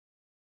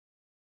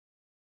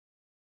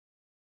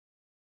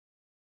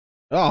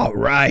All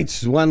right,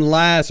 one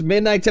last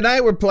midnight.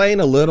 Tonight we're playing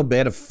a little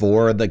bit of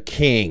For the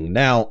King.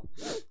 Now,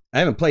 I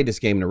haven't played this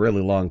game in a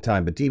really long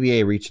time, but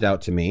DBA reached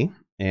out to me,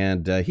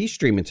 and he's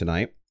streaming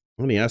tonight,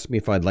 and he asked me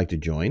if I'd like to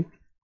join.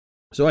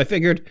 So I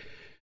figured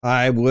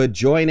I would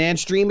join and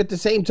stream at the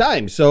same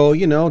time. So,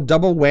 you know,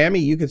 double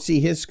whammy. You could see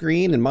his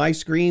screen and my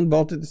screen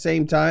both at the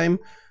same time.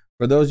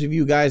 For those of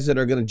you guys that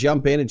are going to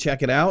jump in and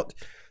check it out.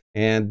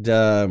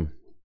 And,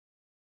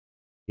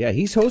 yeah,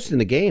 he's hosting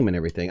the game and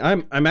everything.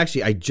 I'm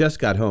actually, I just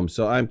got home,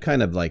 so I'm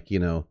kind of like, you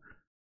know,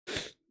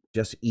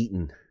 just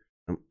eating.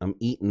 I'm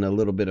eating a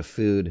little bit of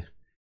food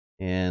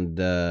and,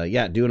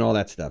 yeah, doing all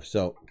that stuff.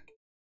 So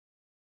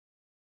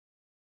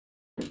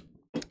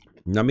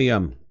let me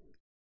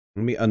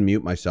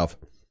unmute myself.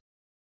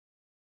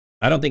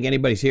 I don't think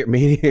anybody's here.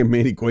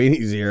 Mini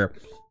Queenie's here.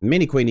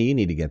 Mini Queenie, you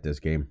need to get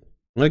this game.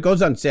 When it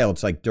goes on sale,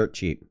 it's like dirt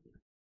cheap.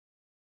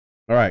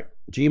 All right,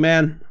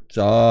 G-Man, what's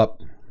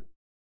up?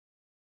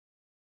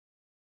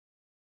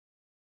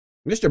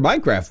 Mr.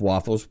 Minecraft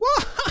Waffles,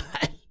 what?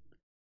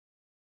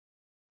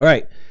 All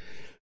right.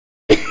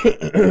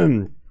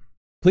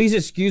 Please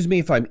excuse me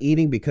if I'm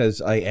eating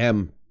because I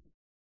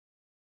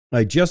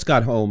just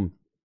got home.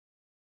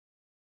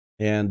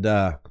 And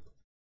I'll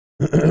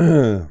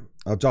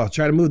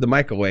try to move the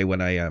mic away when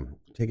I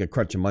take a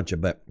crunch and munch,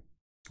 but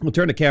we'll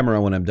turn the camera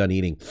on when I'm done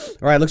eating.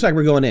 All right, looks like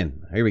we're going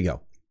in. Here we go.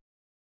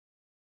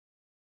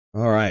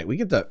 All right, we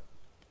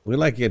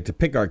like to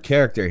pick our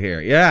character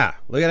here. Yeah,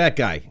 look at that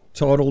guy.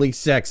 Totally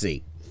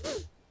sexy.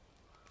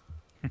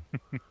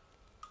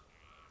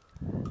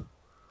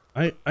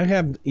 I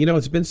have, you know,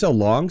 it's been so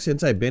long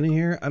since I've been in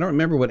here. I don't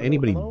remember what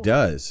anybody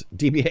does.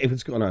 DBA,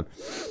 what's going on?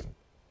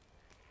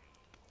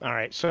 All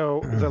right,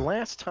 so the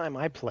last time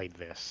I played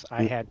this,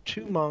 I had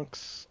 2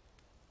 monks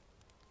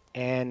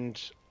and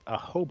a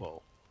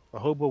hobo. The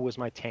hobo was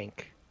my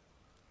tank.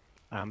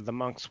 The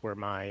monks were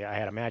I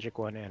had a magic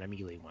one and a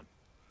melee one.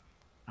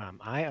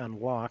 I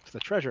unlocked the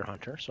treasure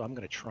hunter, so I'm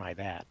going to try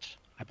that.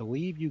 I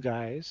believe you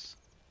guys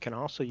can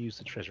also use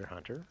the treasure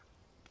hunter.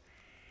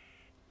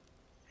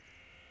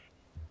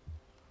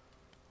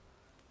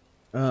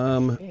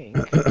 I think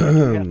you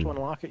have to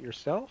unlock it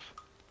yourself?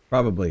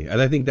 Probably. And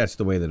I think that's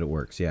the way that it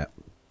works, yeah.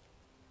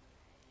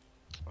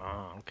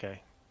 Oh,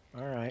 okay.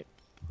 All right.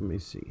 Let me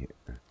see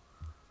here.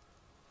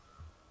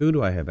 Who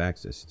do I have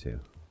access to?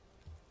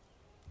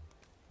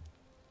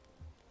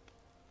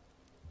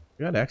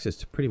 I got access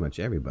to pretty much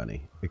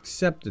everybody,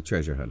 except the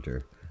treasure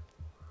hunter.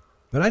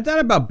 But I thought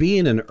about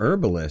being an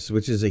herbalist,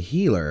 which is a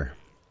healer.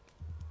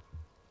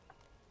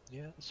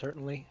 Yeah,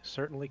 certainly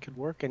could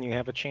work. And you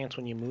have a chance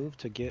when you move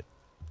to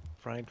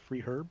find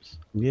free herbs.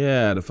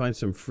 Yeah, to find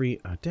some free...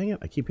 Oh, dang it,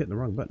 I keep hitting the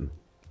wrong button.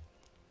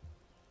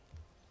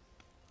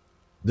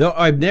 Though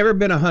I've never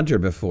been a hunter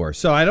before,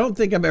 so I don't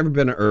think I've ever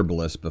been an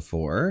herbalist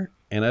before,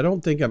 and I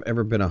don't think I've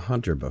ever been a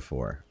hunter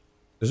before.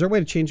 Is there a way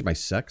to change my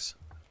sex?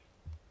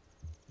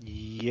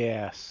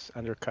 Yes,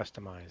 under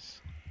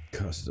customize.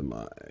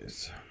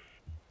 Customize.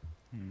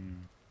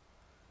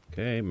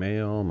 Okay,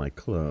 male, my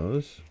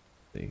clothes.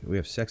 We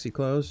have sexy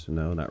clothes?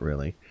 No, not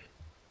really.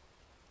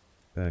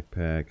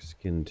 Backpack,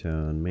 skin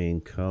tone, main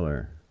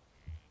color.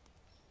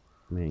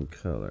 Main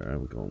color,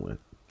 I'm going with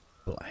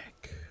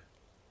black.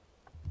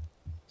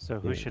 So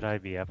who should I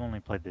be? I've only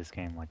played this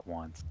game like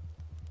once.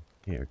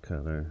 Hair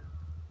color.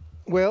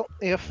 Well,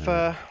 if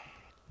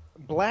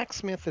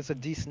blacksmith is a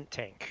decent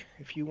tank,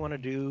 if you want to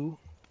do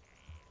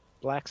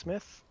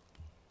blacksmith,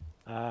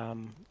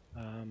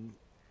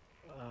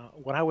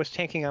 when I was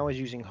tanking, I was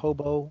using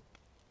hobo,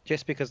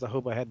 just because the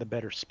hobo had the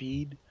better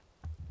speed.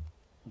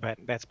 But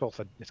that's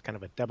it's kind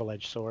of a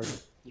double-edged sword.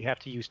 You have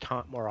to use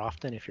taunt more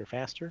often if you're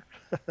faster.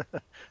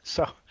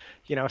 So,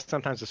 you know,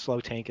 sometimes a slow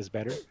tank is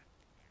better.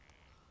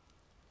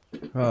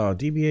 Oh,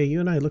 DBA, you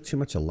and I look too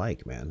much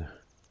alike, man.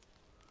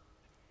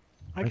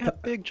 I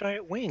got big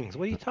giant wings.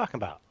 What are you talking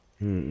about?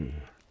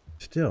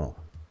 Still.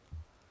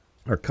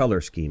 Our color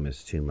scheme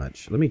is too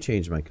much. Let me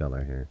change my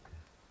color here.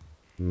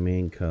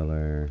 Main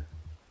color.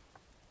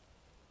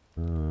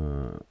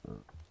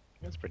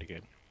 That's pretty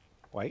good.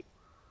 White?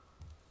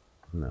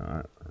 No,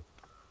 I'm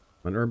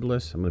an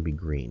herbalist. I'm going to be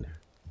green.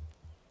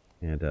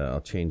 And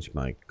I'll change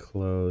my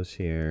clothes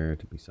here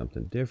to be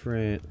something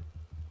different.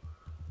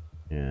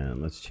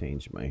 And let's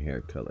change my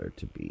hair color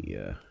to be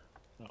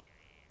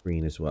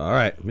green as well. All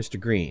right, Mr.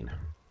 Green.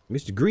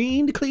 Mr.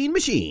 Green, the clean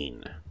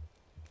machine.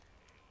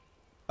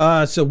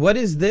 So what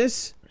is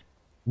this?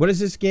 What is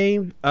this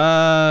game?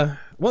 Well,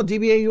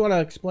 DBA, you want to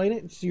explain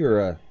it? It's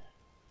your...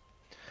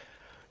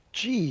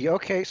 Gee,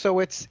 okay, so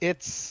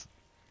it's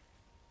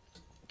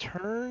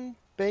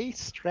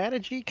turn-based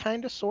strategy,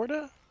 kind of, sort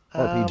of.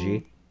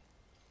 RPG.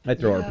 I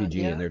throw yeah, RPG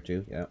yeah. in there,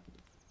 too. Yeah.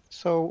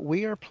 So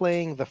we are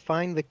playing the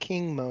Find the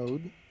King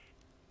mode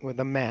with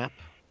a map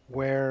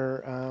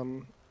where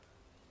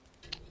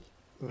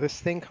this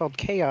thing called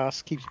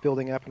chaos keeps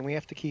building up, and we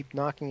have to keep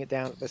knocking it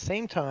down at the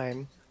same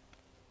time,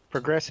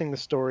 progressing the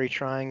story,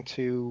 trying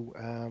to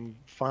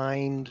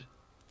find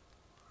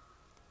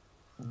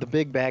the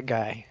big bad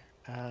guy.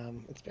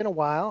 It's been a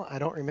while. I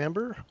don't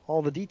remember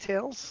all the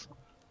details.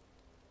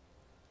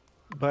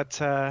 But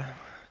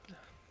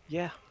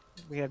yeah,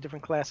 we have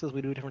different classes.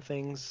 We do different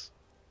things.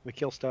 We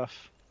kill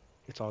stuff.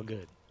 It's all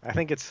good. I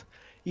think it's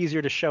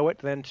easier to show it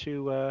than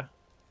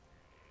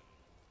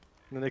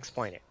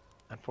explain it,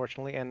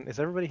 unfortunately. And has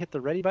everybody hit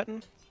the ready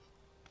button?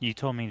 You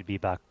told me to be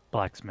back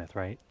blacksmith,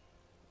 right?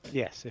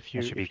 Yes. That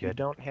should be If you good.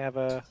 don't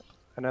have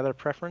another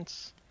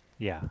preference,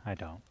 Yeah, I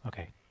don't.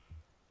 Okay.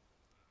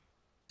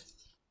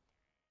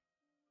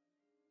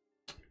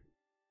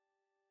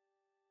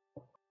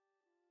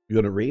 You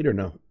gonna read or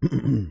no?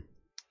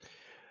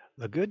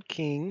 the good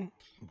king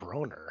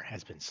Broner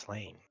has been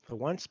slain. The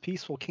once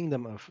peaceful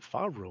kingdom of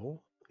Favrul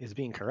is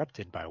being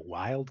corrupted by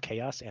wild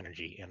chaos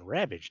energy and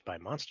ravaged by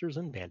monsters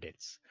and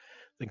bandits.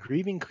 The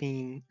grieving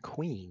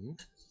queen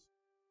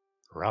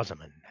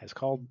Rosamund has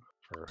called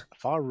for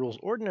Favrul's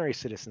ordinary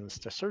citizens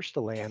to search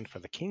the land for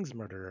the king's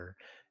murderer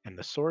and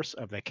the source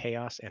of the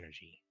chaos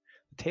energy.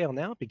 The tale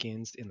now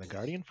begins in the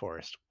Guardian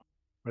Forest,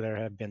 where there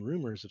have been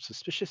rumors of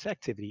suspicious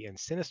activity and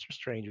sinister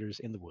strangers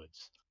in the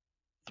woods.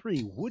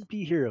 Three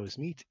would-be heroes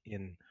meet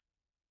in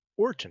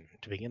Orton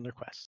to begin their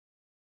quest.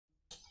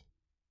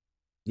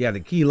 Yeah, the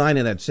key line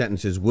of that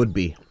sentence is would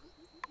be.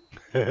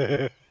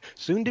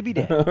 Soon to be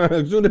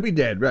dead. Soon to be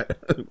dead, right?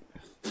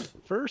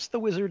 First, the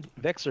wizard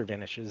Vexer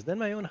vanishes. Then,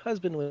 my own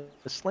husband was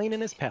slain in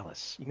his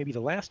palace. You may be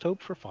the last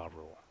hope for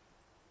Favrul.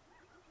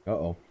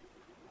 Uh-oh.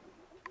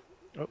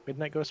 Oh,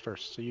 Midnight goes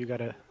first, so you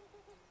gotta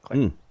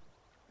click.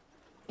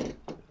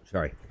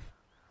 Sorry.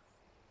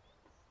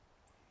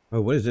 Oh,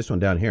 what is this one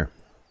down here?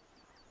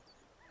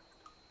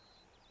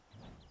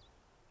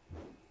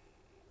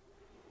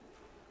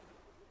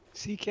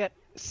 Seek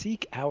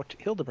out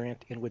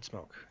Hildebrandt in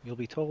Woodsmoke. You'll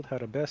be told how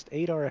to best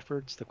aid our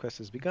efforts. The quest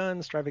has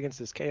begun. Strive against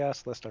this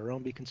chaos, lest our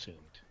own be consumed.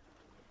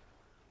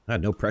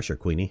 No pressure,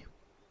 Queenie.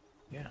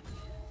 Yeah.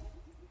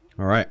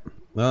 All right.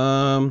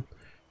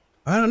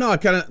 I don't know. I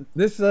kind of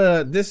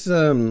this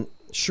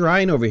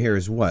shrine over here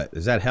is what?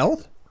 Is that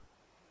health?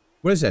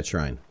 What is that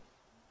shrine?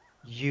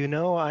 You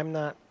know, I'm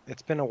not.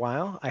 It's been a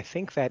while. I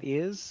think that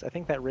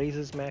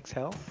raises max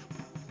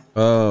health.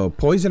 Oh,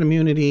 poison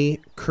immunity,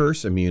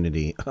 curse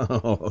immunity.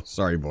 Oh,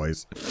 sorry,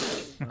 boys.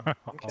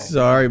 Okay.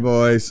 Sorry,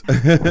 boys.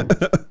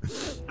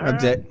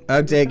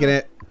 I'm taking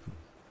it.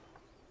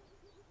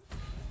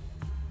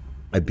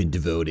 I've been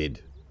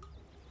devoted.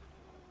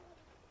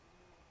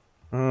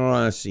 Oh,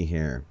 let's see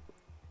here.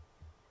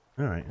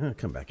 All right, I'll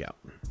come back out.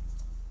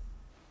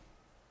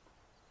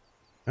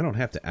 I don't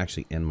have to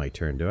actually end my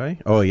turn, do I?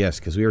 Oh, yes,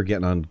 because we were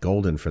getting on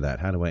golden for that.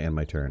 How do I end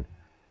my turn?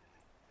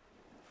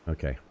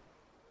 Okay.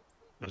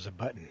 There's a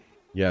button.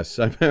 Yes,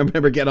 I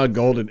remember getting on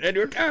golden. End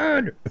your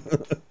turn!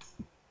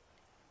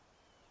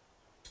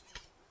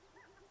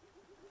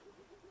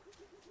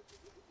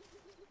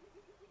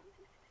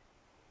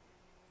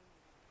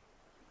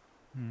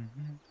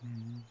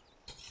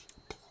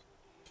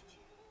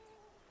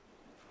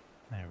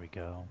 There we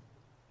go.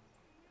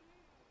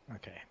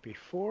 Okay,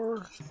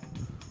 before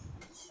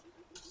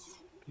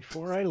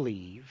I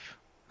leave,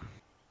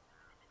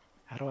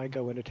 how do I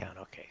go into town?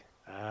 Okay,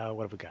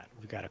 what have we got?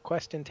 We've got a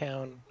quest in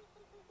town.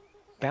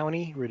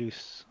 Bounty,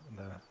 reduce,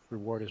 the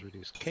reward is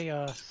reduced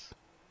chaos.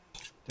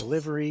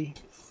 Delivery.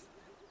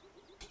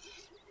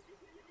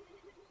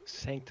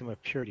 Sanctum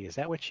of Purity. Is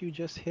that what you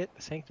just hit?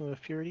 The Sanctum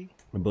of Purity?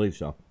 I believe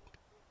so.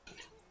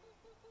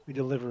 We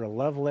deliver a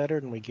love letter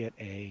and we get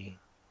a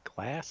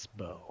glass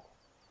bow.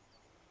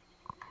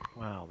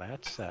 Wow,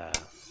 that's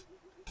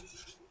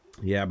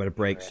Yeah, but it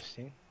breaks.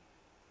 interesting.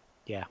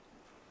 Yeah.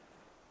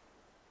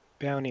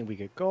 Bounty, we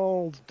get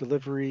gold.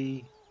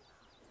 Delivery.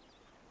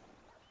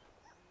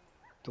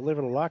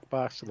 Deliver the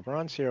lockbox to the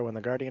Bronze Hero in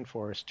the Guardian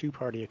Forest.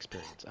 2-party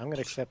experience. I'm going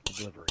to accept the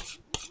delivery.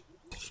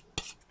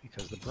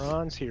 Because the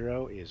Bronze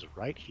Hero is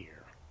right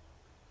here.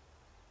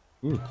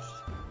 Ooh.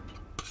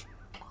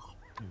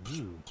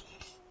 Ooh.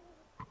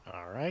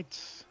 Alright.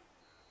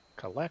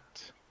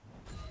 Collect.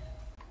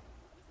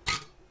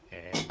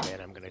 And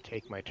then I'm going to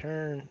take my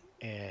turn.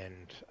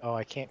 And, oh,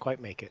 I can't quite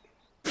make it.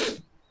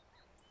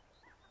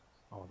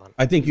 Hold on.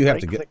 I think you have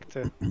to Right-click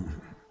get...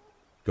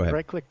 Go ahead.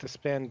 Right-click to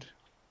spend...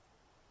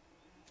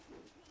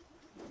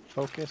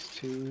 Focus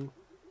to...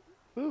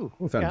 Ooh,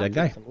 We found a I'll dead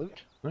guy. take some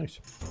loot. Nice.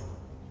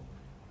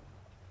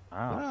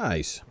 Wow.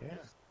 Nice. Yeah.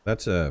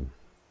 That's a...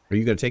 Are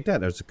you going to take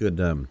that? That's a good...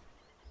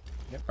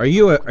 Yep. Are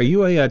you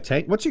a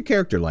tank? What's your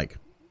character like?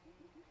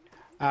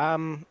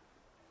 Hold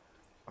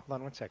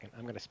on one second.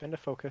 I'm going to spend a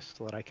focus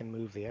so that I can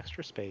move the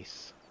extra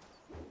space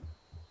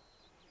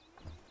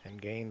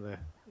and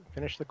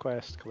finish the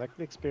quest, collect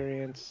the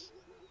experience,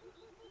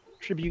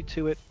 tribute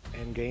to it,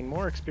 and gain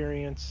more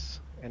experience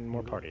and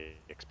more party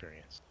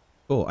experience.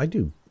 Oh, I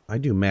do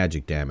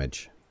magic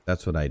damage.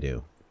 That's what I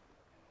do.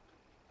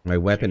 My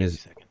weapon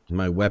is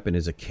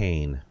a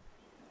cane.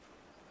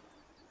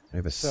 I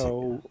have a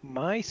So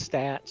my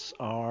stats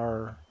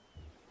are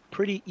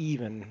pretty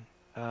even.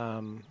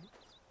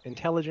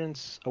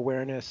 Intelligence,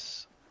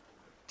 awareness,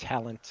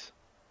 talent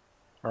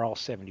are all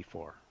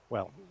 74.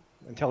 Well,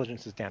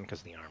 intelligence is down because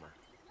of the armor.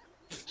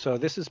 So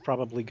this is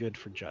probably good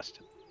for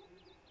Justin.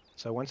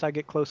 So once I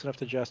get close enough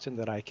to Justin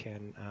that I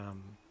can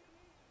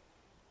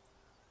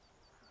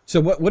So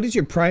what is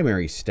your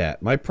primary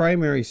stat? My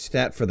primary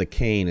stat for the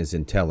cane is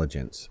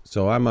intelligence.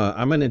 So I'm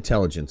an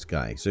intelligence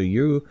guy. So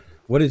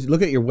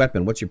look at your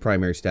weapon. What's your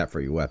primary stat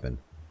for your weapon?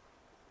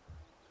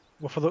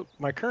 Well, for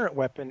my current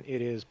weapon,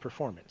 it is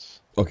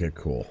performance, Okay,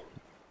 cool.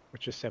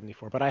 which is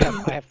 74. But I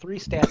have 3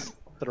 stats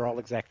that are all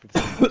exactly the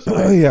same. So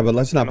Oh yeah, but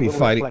let's not I'm a be little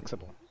fighting.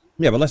 flexible.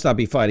 Yeah, but let's not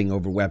be fighting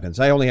over weapons.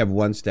 I only have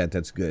one stat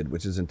that's good,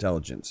 which is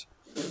intelligence.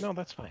 No,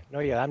 that's fine. No,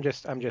 yeah,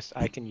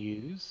 I can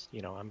use,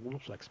 I'm a little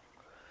flexible.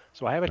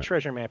 So I have a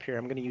treasure map here.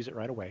 I'm going to use it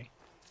right away.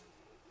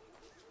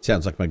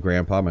 Sounds like my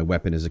grandpa. My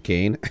weapon is a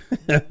cane.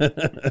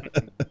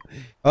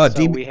 Oh,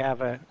 So we have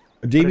a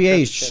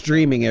DBA is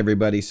streaming,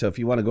 everybody. So if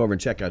you want to go over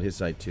and check out his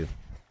site too.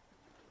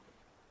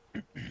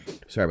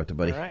 Sorry about the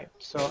buddy. All right.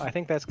 So I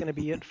think that's going to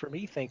be it for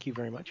me. Thank you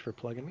very much for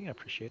plugging me. I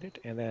appreciate it.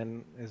 And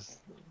then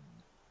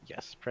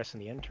yes,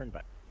 pressing the end turn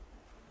button.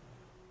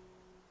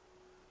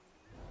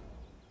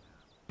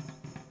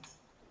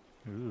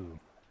 Ooh.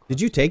 Did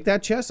you take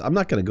that chest? I'm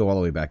not going to go all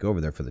the way back over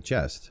there for the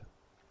chest.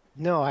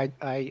 No, I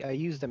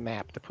used a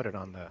map to put it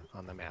on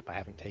the map. I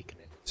haven't taken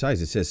it.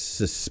 Besides, it says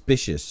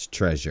suspicious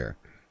treasure,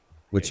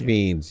 which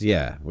means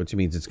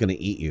it's going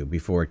to eat you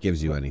before it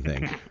gives you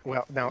anything.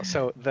 Well, no.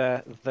 So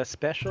the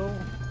special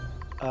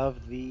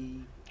of the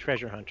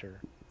treasure hunter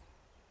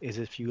is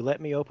if you let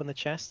me open the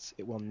chests,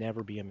 it will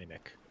never be a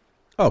mimic.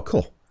 Oh,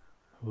 cool.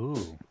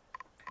 Ooh.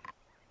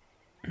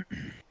 All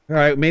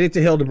right, made it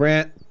to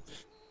Hildebrandt.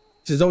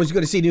 It's always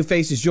good to see new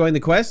faces join the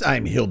quest.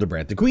 I'm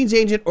Hildebrandt, the Queen's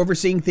agent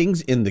overseeing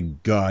things in the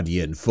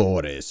Guardian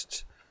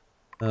Forest.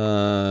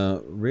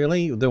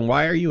 Really? Then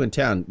why are you in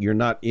town? You're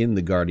not in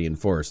the Guardian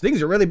Forest.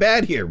 Things are really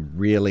bad here.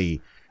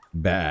 Really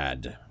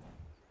bad.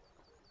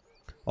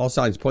 All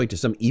signs point to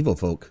some evil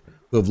folk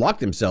who have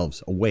locked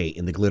themselves away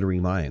in the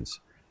glittering mines.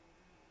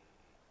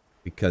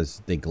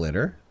 Because they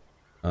glitter.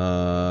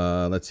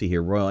 Let's see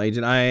here. Royal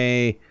Agent,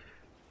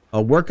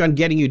 I'll work on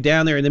getting you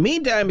down there. In the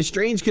meantime, a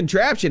strange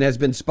contraption has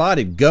been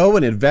spotted. Go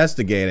and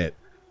investigate it.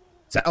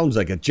 Sounds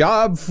like a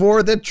job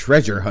for the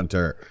treasure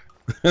hunter.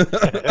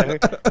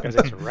 Because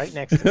it's right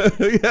next to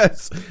me.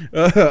 Yes.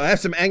 I have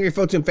some angry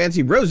folks in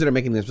fancy robes that are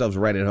making themselves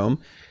right at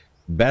home.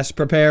 Best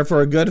prepare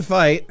for a good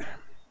fight.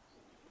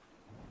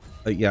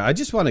 Yeah, I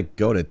just want to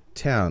go to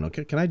town.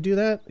 Okay, can I do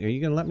that? Are you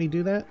going to let me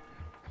do that?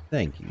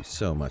 Thank you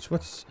so much.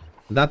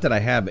 Not that I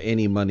have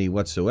any money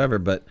whatsoever,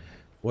 but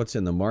what's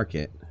in the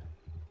market?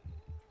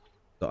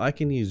 So I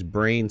can use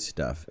brain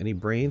stuff. Any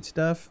brain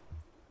stuff?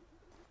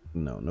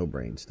 No, no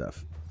brain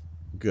stuff.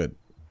 Good.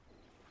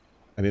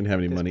 I didn't have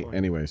any money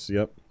anyways.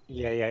 Yep.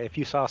 Yeah. If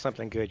you saw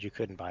something good, you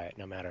couldn't buy it,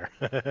 no matter.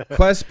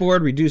 Quest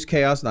board, reduce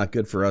chaos. Not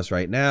good for us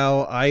right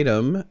now.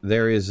 Item,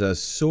 there is a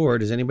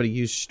sword. Does anybody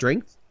use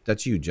strength?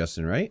 That's you,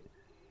 Justin, right?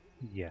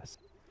 Yes.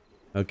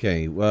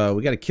 Okay, well,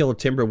 we got to kill a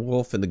timber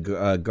wolf in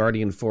the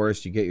Guardian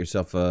Forest. You get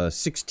yourself a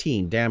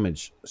 16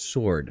 damage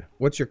sword.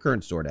 What's your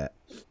current sword at?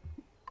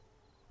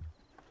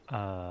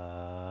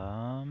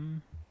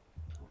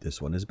 This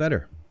one is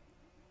better.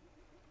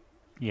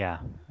 Yeah,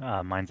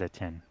 mine's at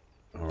 10.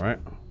 All right,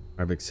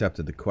 I've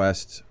accepted the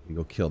quest. You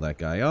go kill that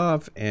guy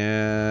off,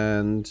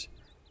 and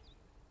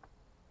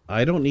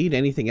I don't need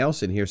anything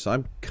else in here, so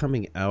I'm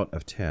coming out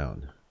of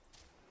town.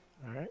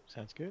 All right,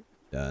 sounds good.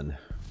 Done.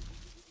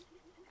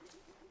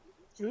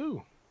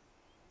 Ooh.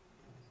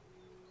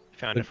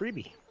 Found a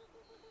freebie.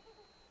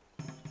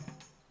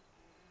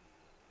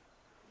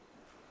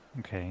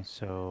 Okay,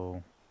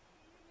 so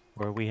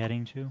where are we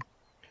heading to?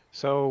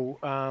 So,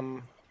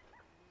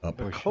 Up.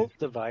 the cult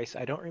device,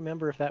 I don't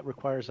remember if that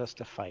requires us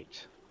to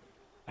fight.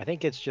 I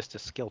think it's just a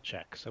skill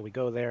check. So we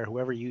go there,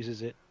 whoever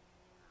uses it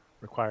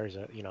requires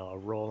a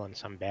roll, and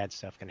some bad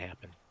stuff can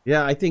happen.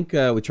 Yeah, I think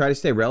we try to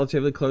stay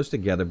relatively close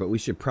together, but we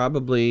should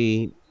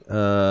probably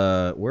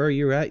where are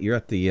you at? You're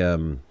at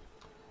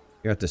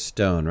the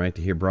stone, right?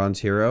 To hear Bronze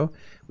Hero.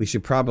 We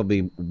should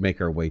probably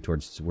make our way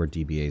towards where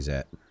DBA's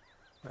at.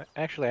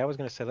 Actually, I was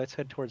going to say, let's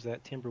head towards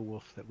that timber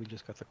wolf that we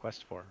just got the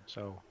quest for.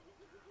 So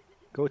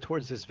go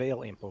towards this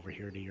Veil Imp over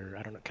here to your,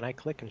 I don't know, can I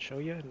click and show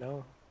you?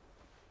 No?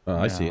 Oh,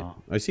 I see it. No.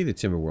 I see the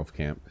Timberwolf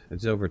camp.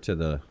 It's over to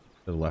the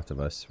left of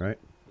us, right?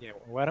 Yeah,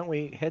 why don't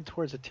we head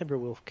towards the timber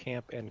wolf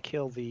camp and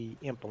kill the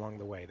imp along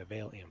the way, the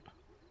Veil Imp.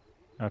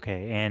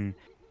 Okay, and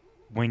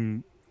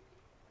when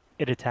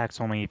it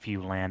attacks only if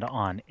you land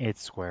on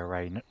its square,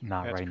 right?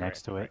 Not That's right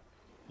next correct, to it? right.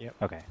 Yep.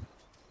 Okay.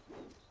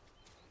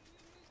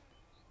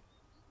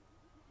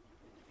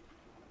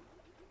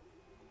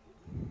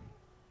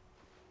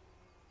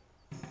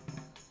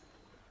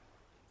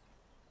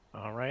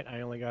 All right, I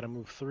only got to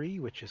move 3,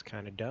 which is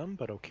kind of dumb,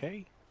 but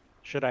okay.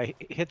 Should I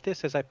hit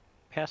this as I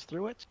pass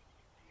through it?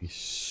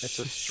 It's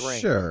a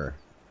strength. Sure.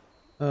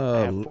 I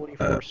have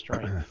 44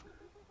 strength.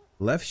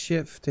 Left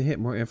shift to hit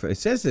more info. It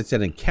says it's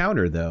an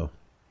encounter, though.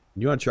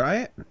 You want to try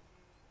it?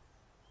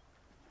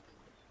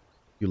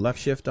 You left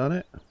shift on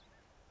it?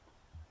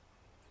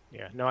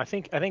 Yeah, no, I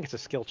think it's a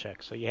skill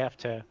check. So you're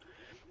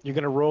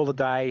gonna roll the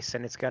dice,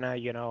 and it's gonna,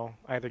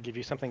 either give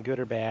you something good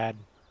or bad.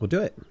 We'll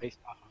do it. Based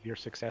off of your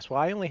success. Well,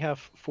 I only have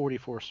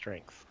 44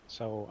 strength,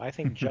 so I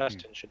think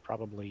Justin should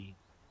probably.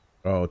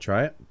 Oh,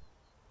 try it.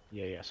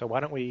 Yeah, yeah. So why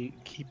don't we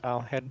keep? I'll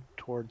head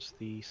towards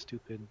the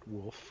stupid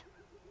wolf.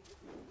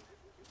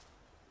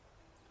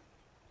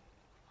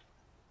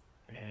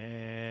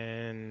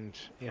 And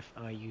if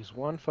I use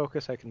one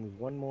focus, I can move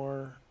one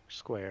more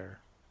square.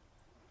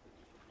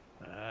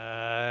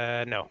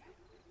 No.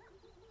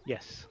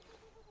 Yes.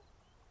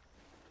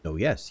 No,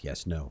 yes,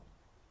 yes, no.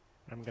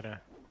 I'm gonna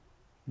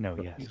No,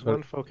 yes. use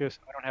one focus.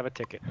 I don't have a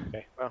ticket.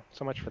 Okay. Well,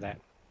 so much for that.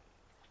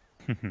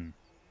 End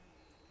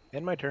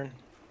my turn.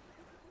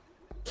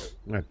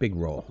 All right, big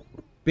roll.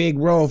 Big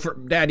roll for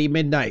Daddy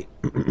Midnight.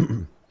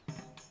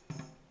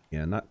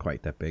 Yeah, not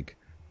quite that big.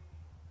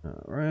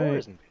 All right. 4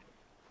 isn't bad.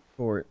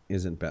 4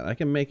 isn't bad. I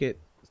can make it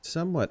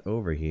somewhat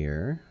over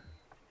here.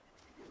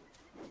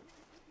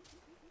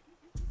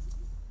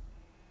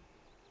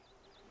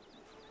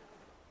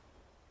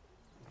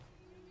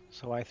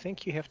 So I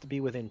think you have to be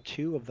within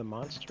 2 of the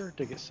monster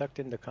to get sucked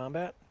into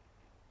combat.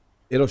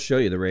 It'll show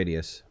you the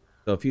radius.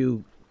 So if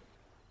you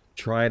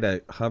try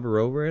to hover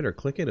over it or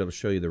click it, it'll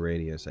show you the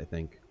radius, I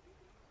think.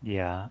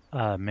 Yeah,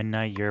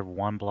 Midnight, you're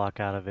 1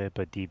 block out of it,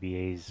 but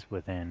DBA's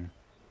within.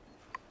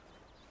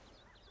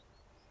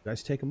 You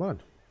guys take them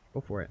on.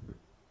 Go for it.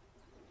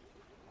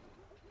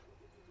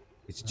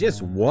 It's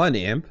just 1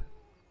 imp.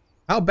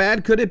 How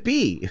bad could it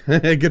be?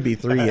 It could be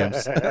 3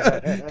 imps.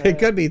 It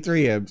could be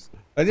 3 imps.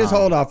 I just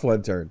hold off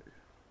 1 turn.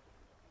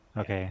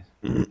 Okay.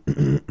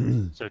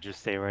 So just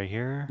stay right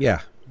here?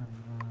 Yeah.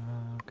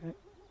 Okay.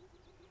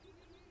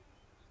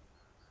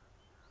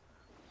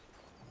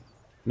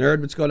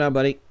 Nerd, what's going on,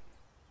 buddy?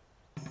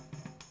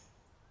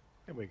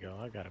 There we go.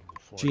 I gotta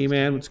move forward.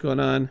 G-Man, what's going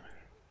on?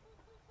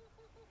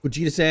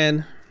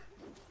 Vegeta-san.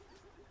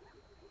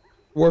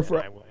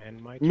 Warfront. I will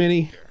end my turn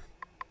Mini. here.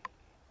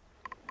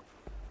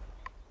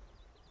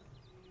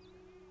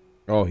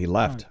 Oh, he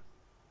left.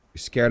 You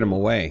scared him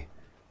away.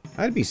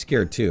 I'd be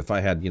scared too if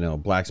I had, you know, a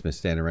blacksmith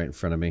standing right in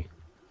front of me.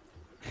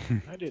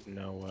 I didn't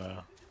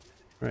know.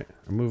 Right,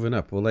 I'm moving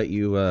up. We'll let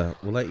you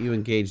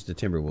engage the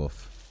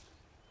Timberwolf.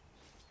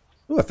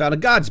 Ooh, I found a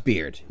God's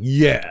beard.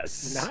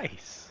 Yes.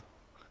 Nice.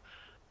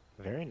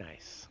 Very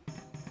nice.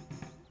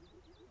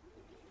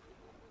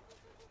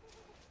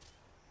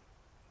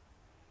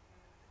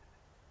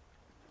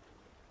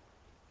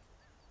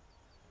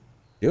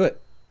 Do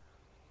it.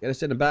 Get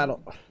us into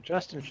battle.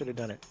 Justin should have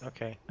done it.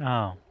 Okay.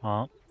 Oh,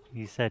 well,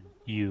 he said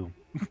you.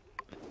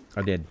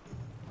 I did.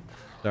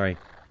 Sorry.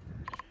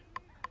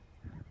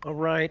 All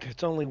right.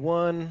 It's only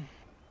 1.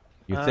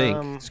 You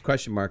think? It's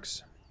question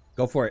marks.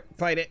 Go for it.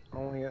 Fight it.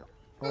 Only a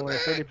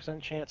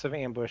 30% chance of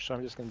ambush, so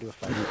I'm just gonna do a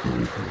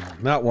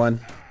fight. Not 1.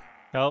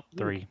 Oh,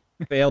 3.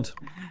 Failed.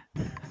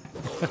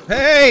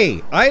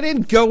 Hey! I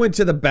didn't go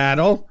into the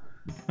battle.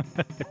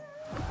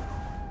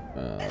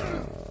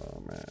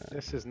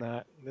 This is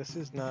not. This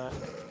is not.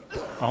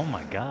 Oh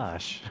my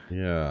gosh.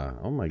 Yeah.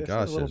 Oh my This is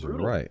gosh, a little that's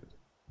brutal. right.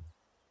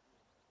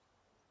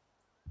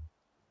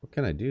 What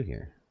can I do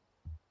here?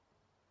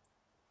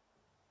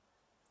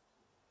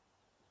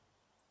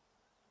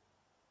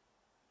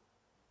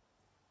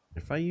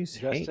 If I use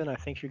hate, Justin, I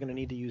think you're gonna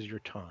need to use your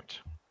taunt.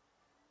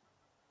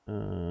 I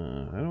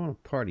don't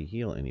want to party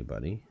heal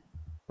anybody.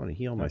 I want to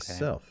heal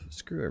myself.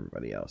 Screw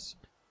everybody else.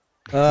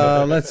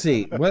 Let's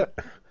see. What?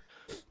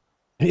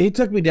 He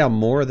took me down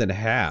more than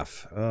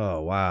half.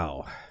 Oh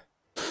wow.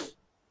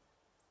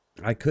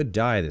 I could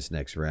die this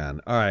next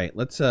round. All right,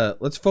 let's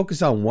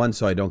focus on 1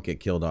 so I don't get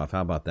killed off. How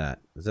about that?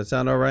 Does that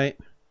sound all right?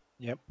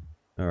 Yep.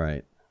 All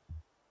right.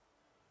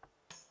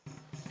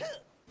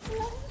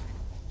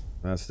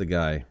 That's the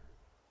guy.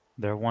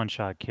 They're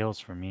 1-shot kills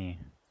for me.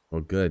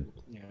 Oh, good.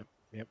 Yep.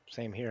 Yep.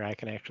 Same here. I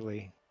can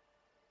actually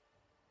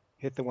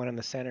hit the one in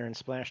the center and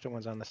splash the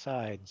ones on the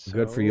sides.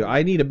 Good for you.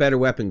 I need a better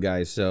weapon,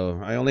 guys. So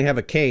I only have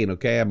a cane.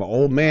 Okay, I'm an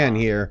old man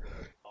here.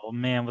 Old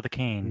man with a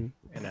cane.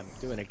 And I'm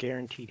doing a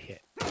guaranteed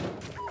hit.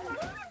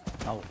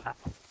 Oh, wow.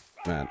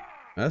 Man,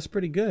 that's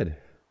pretty good.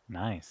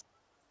 Nice.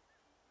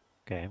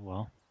 Okay,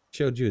 well.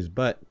 Showed you his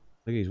butt.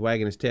 Look, he's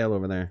wagging his tail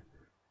over there.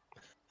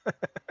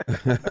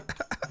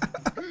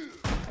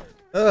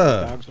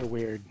 Ugh. Dogs are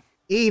weird.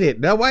 Eat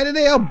it. Now, why do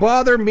they all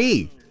bother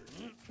me?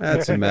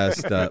 That's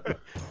messed up.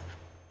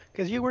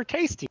 Because you were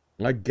tasty.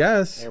 I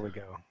guess. There we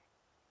go.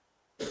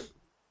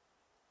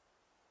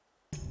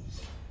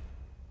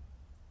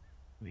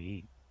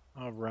 Sweet.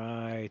 All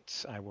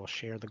right. I will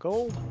share the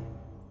gold.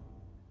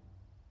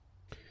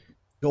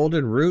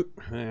 Golden root.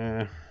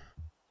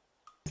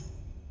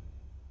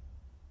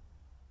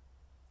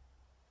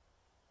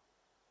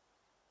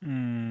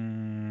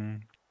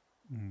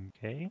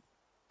 Okay.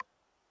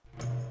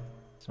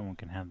 Someone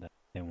can have that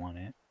if they want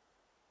it.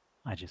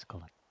 I just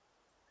collect.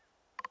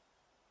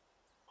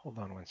 Hold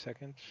on 1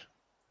 second.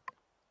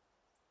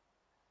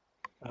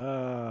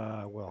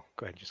 Well,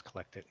 go ahead, just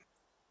collect it.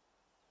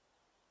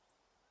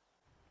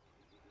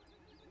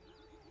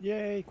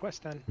 Yay,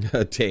 quest done.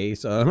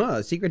 Taste.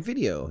 Secret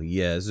video.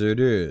 Yes, it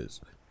is.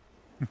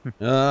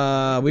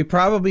 We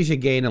probably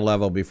should gain a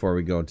level before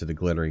we go into the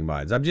glittering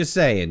mines. I'm just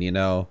saying, you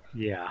know.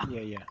 Yeah.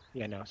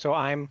 Yeah, no. So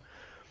I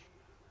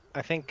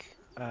think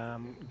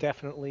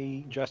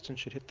definitely Justin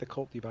should hit the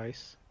cult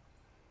device.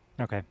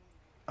 Okay.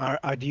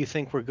 Do you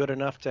think we're good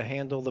enough to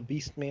handle the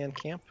Beastman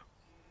camp?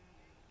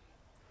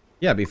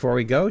 Yeah, before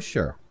we go,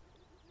 sure.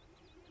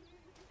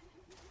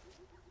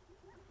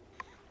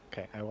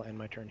 Okay, I will end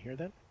my turn here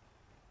then.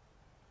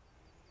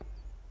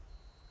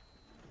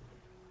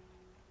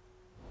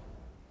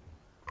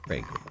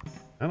 Great.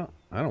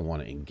 I don't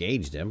want to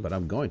engage them, but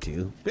I'm going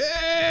to.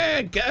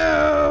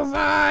 Go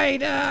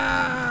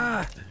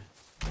fighter!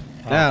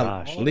 Now,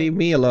 gosh. leave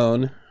me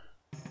alone.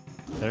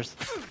 There's.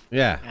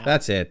 Yeah,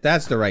 that's it.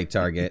 That's the right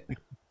target.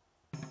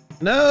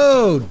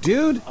 No,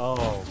 dude.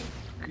 Oh,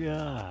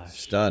 gosh.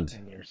 Stunned.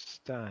 And you're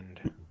stunned.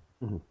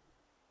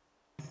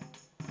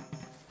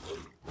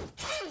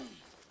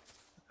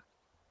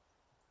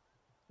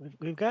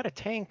 We've got a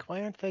tank.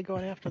 Why aren't they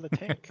going after the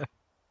tank?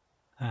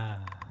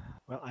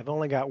 Well, I've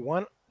only got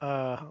one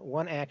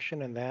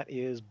action, and that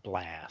is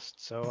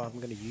blast. So I'm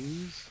going to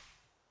use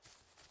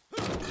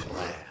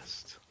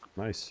blast.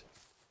 Nice.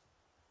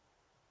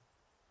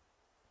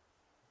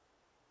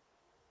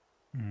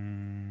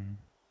 Mm,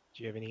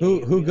 Do you have any?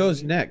 Who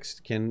goes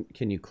next? Can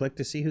you click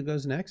to see who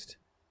goes next?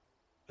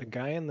 The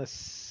guy in the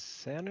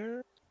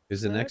center.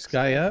 Is the next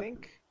guy I up?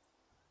 think.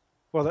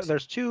 Well,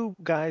 there's two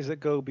guys that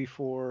go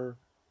before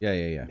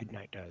Yeah.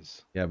 midnight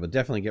does. Yeah, but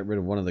definitely get rid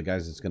of one of the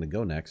guys that's going to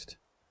go next.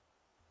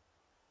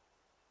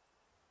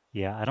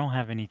 yeah, I don't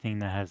have anything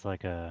that has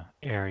like a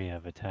area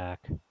of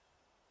attack.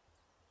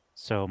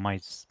 So my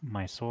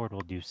sword will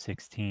do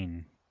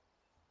 16.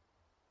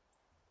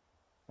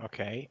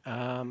 Okay.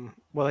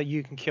 Well,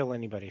 you can kill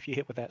anybody. If you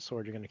hit with that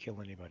sword, you're going to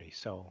kill anybody.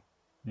 So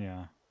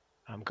Yeah.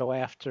 go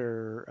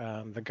after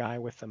the guy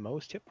with the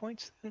most hit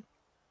points then.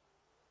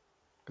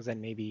 Because then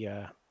maybe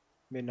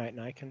Midnight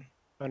and I can.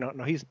 Oh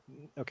no, he's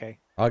okay.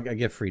 I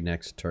get free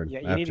next turn. Yeah,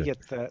 you need to get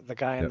the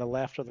guy on the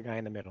left or the guy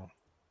in the middle.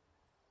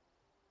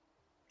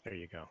 There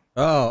you go.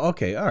 Oh,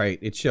 okay, all right.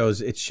 It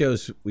shows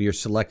you're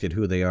selected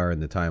who they are in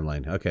the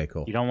timeline. Okay,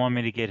 cool. You don't want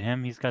me to get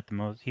him? He's got the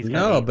most. He's got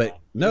No, eight but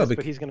now.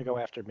 But he's going to go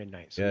after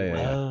Midnight. So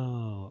Yeah.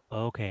 Oh,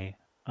 okay.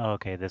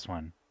 Okay, this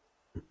one.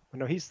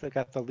 No,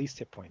 got the least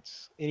hit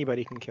points.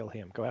 Anybody can kill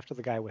him. Go after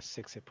the guy with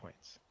 6 hit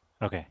points.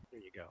 Okay. There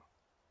you go.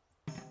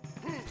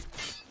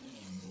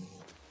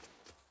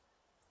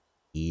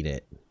 Eat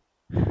it.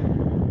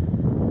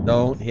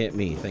 Don't hit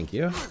me. Thank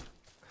you.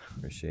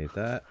 Appreciate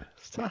that.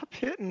 Stop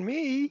hitting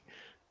me.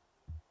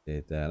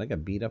 Appreciate that. I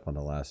got beat up on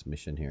the last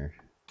mission here.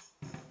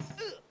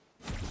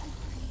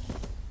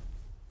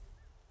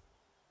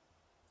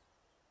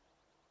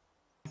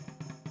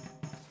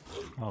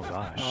 Oh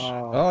gosh.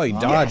 Oh, he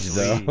dodged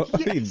though.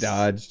 He Yes.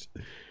 dodged.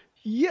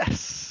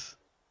 Yes.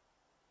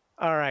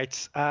 All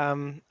right.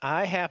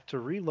 I have to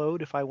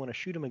reload if I want to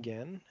shoot him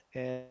again,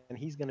 and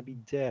he's going to be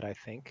dead, I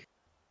think.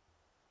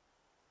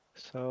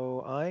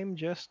 So I'm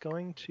just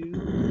going to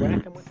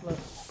whack him with the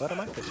butt of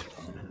my pistol.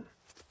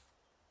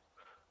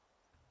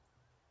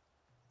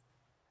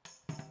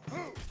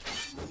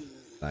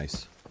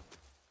 Nice.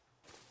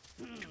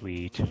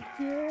 Sweet.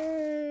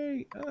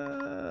 Yay!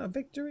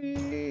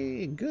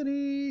 Victory!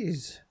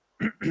 Goodies!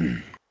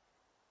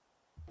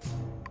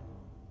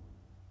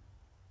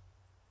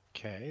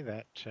 Okay,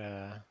 that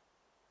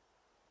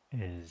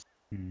Is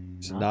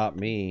It's not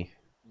me.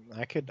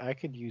 I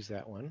could use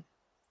that one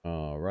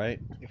All right.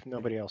 if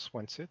nobody else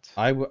wants it.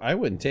 I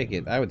wouldn't take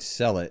it. I would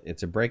sell it.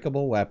 It's a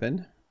breakable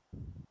weapon.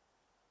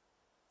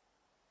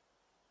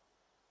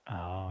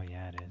 Oh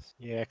yeah, it is.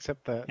 Yeah,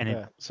 except the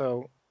And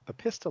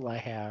pistol I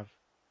have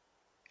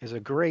is a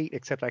great,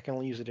 except I can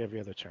only use it every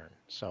other turn.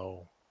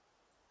 So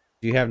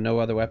Do you have no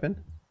other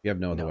weapon? You have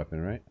no other No.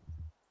 weapon, right?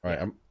 All right.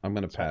 Yeah. I'm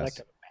gonna so I'd like pass.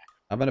 to-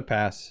 I'm gonna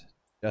pass.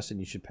 Justin,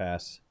 you should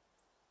pass.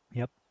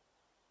 Yep.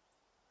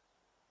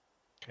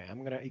 Okay,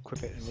 I'm gonna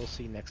equip it, and we'll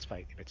see next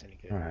fight if it's any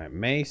good. All right.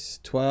 Mace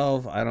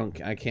 12.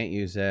 I can't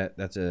use that.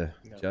 That's a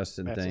No,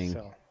 Justin that's thing. A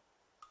sell.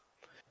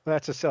 Well,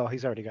 that's a sell.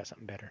 He's already got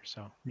something better.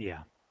 So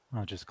Yeah.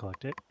 I'll just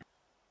collect it.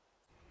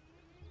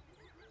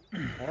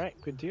 all right,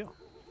 good deal.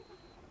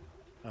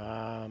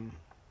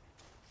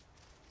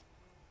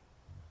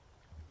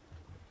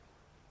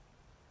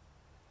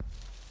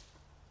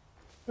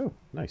 Oh,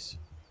 nice.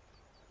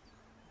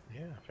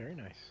 Yeah, very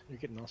nice. You're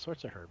getting all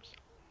sorts of herbs.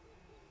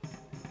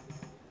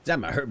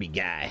 I'm a Herbie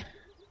guy.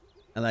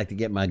 I like to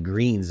get my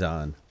greens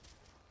on.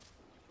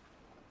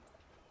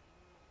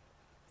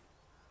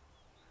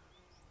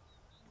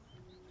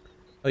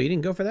 Oh, you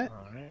didn't go for that?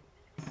 All right.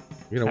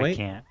 You're gonna I wait?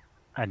 can't.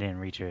 I didn't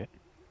reach it.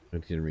 I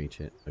didn't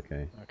reach it.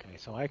 Okay. Okay,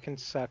 so I can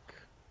suck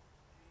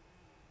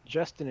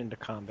Justin into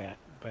combat,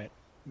 but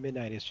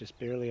Midnight is just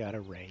barely out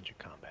of range of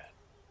combat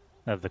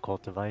Of the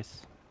cult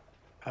device.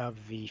 of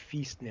the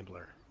Feast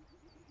Nibbler.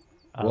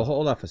 Well,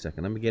 hold off a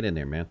second. Let me get in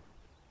there, man.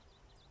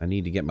 I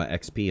need to get my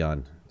XP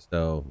on.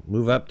 So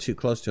move up too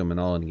close to him and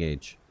I'll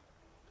engage.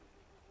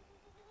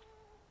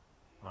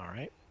 All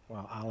right.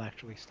 Well, I'll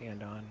actually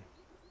stand on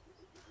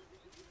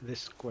this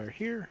square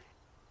here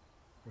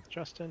with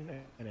Justin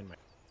and in my.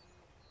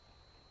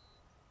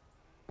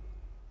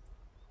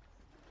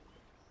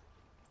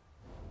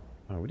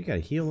 Oh, what do you got to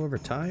heal over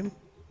time?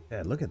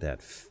 Yeah, look at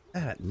that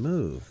fat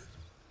move.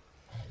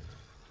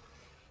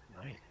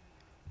 Nice.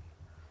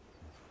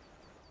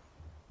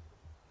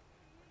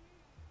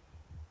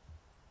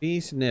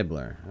 Beast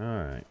Nibbler. All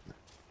right.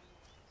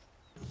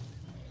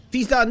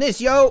 Feast on this,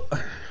 yo!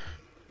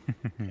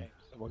 Okay,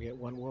 so we'll get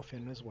one wolf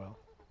in as well.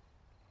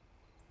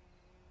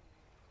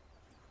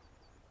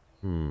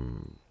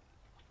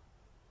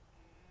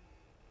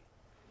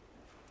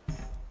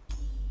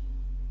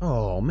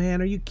 Oh,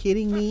 man, are you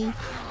kidding me?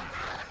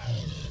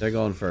 They're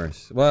going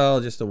first. Well,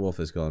 just the wolf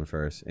is going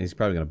first. And he's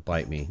probably going to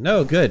bite me.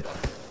 No, good.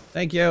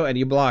 Thank you. And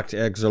you blocked.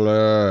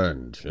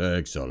 Excellent.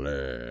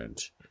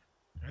 Excellent.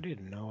 I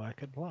didn't know I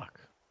could block.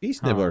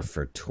 Beast Nibbler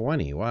for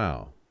 20.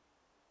 Wow.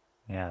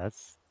 Yeah,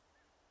 that's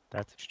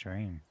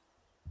extreme.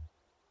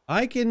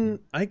 I can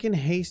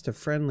haste a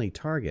friendly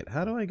target.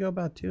 How do I go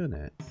about doing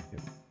that?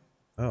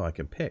 Oh, I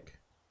can pick.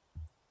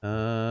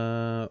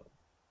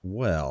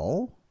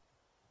 Well,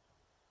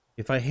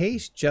 if I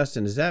haste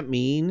Justin, does that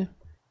mean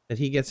that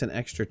he gets an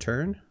extra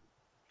turn?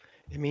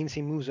 It means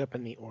he moves up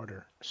in the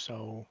order.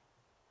 So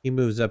He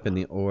moves up in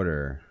the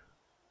order.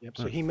 yep.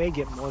 So he may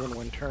get more than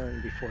one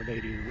turn before they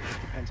do.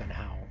 It depends on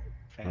how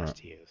fast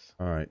he is.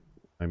 All right.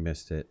 I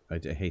missed it. I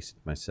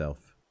hasted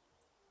myself.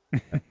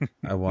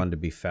 I wanted to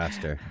be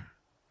faster.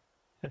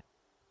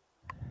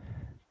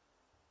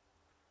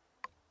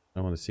 I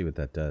want to see what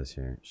that does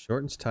here.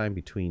 Shortens time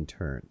between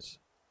turns.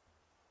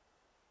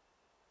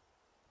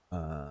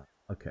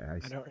 Okay. I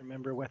don't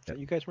remember what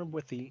you guys remember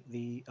what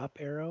the up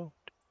arrow?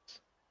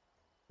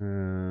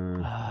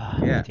 Yeah.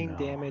 15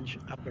 damage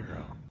up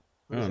arrow.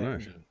 What Oh, does that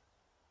nice. mean?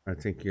 I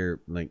think you're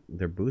like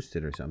they're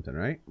boosted or something,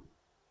 right?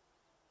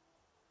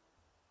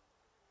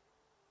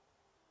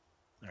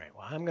 All right.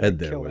 Well, I'm gonna And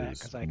there kill that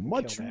because was I can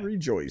much kill that.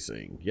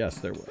 rejoicing. Yes,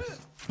 there was.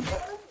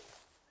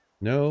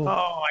 No,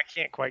 Oh, I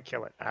can't quite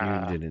kill it.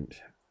 you didn't.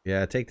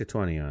 Yeah, take the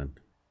 20 on.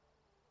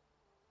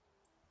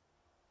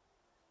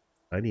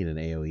 I need an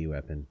AoE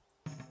weapon.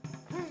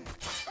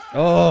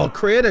 Oh,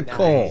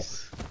 critical!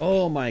 Nice.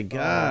 Oh my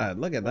god,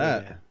 look at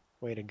that.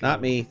 Way to go. Not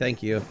me,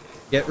 thank you.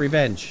 Get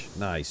revenge.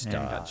 Nice And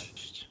dodge.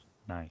 dodged.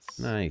 Nice.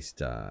 Nice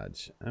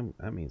dodge.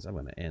 That means I'm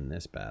going to end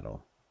this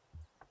battle.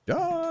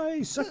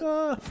 Die,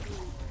 sucker!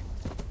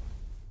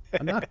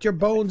 I knocked your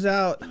bones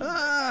out.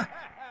 Ah!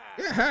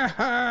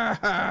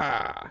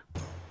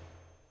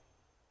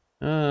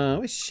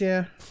 Wish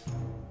ya.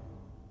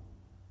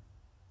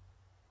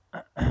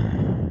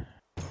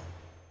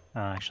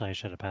 Actually, I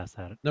should have passed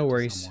that. No to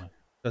worries. someone.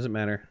 Doesn't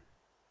matter.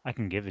 I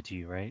can give it to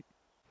you, right?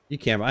 You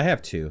can. I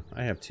have two.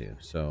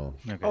 So.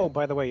 Okay. Oh,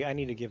 by the way, I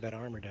need to give that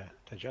armor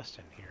to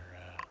Justin here.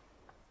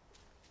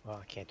 Well,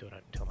 I can't do it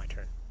until my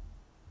turn.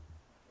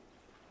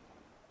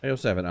 I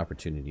also have an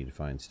opportunity to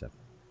find stuff.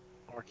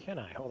 Or can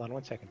I? Hold on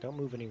one second. Don't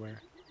move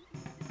anywhere.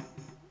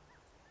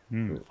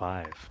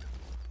 5.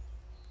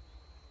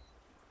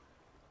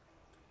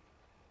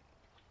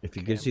 If it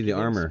Okay, gives I'm you the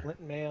getting armor,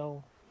 Splint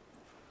mail.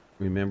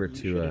 remember You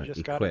to should've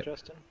just got it, equip.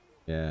 Justin.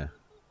 Yeah.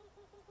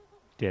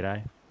 Did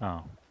I?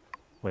 Oh,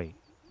 wait.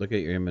 Look at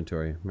your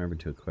inventory. Remember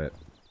to equip.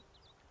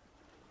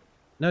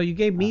 No, you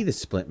gave me the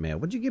split mail.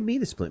 What'd you give me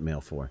the split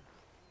mail for?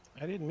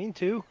 I didn't mean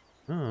to.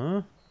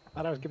 Oh,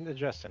 Thought I was giving it to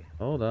Justin.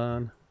 hold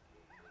on.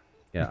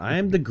 Yeah, I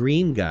am the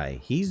green guy.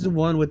 He's the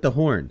one with the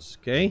horns,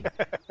 okay?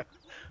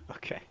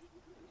 Okay.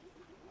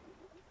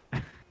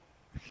 All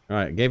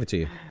right, gave it to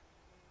you.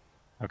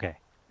 Okay.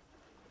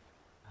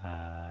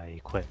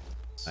 Equip.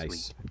 Nice.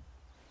 Sweet.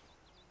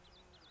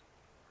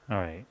 All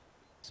right.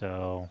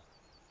 So,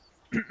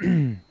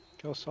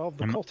 Go solve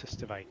the cultist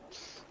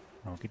device.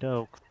 okie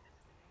doke.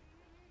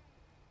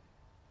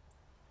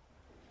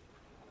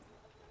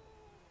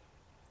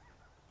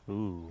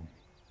 Ooh.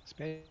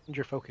 Spend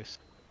your focus.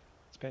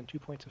 Spend 2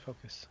 points of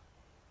focus.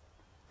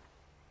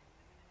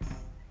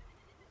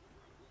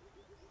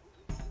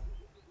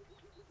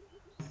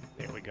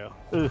 There we go.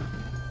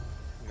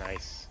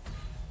 Nice.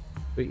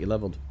 Wait, you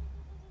leveled.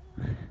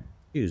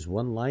 Use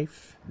 1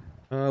 life.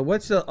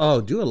 What's the...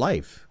 Oh, do a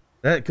life.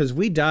 Because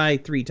we die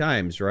 3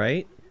 times,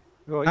 right?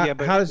 Well, How- yeah,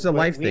 but how does the but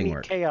life we thing need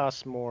work?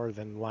 chaos more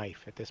than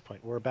life at this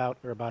point. We're about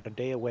a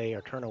day away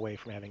or turn away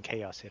from having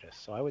chaos hit us.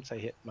 So I would say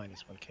hit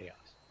 -1 chaos.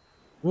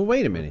 Well,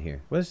 wait a minute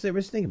here. Let's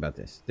think about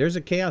this. There's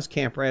a chaos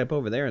camp right up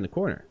over there in the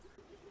corner.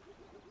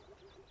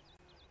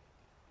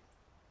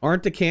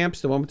 Aren't the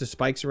camps, the one with the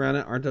spikes around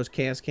it, aren't those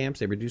chaos camps?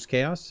 They reduce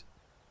chaos?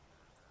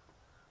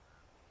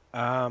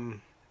 I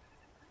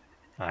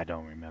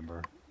don't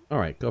remember. All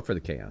right, go for the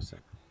chaos then.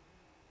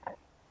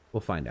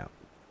 We'll find out.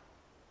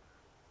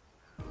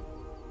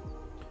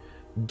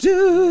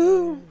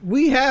 Do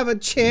we have a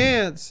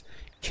chance?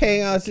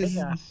 Chaos is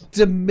Chaos.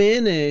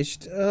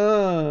 diminished.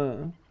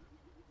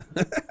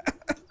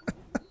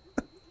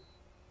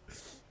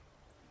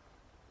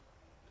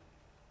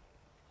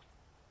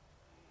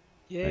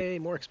 Yay,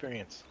 more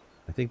experience.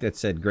 I think that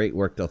said, great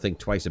work. They'll think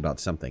twice about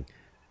something.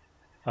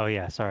 Oh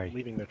yeah, sorry.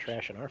 Leaving their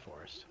trash in our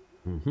forest.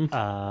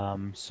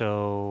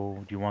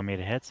 So do you want me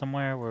to head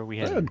somewhere where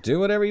we Oh, head? do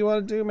whatever you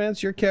want to do, man.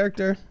 It's your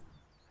character.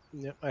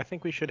 Yep, I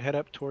think we should head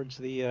up towards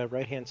the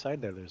right-hand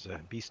side there. There's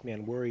a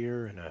Beastman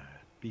Warrior and a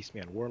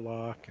Beastman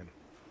Warlock. And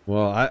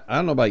Well, I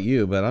don't know about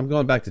you, but I'm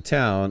going back to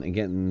town and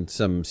getting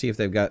some, see if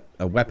they've got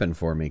a weapon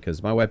for me,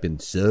 because my weapon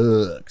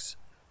sucks.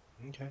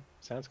 okay.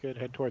 sounds good.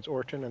 Head towards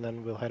Orton, and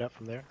then we'll head up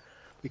from there.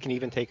 We can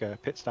even take a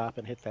pit stop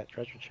and hit that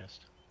treasure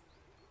chest.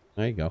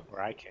 There you go.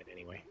 Or I can,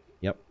 anyway.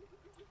 Yep.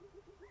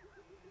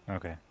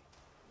 Okay.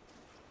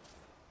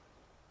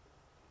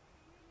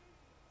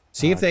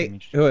 See if they,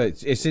 can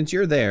you since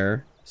you're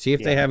there, see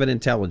if they Yeah. have an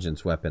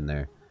intelligence weapon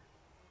there.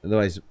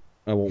 Otherwise,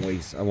 I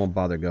won't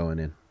bother going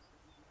in.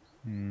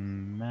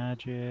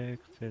 Magic,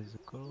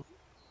 physical.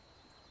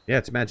 Yeah,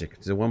 it's magic.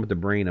 It's the one with the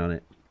brain on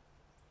it.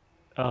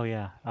 Oh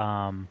yeah.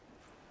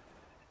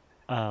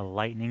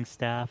 Lightning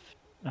staff.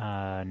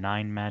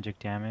 9 magic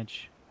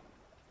damage.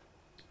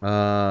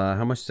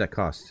 How much does that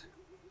cost?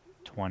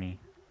 20.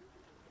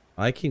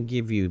 I can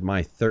give you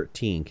my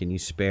 13. Can you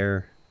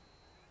spare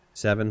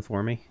 7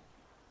 for me?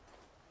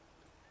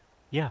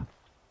 Yeah.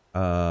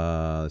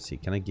 Let's see.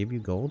 Can I give you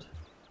gold?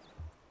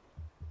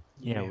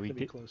 Yeah, You have we to be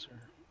did- closer.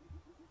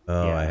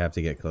 Oh, Yeah. I have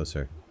to get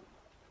closer.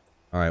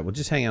 All right, well,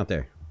 just hang out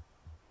there.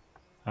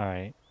 All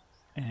right.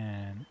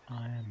 And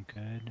I am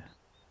good.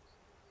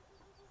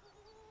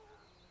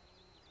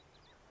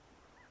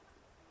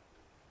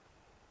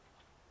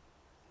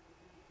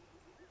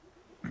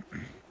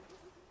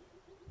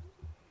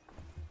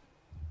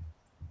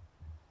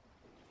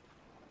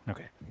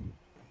 Okay.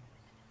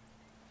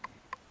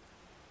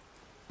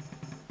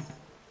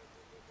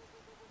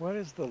 What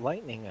is the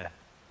lightning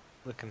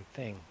looking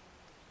thing?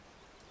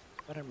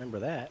 I don't remember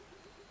that.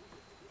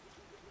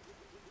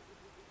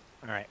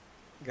 Alright,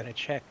 gonna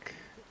check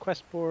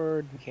quest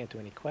board. We can't do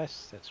any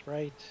quests, that's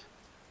right.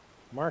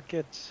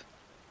 Market.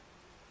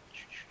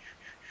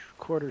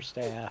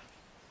 Quarterstaff.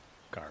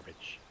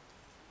 Garbage.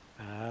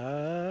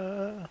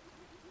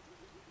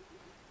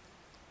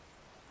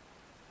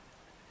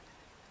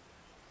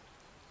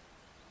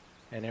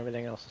 And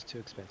everything else is too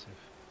expensive.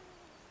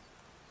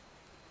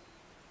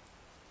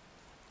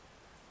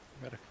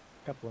 Got a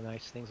couple of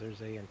nice things.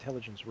 There's a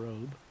intelligence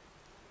robe.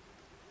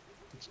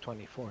 It's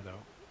 24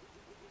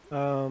 though.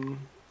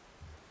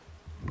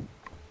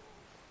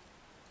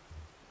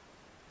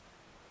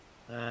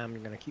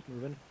 I'm gonna keep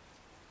moving.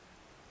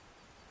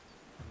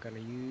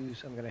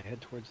 I'm gonna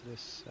head towards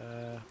this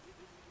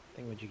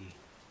thingamajiggy.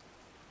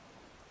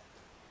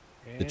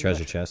 The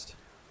treasure chest.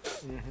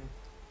 Mm-hmm.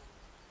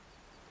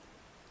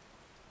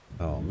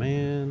 Oh,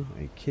 man.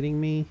 Are you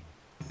kidding me?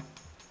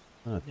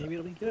 What the- Maybe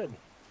it'll be good.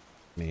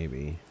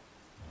 Maybe.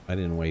 I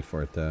didn't wait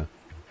for it, though.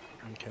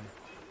 Okay.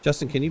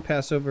 Justin, can you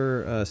pass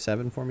over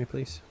 7 for me,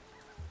 please?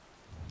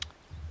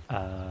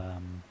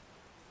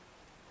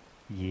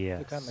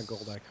 Yes. Click on the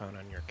gold icon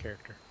on your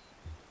character.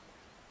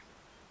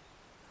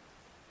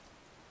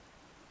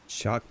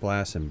 Shock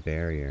blast and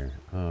barrier.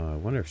 Oh, I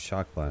wonder if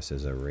shock blast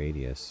is a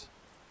radius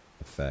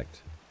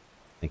effect.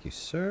 Thank you,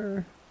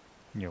 sir.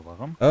 You're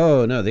welcome.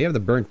 Oh, no, they have the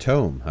burnt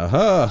tome. Ha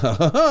ha ha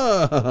ha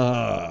ha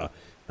ha.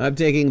 I'm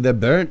taking the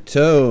burnt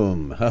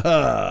tome. Ha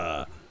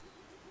ha.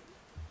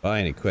 Buy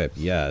and equip.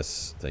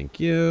 Yes. Thank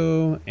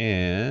you.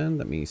 And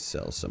let me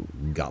sell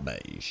some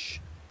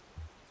garbage.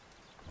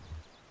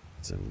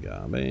 Some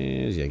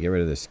garbage. Yeah, get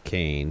rid of this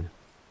cane.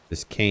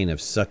 This cane of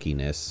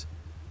suckiness.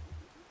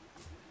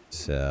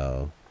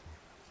 So.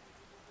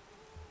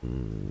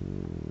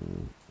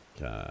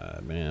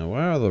 God, man.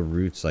 Why are the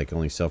roots like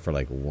only sell for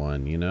like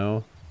 1, you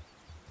know?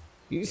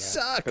 You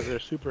suck. Because they're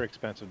super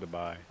expensive to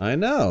buy. I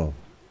know.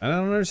 I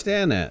don't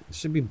understand that. It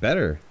should be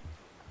better.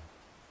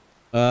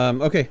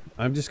 Okay.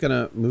 I'm just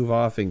gonna move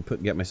off and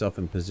get myself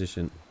in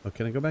position. Oh,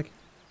 can I go back?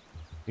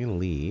 I'm gonna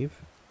leave.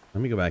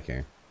 Let me go back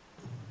here.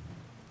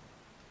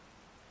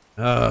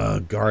 Oh,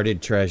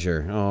 guarded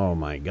treasure. Oh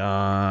my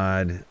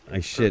god. I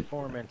shouldn't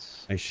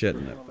Performance. have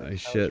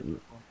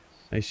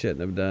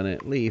done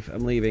it. Leave.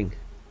 I'm leaving.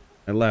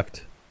 I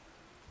left.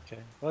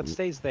 Okay. Well, it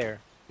stays there.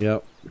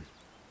 Yep.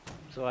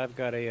 So I've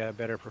got a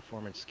better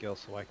performance skill,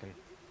 so I can.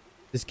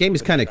 This game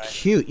is kind of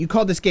cute. You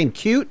call this game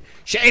cute?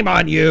 Shame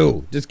on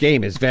you! This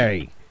game is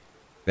very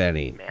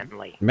Manly.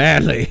 manly.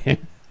 Manly.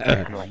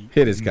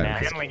 It is kind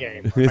of Manly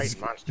game. It's-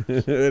 Fight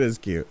monsters. it is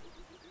cute.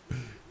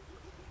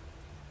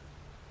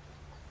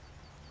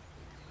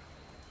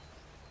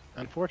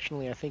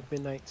 Unfortunately, I think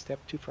Midnight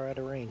stepped too far out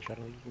of range. I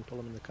don't think you can pull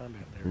him in the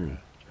combat there. Justin.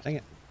 Dang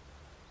it.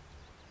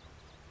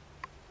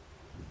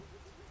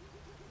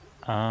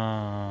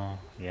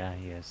 Yeah,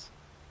 he is.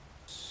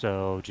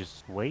 So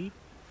just wait.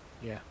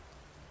 Yeah.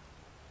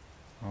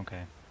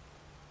 Okay.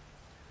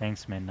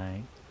 Thanks,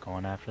 Midnight.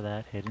 Going after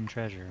that hidden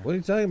treasure. What are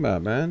you talking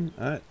about, man?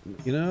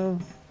 You know,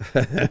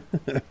 it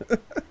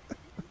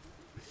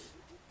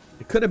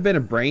could have been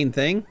a brain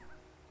thing.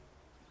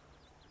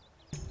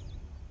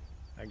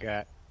 I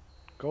got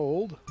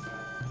gold,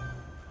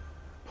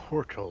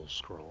 portal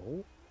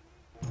scroll,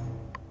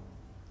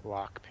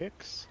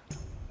 lockpicks,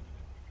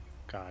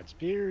 God's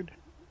beard,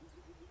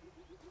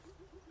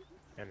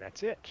 and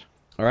that's it.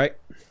 All right.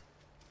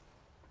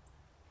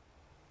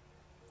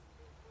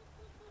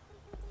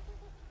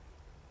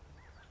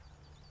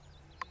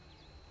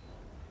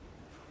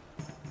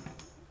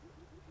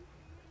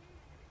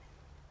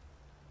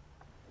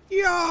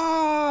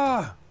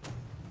 Yeah.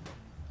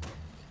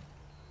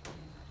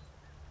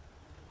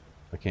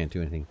 I can't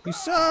do anything. You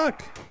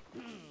suck.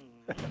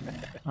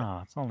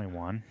 Oh, it's only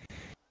one.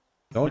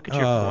 Don't. Look at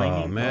your Oh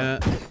flaming man.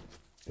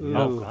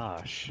 Oh Ooh.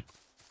 gosh.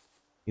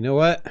 You know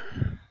what?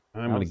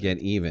 I'm gonna How's get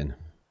even.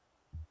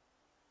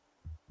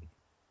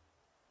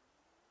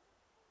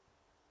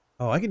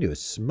 Oh, I can do a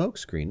smoke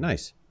screen.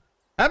 Nice.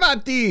 How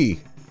about thee?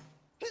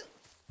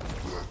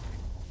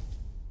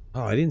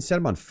 Oh, I didn't set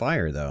him on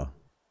fire though.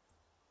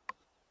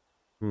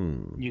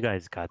 You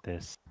guys got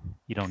this.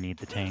 You don't need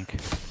the tank.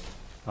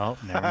 Oh,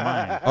 never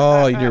mind.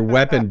 Oh, your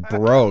weapon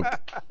broke.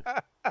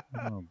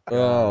 Oh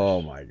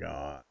Oh gosh. my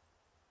god.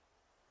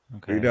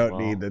 Okay, You don't well,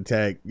 need the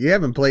tank. You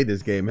haven't played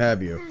this game,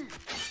 have you?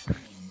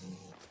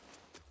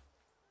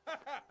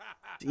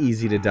 It's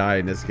easy to die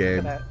in this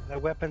game. The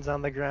weapon's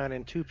on the ground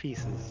in 2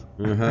 pieces.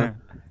 Uh-huh.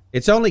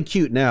 It's only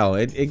cute now.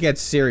 It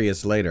gets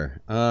serious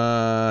later.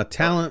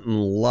 Talent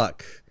and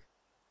luck.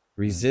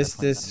 Resist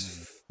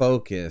this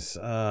focus.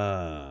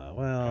 I'll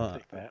Well.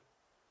 take that.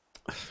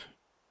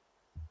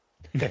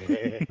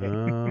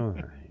 All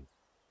right.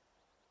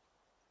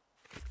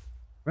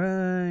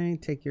 Right.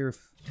 Take your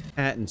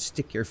hat and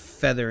stick your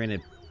feather in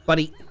it,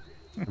 buddy.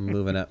 I'm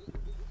moving up.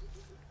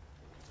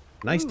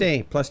 Nice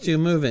day. +2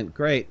 movement.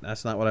 Great.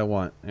 That's not what I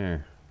want.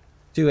 There.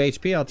 2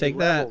 HP. I'll take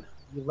that.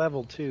 You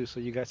leveled too, so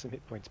you got some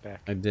hit points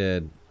back. I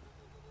did.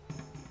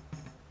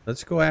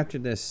 Let's go after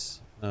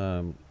this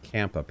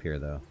camp up here,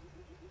 though.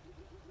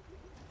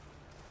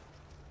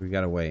 We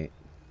gotta wait.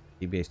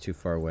 DBA's too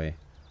far away.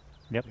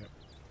 Yep.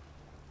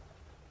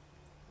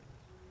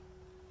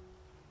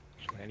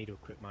 Actually, I need to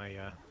equip my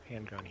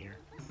handgun here.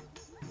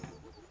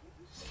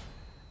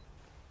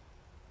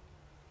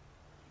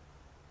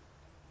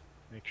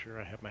 Make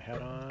sure I have my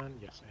hat on.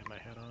 Yes, I have my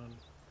hat on.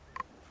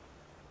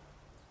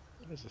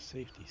 What is a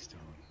safety stone?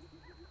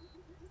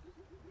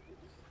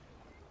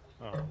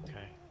 Oh,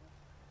 okay.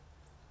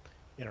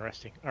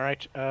 Interesting. All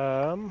right.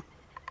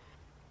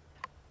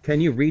 Can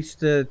you reach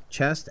the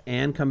chest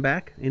and come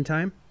back in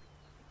time?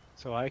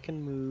 So I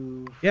can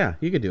move Yeah,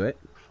 you could do it.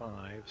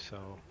 5.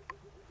 So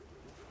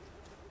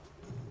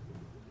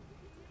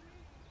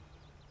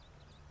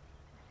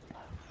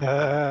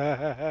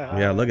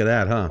Yeah, look at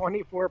that, huh?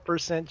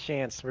 24%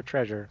 chance for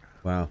treasure.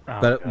 Wow. Oh,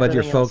 but God.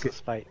 your Everything else focus.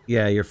 is fight.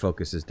 Yeah, your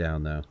focus is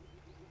down though.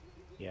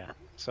 Yeah.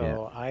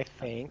 So I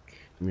think.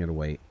 I'm gonna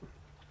wait.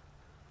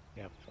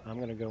 Yep. I'm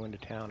gonna go into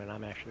town, and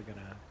I'm actually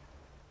gonna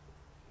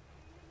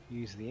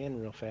use the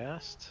inn real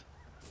fast.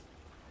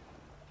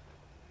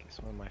 Get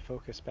some of my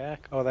focus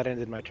back. Oh, that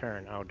ended my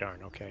turn. Oh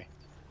darn. Okay.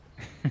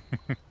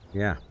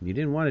 Yeah, you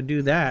didn't want to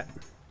do that.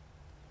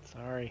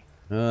 Sorry.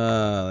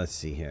 Let's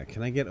see here.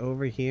 Can I get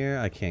over here?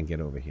 I can't get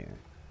over here.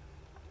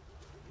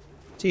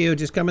 See you,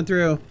 just coming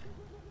through.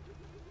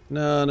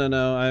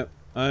 No.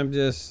 I'm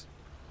just.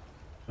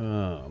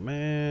 Oh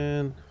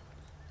man.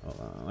 Hold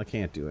on, I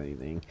can't do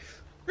anything.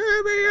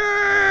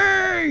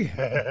 DBA!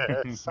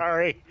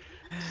 Sorry.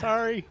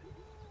 Sorry.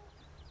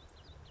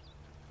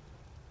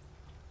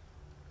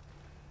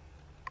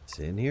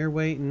 Sitting here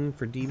waiting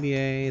for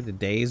DBA. The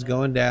day's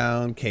going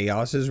down.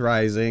 Chaos is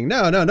rising.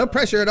 No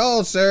pressure at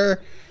all,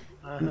 sir.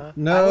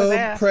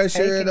 No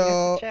pressure at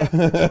all. Hey,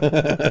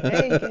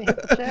 can you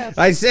hit the chest?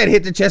 I said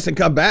hit the chest and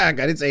come back.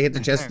 I didn't say hit the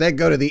chest, then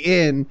go to the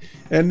inn,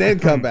 and then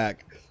come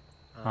back.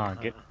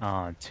 Get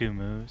 2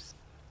 moves.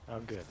 Oh,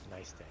 good.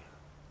 Nice day.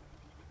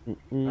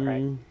 All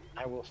right.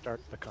 I will start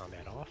the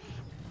combat off.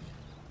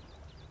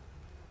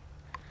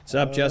 What's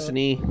up, Justin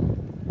E?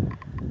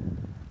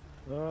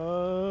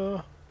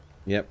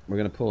 Yep, we're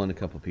gonna pull in a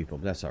couple people,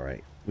 but that's all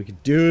right. We can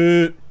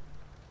do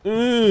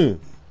it.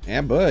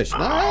 Ambush.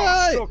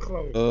 Nice. So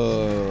close.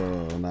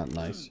 Oh, not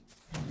nice.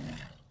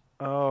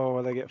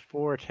 Oh, they get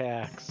 4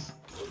 attacks.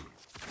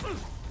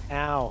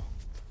 Ow.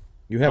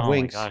 You have Oh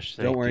wings. my gosh,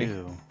 they Don't worry.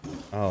 do.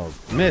 Oh,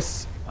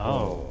 miss.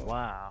 Oh,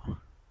 wow.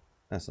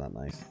 That's not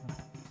nice.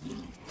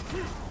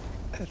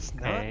 That's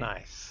not Okay.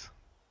 nice.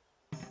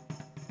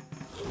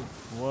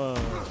 Whoa. Oh.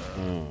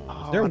 Is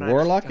Oh, there and a I'm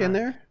warlock in stunned.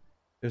 there?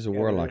 There's a Yeah,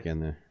 there warlock is. in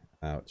there.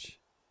 Ouch.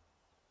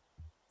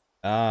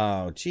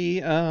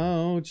 Ouchie,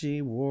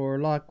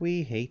 warlock,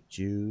 we hate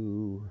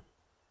you.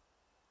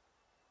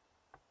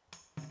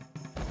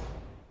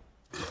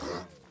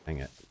 Hang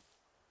it.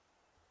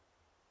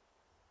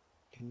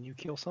 Can you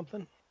kill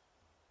something?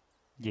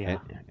 Yeah.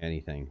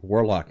 Anything.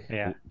 Warlock.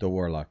 Yeah. The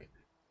warlock.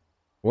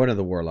 One of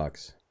the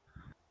warlocks.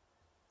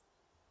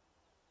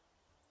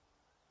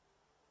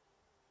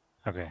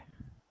 Okay.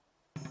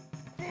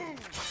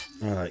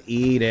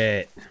 Eat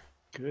it.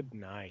 Good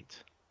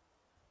night.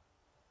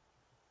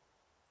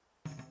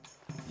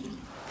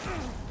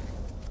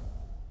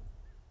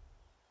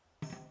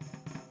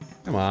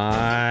 Come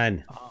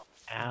on. Oh,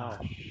 ow.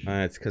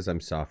 It's because I'm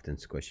soft and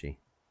squishy.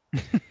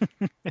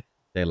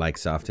 They like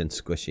soft and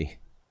squishy.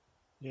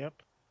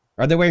 Yep.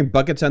 Are they wearing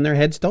buckets on their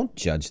heads? Don't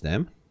judge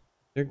them.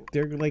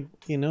 They're like,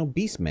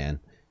 beast man.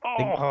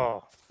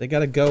 Oh. They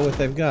gotta go what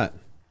they've got.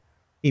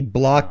 He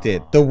blocked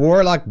it. The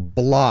warlock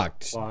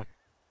blocked Block.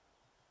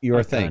 your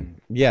My thing.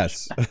 gun.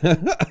 Yes.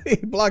 He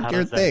blocked How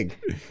your does that- thing.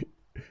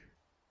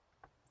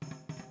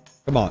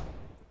 Come on.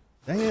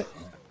 Dang it.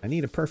 I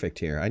need a perfect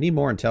here. I need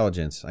more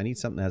intelligence. I need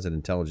something that has an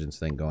intelligence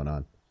thing going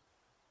on.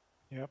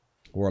 Yep.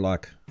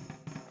 Warlock.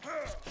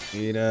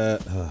 Eat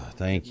it. Oh,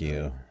 thank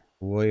you.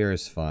 Warrior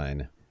is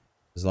fine.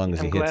 As long as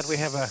I'm he glad hits we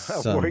have a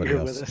somebody warrior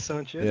else. with us,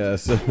 don't you?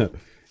 Yes.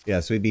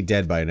 Yes, we'd be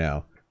dead by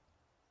now.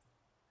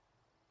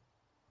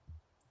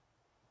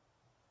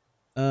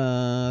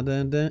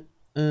 Dun,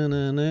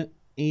 dun,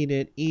 eat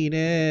it, eat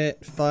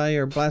it.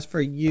 Fire blast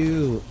for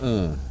you.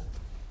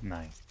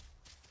 Nice.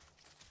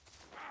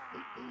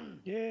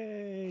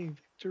 Yay,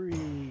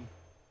 victory.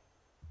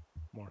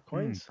 More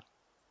coins.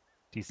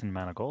 Decent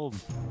amount of gold.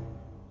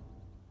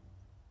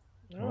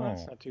 Oh,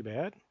 that's Oh. not too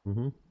bad.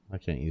 I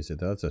can't use it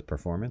though. It's a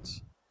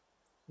performance.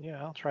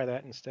 Yeah, I'll try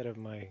that instead of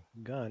my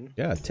gun.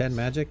 Yeah, 10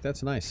 magic.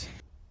 That's nice.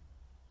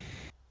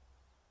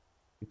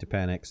 Get to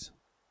panics.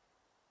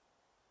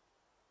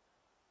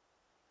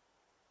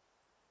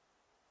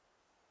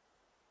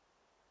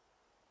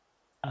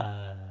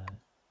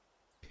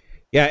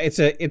 Yeah, it's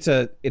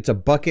a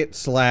bucket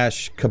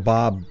slash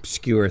kebab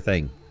skewer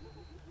thing.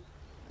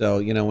 So,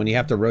 you know, when you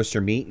have to roast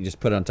your meat, you just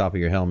put it on top of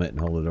your helmet and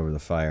hold it over the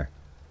fire.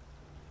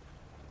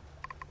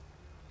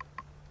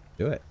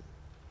 Do it.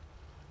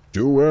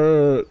 Do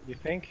it. You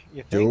think?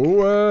 You think?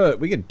 Do it.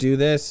 We could do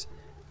this.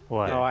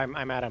 What? No, I'm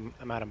out of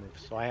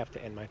moves, so I have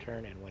to end my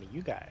turn, and one of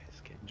you guys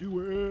can do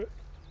it.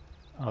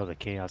 Oh, the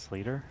Chaos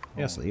Leader?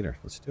 Yes, leader.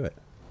 Let's do it.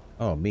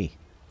 Oh, me.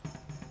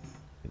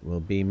 It will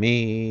be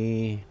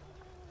me.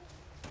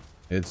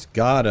 It's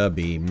gotta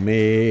be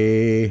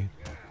me.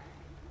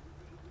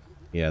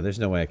 Yeah, there's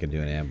no way I can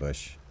do an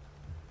ambush.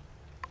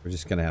 We're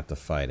just gonna have to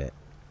fight it.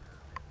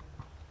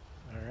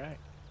 All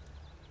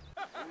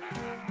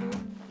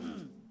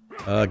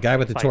right. Guy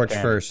with the Fight torch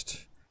them.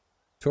 first.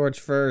 Torch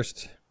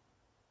first.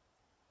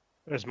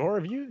 There's more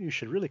of you. You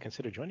should really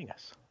consider joining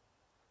us.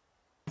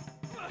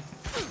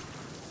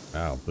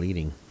 Wow,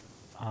 bleeding.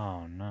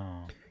 Oh,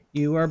 no.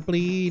 You are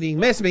bleeding.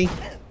 Miss me.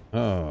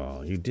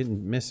 Oh, you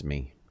didn't miss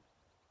me.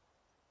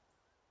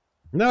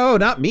 No,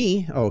 not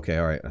me. Oh, okay,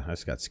 all right. I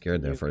just got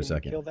scared there for a Can you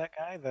second. kill that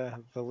guy,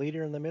 the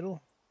leader in the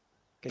middle?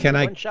 Can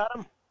you I- one-shot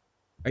him?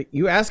 Are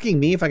you asking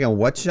me if I can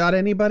one-shot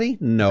anybody?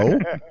 No.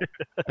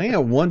 I ain't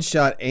gonna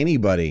one-shot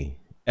anybody.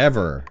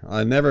 Ever.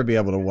 I'll never be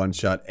able to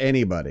one-shot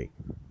anybody.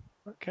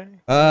 Okay.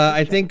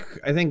 I think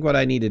what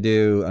I need to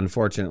do,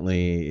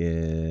 unfortunately,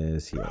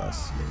 is heal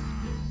us.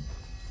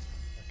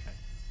 Okay.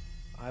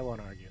 I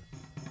won't argue.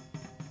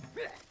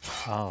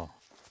 Oh.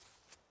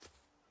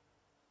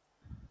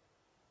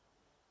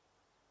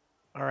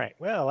 All right.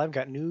 Well, I've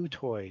got new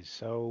toys.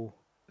 So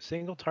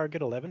single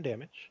target, 11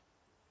 damage.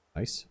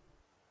 Nice.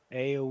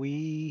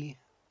 AOE,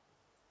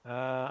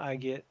 I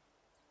get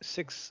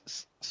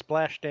 6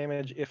 splash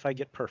damage if I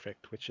get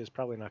perfect, which is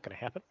probably not going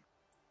to happen.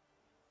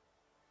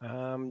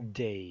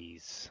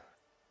 Days.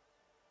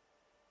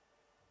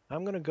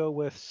 I'm going to go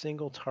with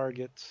single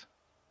target,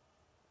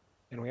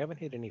 and we haven't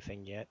hit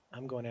anything yet.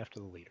 I'm going after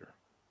the leader.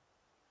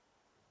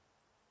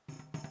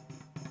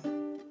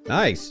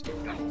 Nice.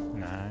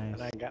 Nice.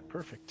 And I got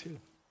perfect, too.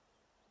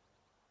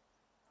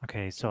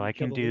 Okay, so you I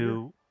kill can the leader?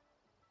 do...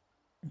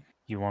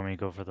 You want me to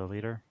go for the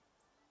leader?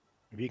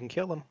 If you can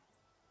kill him.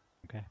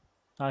 Okay.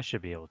 I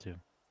should be able to.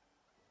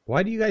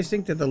 Why do you guys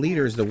think that the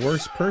leader is the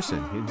worst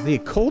person? The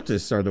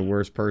occultists are the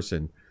worst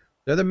person.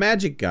 They're the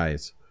magic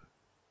guys.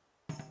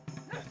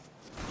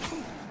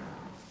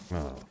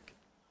 Oh.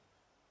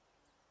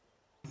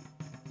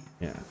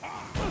 Yeah.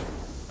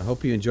 I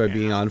hope you enjoy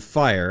being on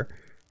fire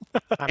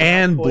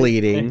and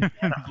bleeding.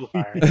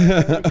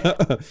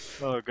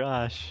 Oh,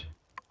 gosh.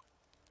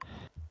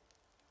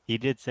 He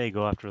did say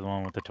go after the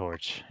one with the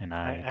torch, and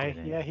I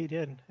didn't. Yeah, he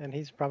did, and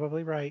he's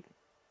probably right.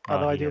 Oh,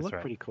 Although I he do is look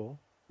right. pretty cool.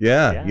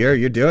 Yeah, Yeah.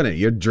 you're doing it.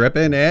 You're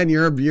dripping and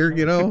you're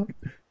you know.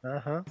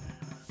 Uh-huh.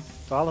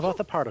 It's all about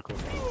the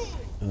particles.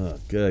 Oh,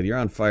 good. You're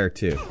on fire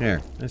too. Here,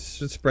 let's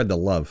spread the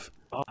love.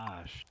 Oh,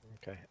 gosh.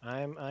 Okay,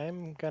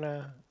 I'm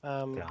gonna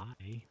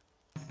Die.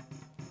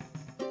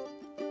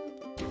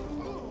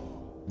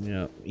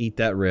 Yeah, eat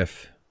that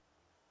riff.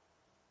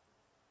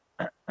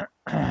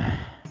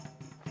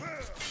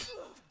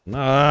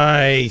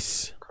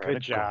 Nice.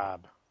 good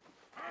job.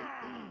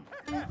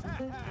 And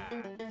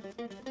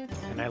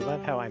I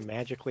love how I'm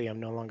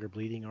no longer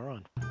bleeding or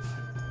on.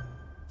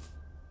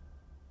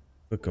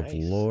 Book of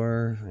Nice.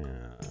 lore.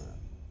 Yeah.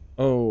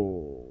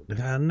 Oh,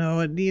 no!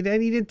 I need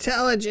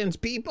intelligence,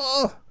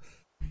 people.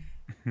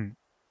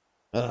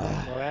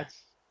 Well,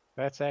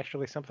 that's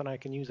actually something I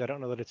can use. I don't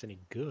know that it's any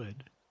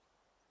good,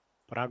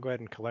 but I'll go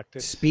ahead and collect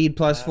it. Speed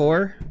plus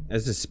 4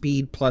 as a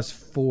speed plus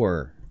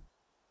 4.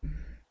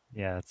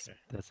 Yeah,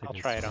 that's a I'll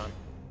good try it start. on.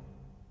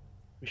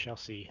 We shall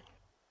see.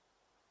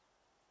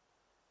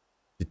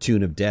 The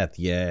tune of death,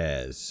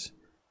 yes.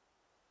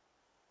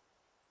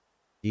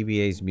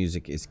 DBA's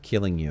music is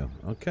killing you.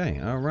 Okay,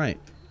 all right.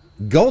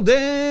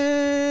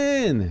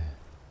 Golden!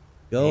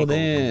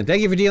 Golden.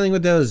 Thank you for dealing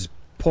with those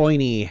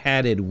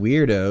pointy-hatted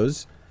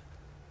weirdos.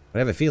 But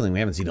I have a feeling we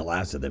haven't seen the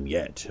last of them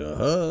yet.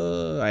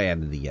 I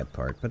added the yet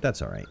part, but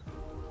that's all right.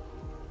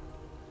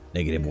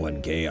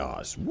 -1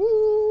 chaos.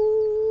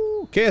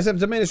 Woo! KSF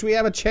diminished. We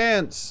have a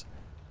chance.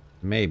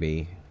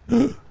 Maybe.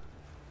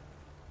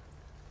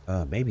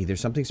 Maybe there's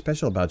something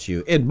special about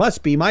you. It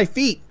must be my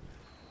feet.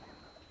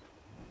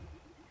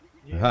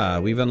 Aha,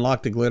 we've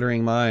unlocked the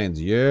glittering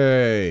mines.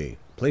 Yay.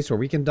 Place where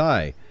we can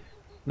die.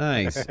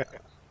 Nice.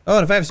 Oh,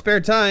 and if I have spare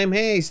time,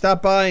 hey,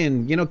 stop by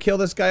and, you know, kill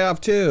this guy off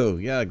too.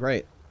 Yeah,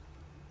 great.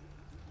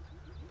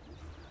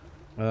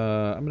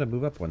 I'm gonna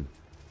move up one.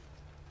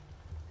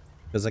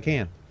 Because I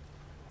can.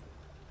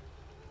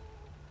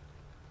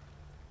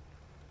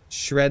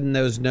 Shredding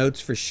those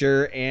notes for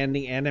sure, and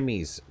the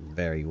enemies.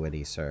 Very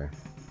witty, sir.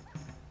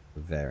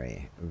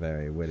 Very,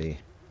 very witty.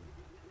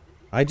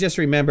 I just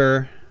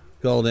remember,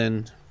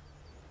 Golden,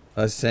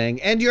 us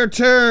saying, "And your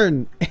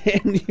turn!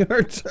 And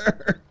your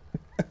turn!"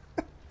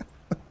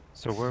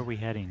 So where are we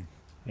heading?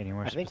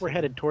 Anywhere I think specific? we're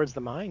headed towards the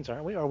mines,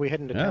 aren't we? Or are we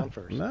heading to town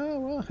first? No,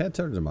 well, head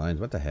towards the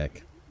mines. What the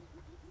heck?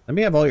 Let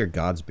me have all your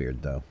God's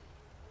beard, though.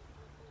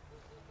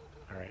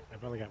 All right,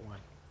 I've only got one.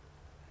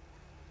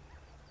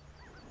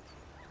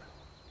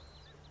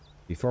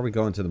 Before we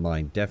go into the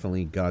mine,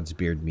 definitely God's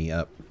beard me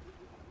up.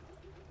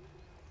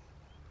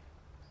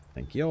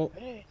 Thank you.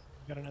 Hey,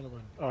 got another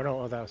one. Oh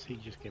no, that was he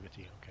just gave it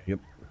to you. Okay. Yep.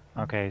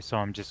 Okay, so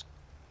I'm just...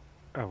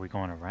 Are we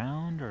going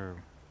around, or...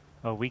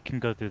 Oh, we can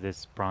go through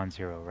this bronze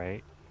hero,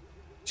 right?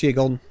 See you,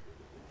 Golden.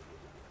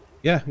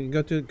 Yeah, you can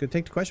go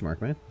take the question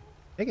mark, man.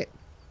 Take it.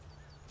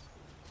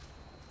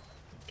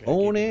 Okay,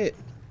 Own give me- it.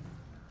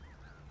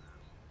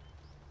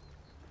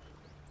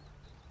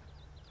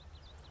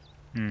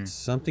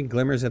 Something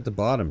glimmers at the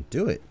bottom.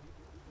 Do it.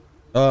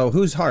 Oh,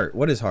 whose heart?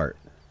 What is heart?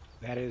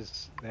 That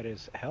is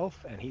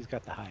health, and he's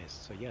got the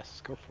highest. So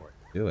yes, go for it.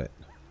 Do it.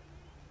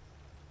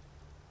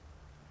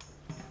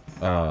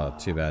 Oh,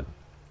 too bad.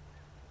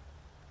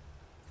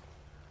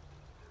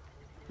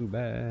 Too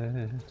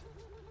bad.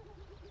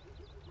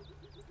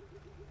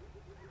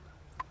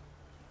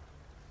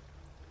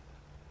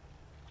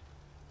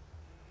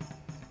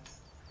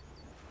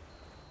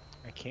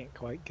 I can't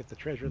quite get the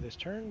treasure this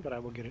turn, but I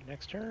will get it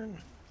next turn.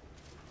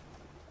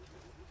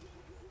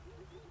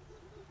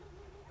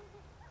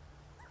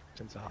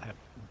 Since I'll have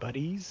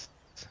buddies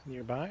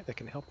nearby that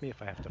can help me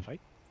if I have to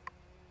fight.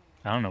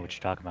 I don't know what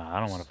you're talking about. I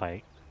don't want to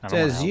fight. I don't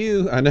wanna Says help.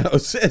 you. I know.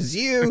 Says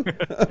you.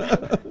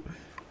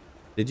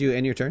 Did you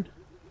end your turn?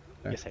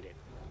 Sorry. Yes, I did.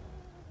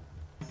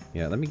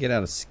 Yeah, let me get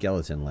out of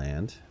skeleton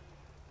land.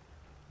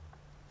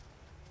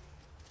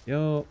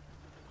 Yo.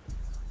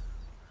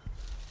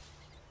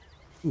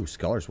 Ooh,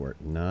 Scholar's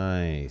Work.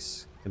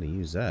 Nice. Gonna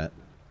use that.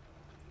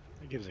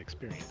 It gives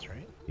experience,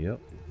 right? Yep.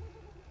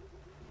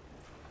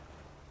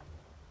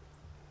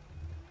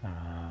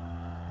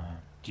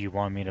 Do you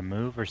want me to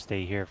move or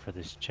stay here for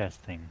this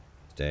chest thing?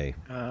 Stay.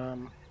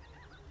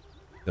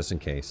 Just in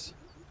case.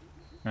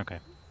 Okay.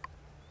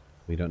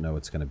 We don't know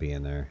what's gonna be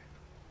in there.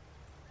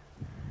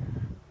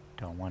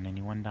 Don't want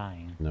anyone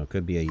dying. No, it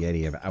could be a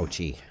Yeti of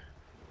ouchie.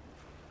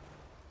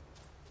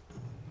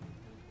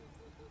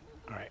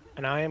 All right,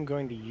 and I am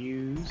going to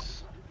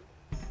use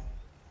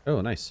Oh,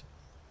 nice.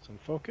 some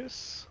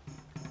focus.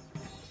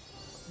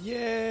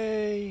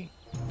 Yay!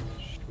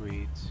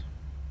 Sweet.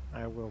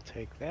 I will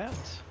take that.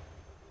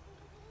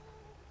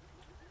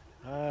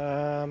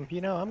 You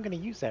know, I'm gonna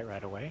use that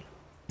right away.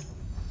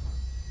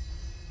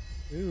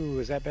 Ooh,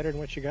 is that better than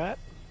what you got?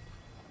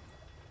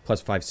 Plus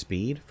 5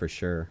 speed for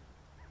sure.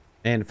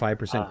 And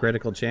 5%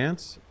 critical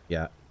chance?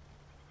 Yeah.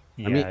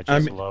 Yeah, mean, it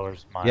just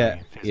lowers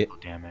my physical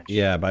damage.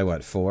 Yeah, by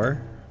what,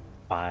 4?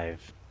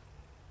 5.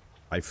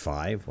 By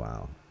 5?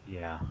 Wow.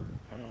 Yeah.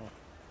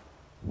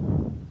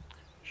 Oh.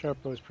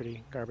 Sharp bow is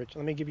pretty garbage.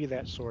 Let me give you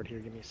that sword here.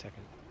 Give me a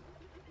second.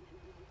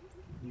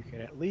 You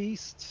can at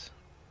least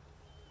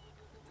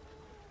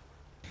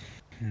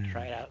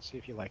try it out, see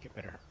if you like it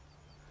better.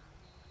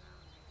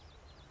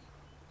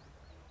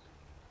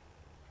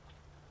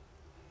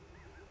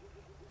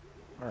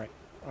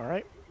 All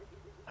right.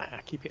 I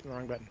keep hitting the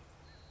wrong button.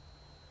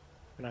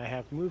 And I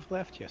have move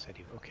left? Yes, I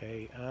do.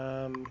 Okay,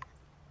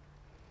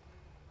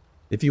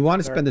 If you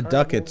want to Dark spend the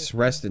Carnival. ducats,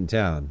 rest in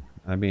town.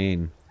 I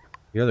mean,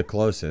 you're the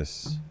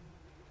closest.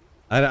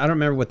 I don't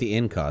remember what the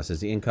inn costs. Is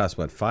the inn cost,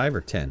 what, 5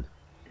 or 10?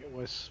 it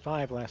was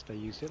 5 last I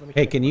used it. Let me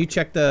Hey, check can you market.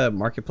 check the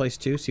marketplace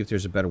too? See if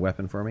there's a better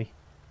weapon for me?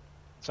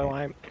 So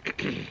I'm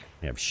I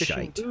have fishing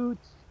shite.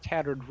 boots,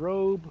 tattered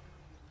robe.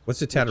 What's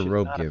the tattered which is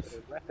robe not a give?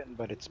 good weapon,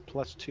 but it's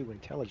 +2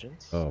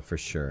 intelligence. Oh, for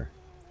sure.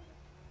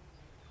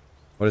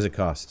 What does it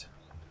cost?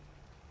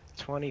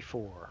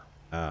 24.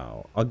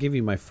 Oh, I'll give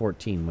you my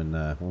 14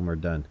 when we're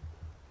done.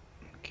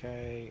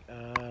 Okay,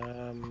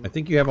 I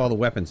think you have all the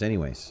weapons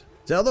anyways.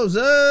 Sell those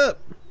up!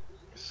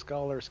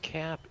 Scholar's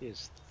cap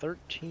is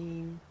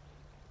 13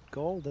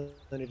 gold,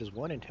 and it is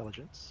 1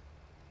 intelligence.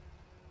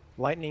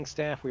 Lightning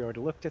staff, we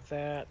already looked at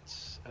that.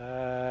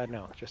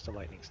 No, just a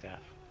lightning staff.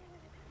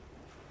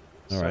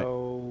 All right.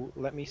 So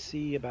let me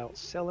see about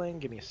selling.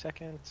 Give me a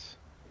second.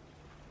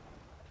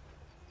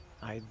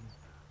 I'm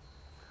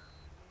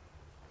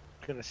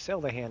gonna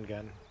sell the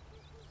handgun.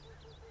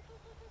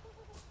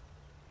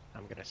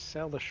 I'm gonna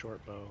sell the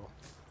short bow.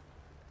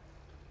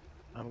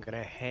 I'm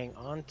gonna hang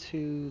on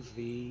to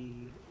the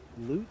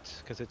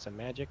loot because it's a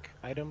magic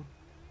item.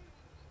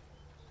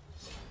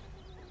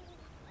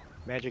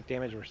 magic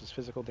damage versus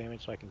physical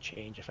damage, so I can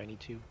change if I need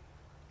to.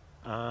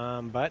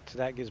 But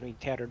that gives me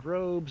tattered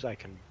robes I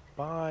can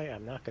buy.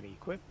 I'm not going to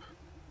equip.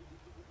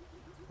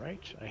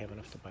 Right, I have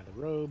enough to buy the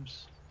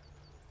robes.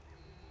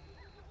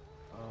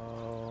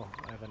 Oh,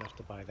 I have enough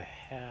to buy the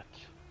hat.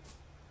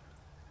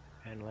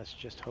 And let's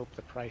just hope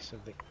the price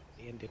of the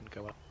inn didn't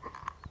go up.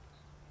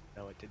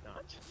 No, it did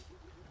not.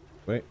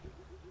 Wait.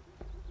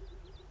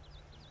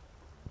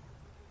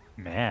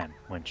 Man,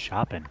 went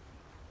shopping.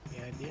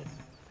 Yeah, I did.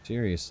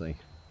 Seriously.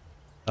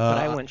 But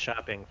I went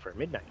shopping for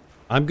midnight.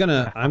 I'm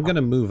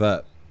gonna move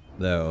up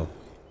though,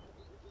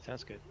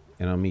 Sounds good.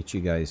 and I'll meet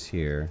you guys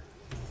here.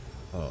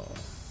 Oh,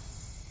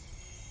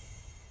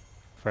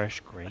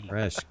 Fresh grave.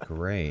 fresh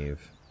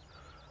grave.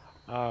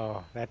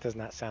 Oh, that does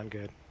not sound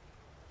good.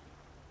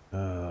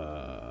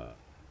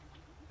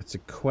 It's a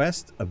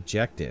quest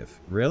objective.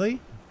 Really?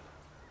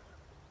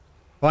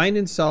 Find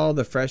and solve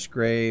the fresh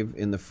grave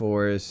in the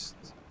forest.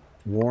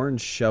 Worn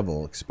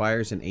shovel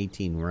expires in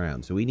 18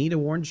 rounds. Do we need a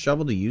worn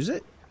shovel to use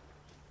it?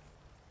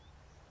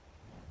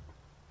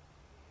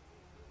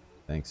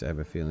 Thanks. I have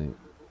a feeling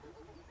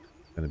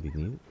it's gonna be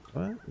needed.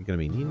 What? You're gonna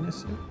be needing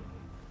this?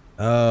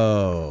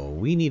 Oh,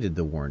 we needed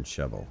the worn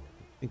shovel.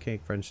 Okay,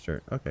 French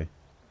dirt. Okay,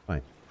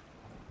 fine.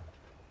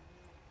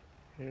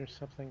 Here's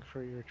something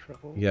for your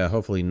trouble. Yeah,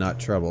 hopefully not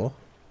trouble.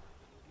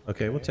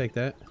 Okay, we'll take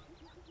that.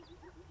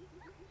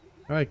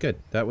 All right, good.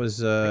 That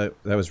was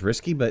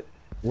risky, but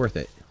worth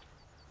it.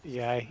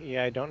 Yeah,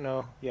 I don't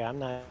know. Yeah, I'm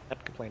not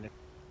complaining.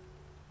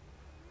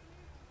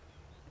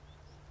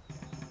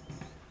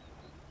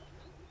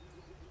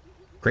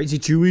 Crazy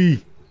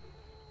Chewy,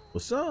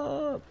 what's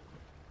up?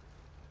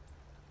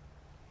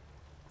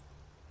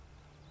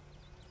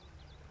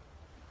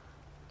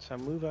 So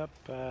move up,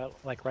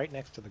 like right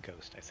next to the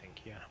ghost, I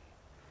think. Yeah.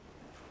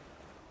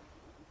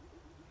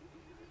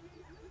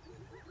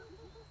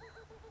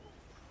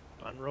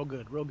 Fun, real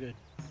good, real good.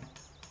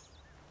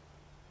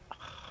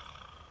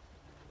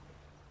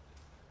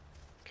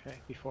 Okay,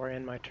 before I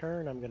end my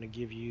turn, I'm going to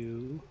give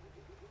you...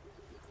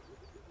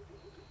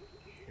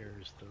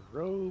 Here's the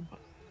robe.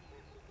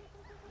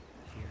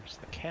 Here's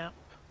the cap.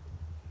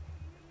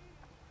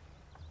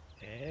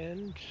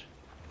 And...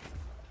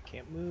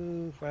 Can't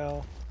move,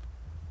 well...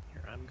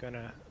 Here, I'm going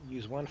to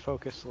use one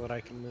focus so that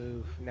I can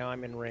move. Now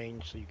I'm in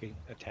range, so you can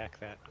attack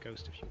that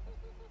ghost if you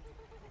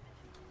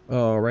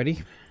want.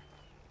 Alrighty.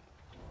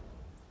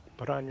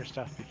 Put on your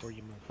stuff before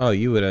you move. Oh,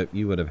 you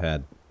would have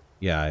had...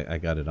 Yeah, I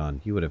got it on.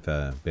 You would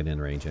have been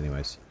in range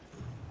anyways.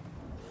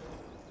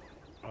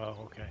 Oh,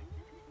 okay.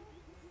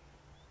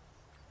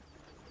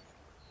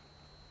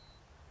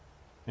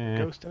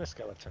 Ghost and a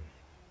skeleton.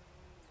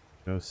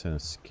 Ghost and a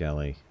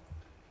skelly.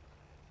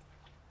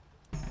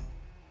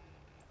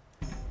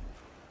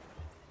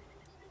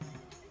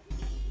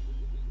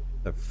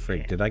 The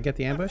frig, did I get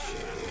the ambush?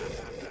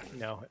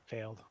 No, it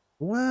failed.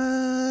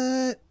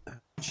 What?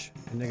 Ouch.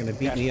 And they're gonna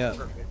beat me up.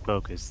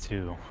 Focus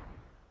too.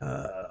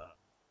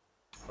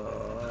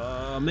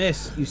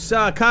 Miss, you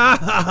suck. Ha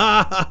ha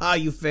ha ha ha,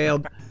 you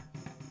failed.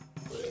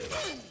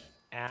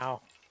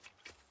 Ow.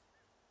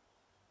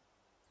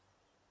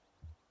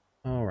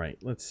 Alright,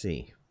 let's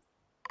see.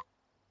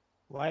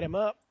 Light him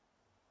up.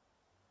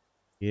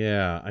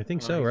 Yeah, I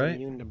think so, He's right?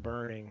 Immune to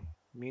burning,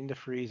 immune to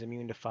freeze,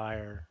 immune to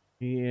fire.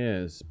 He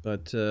is,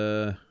 but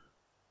he'll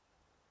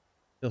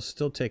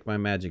still take my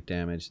magic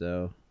damage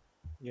though.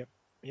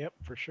 Yep,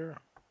 for sure.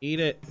 Eat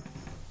it.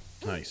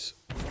 Nice.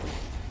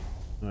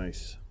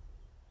 Nice.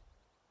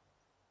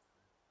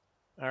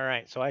 All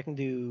right, so I can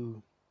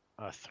do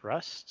a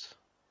thrust,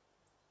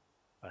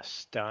 a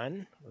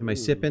stun. Am I Ooh,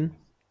 sipping?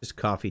 Just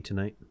coffee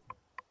tonight.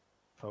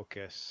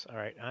 Focus. All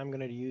right, I'm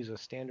gonna use a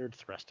standard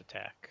thrust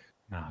attack.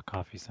 Nah,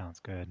 coffee sounds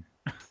good.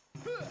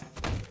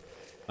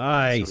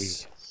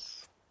 Nice.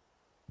 Sweet.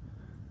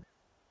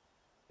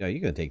 Yo, you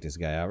gonna take this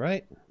guy out,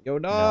 right? Yo,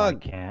 No, I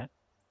dog. can't.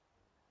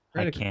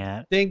 Critical. I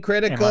can't. Think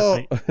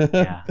critical.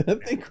 Yeah.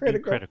 Think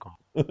critical. Critical.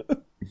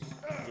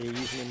 Are you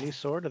using the new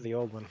sword or the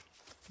old one?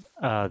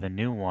 The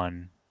new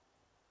one,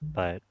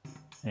 but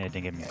it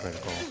didn't give me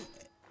critical.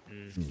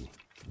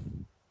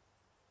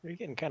 You're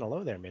getting kind of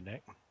low there,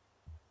 Midnight.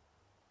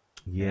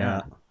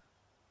 Yeah.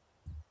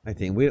 I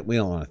think we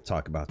don't want to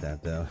talk about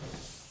that though.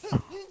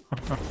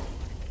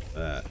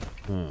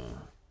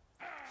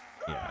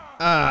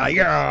 Yeah.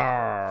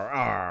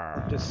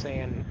 Yeah. I'm just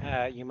saying,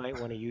 you might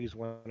want to use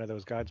one of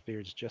those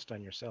Godsbeards just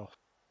on yourself.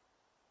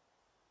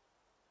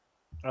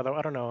 Although,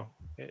 I don't know.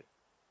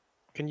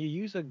 Can you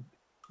use a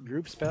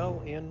group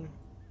spell in...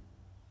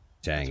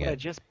 Dang That's what I it.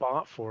 just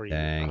bought for you.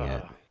 Dang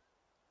it.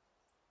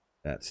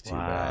 That's too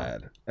Wow.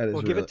 bad. That is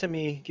Well, give really... it to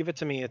me. Give it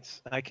to me.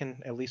 I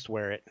can at least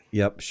wear it.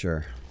 Yep,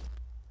 sure.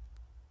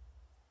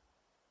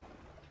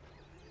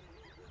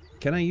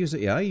 Can I use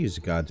it? Yeah, I use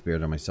God's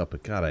Beard on myself,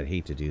 but God, I'd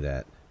hate to do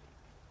that.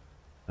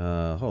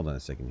 Hold on a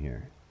second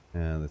here.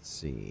 Let's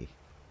see.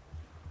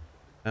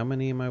 How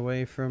many am I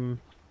away from...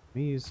 Let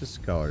me use the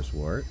Scholar's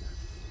Wart.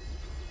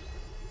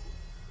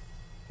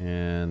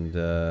 And,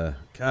 God,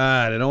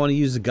 I don't want to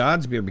use the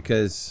God's Beard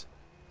because,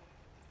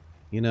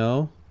 you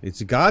know, it's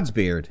a God's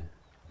Beard.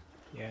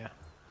 Yeah.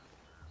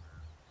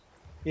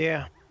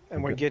 Yeah,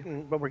 and we're Okay.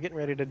 getting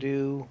ready to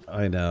do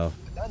I know.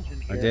 a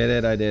dungeon I here. did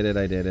it. I did it.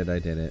 I did it. I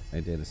did it. I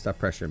did it. Stop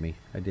pressuring me.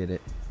 I did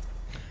it.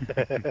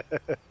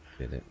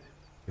 Did it.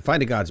 You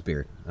find a God's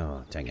beard.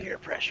 Oh, dang it. Peer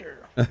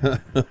pressure.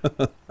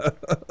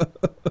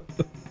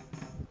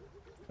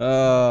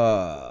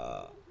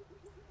 uh,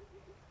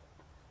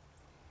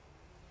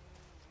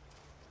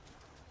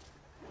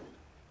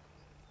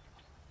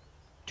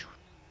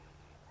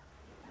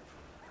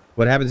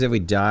 what happens if we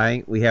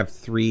die? We have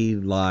 3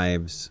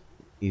 lives.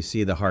 You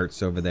see the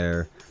hearts over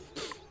there.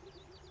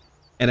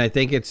 And I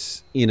think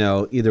it's, you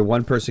know, either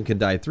one person can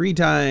die 3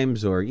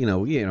 times or, you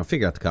know,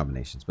 figure out the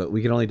combinations. But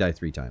we can only die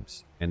 3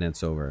 times. And then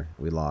it's over.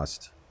 We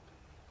lost.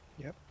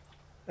 Yep.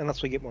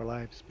 Unless we get more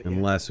lives. But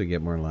Unless we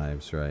get more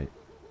lives, right.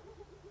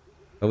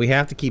 But we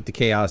have to keep the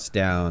chaos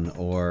down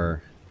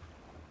or...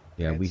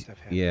 Yeah,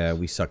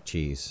 we suck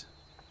cheese.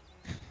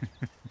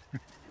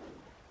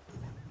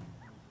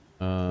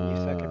 Can you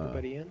suck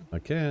everybody in? I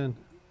can.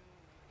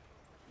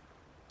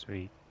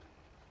 Sweet.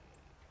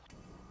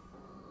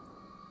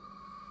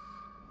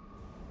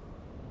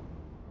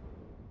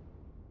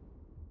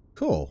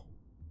 Cool.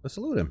 Let's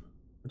salute him.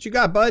 What you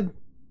got, bud?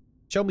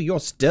 Show me your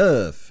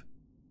stuff.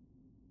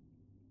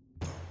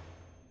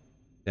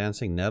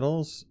 Dancing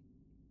Nettles.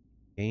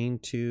 Gain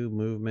 2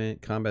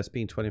 movement. Combat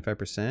speed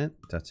 25%.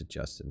 That's a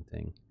Justin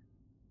thing.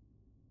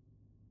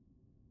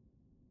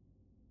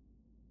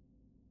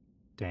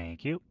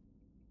 Thank you.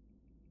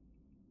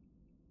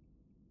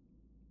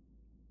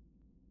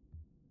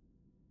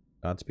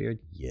 Godspeed?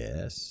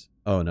 Yes.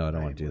 Oh, no, I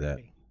don't want to do that.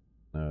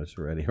 No, it's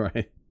ready, right?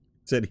 It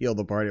said heal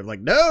the party. I'm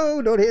like,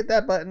 no, don't hit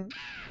that button.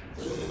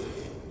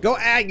 Go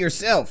at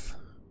yourself.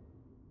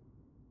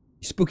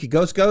 You spooky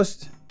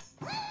ghost.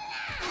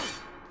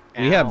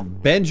 We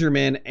have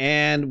Benjamin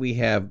and we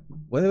have,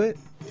 what is it?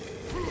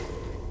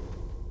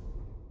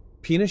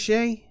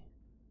 Pinochet?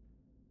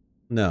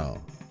 No.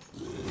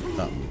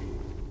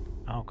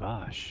 Something. Oh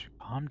gosh.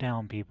 Calm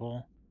down,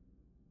 people.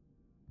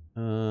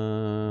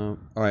 All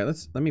right,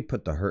 let me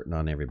put the hurting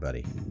on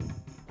everybody.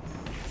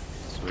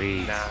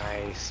 Sweet.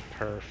 Nice.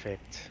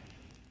 Perfect.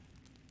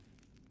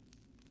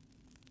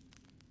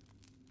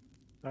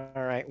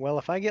 All right. Well,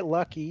 if I get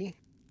lucky,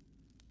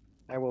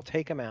 I will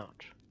take him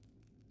out.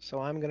 So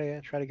I'm going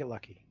to try to get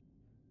lucky.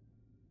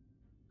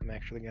 I'm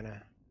actually going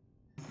to...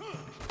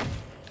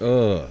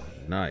 Oh,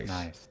 nice.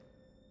 Nice.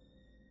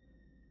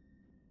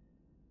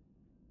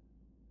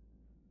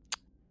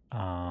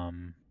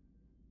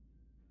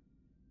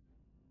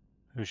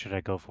 Who should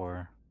I go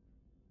for?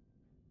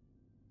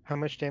 How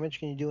much damage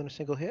can you do in a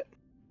single hit?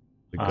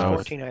 The Ghost.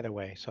 14 either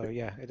way. So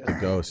yeah, it doesn't...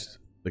 The ghost.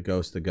 The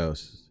ghost.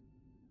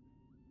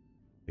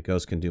 The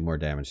ghost can do more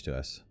damage to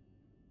us.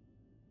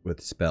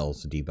 With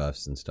spells,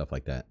 debuffs, and stuff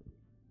like that.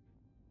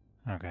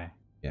 Okay.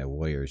 Yeah,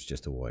 warrior is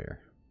just a warrior.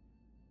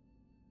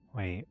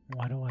 Wait,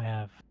 why do I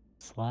have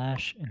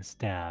slash and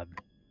stab?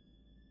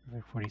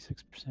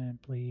 46%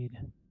 bleed.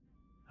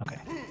 Okay.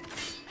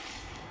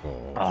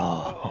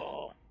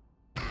 Oh.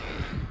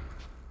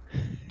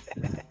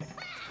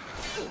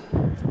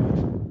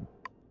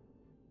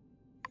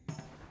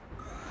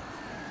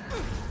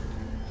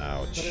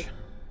 Ouch.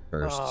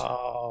 First.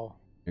 Oh.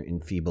 You're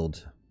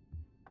enfeebled.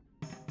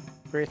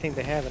 Great thing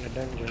to have in a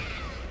dungeon.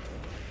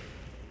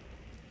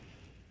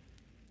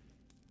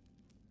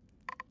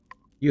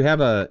 You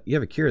have a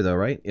cure though,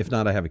 right? If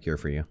not, I have a cure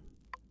for you.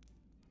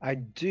 I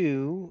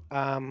do,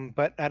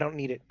 but I don't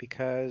need it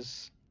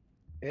because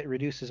it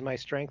reduces my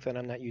strength and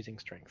I'm not using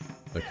strength.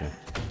 Okay.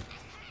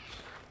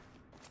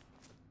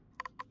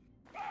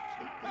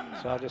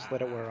 So I'll just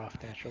let it wear off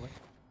naturally.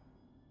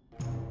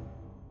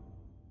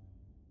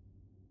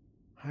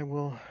 I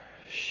will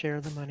share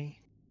the money.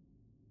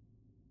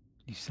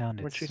 You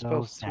sounded Weren't you so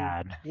supposed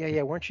sad. to?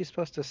 Yeah. Weren't you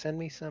supposed to send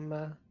me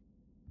some?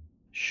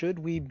 Should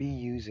we be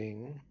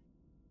using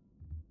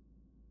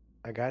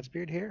a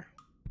Godsbeard here?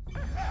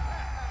 Oh,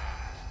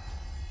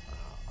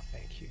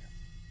 thank you.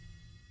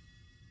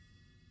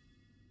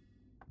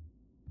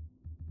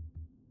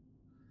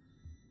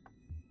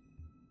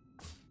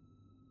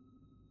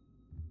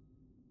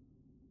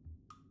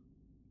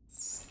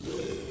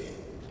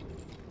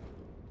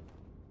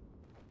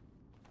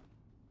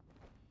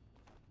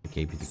 I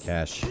gave you the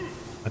cash.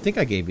 I think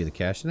I gave you the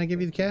cash. Didn't I give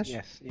you the cash?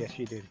 Yes,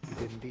 you did. You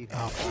did indeed.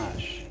 Oh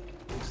gosh.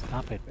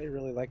 Stop it. They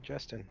really like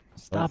Justin.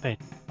 Stop it.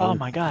 Oh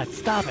my god,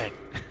 stop it.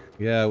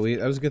 Yeah,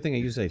 that was a good thing I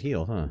used that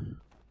heal, huh?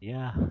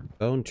 Yeah.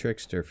 Bone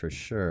Trickster for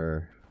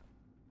sure.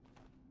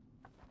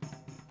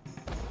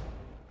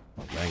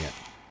 Oh, dang it.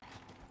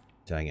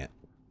 Dang it.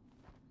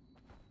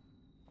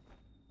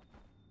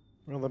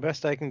 Well, the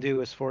best I can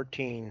do is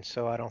 14,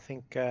 so I don't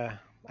think... I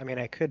mean,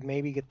 I could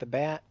maybe get the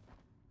bat,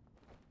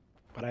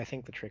 but I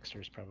think the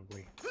Trickster's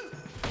probably...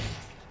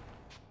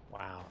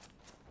 Wow.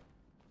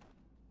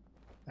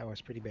 That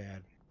was pretty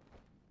bad.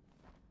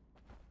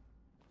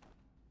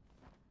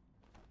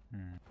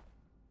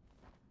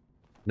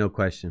 No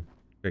question.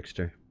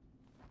 Trickster.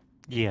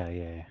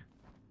 Yeah.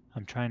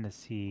 I'm trying to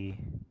see.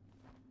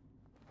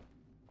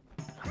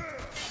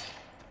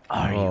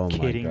 Are Oh you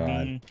my kidding God.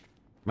 me?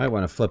 Might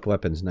want to flip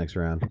weapons next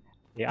round.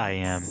 Yeah, I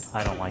am.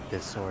 I don't like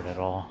this sword at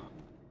all.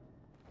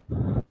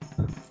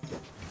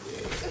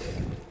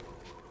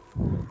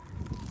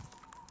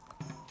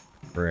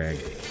 Brag.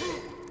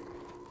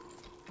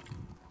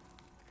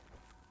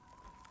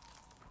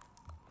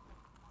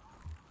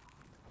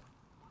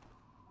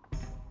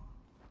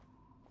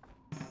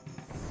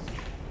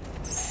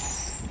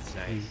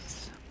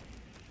 Nice.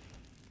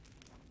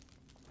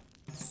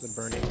 The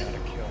burning gotta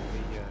kill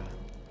the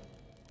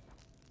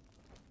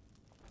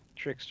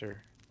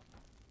trickster.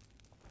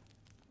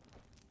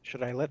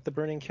 Should I let the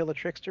burning kill the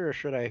trickster, or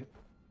should I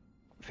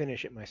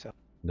finish it myself?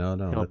 No,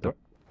 no,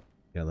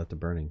 It'll let the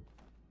burning.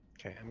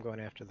 Okay, I'm going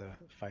after the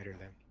fighter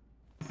then.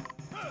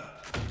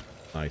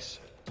 Nice.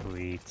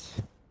 Sweet.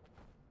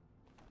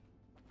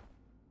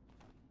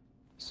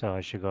 So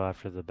I should go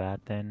after the bat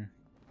then?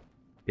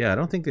 Yeah, I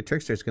don't think the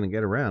trickster's gonna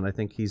get around. I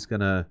think he's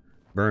gonna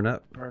burn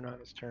up. Burn on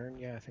his turn?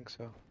 Yeah, I think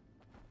so.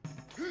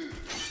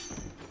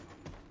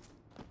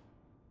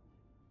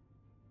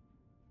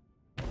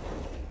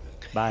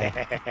 Bye.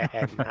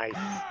 Nice.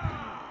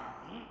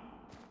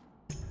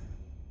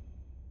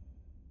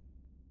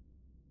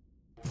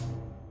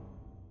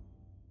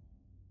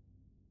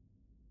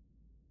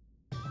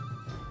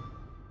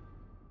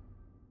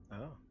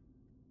 Oh.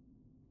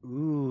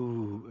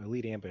 Ooh,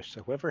 elite ambush.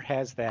 So whoever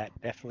has that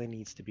definitely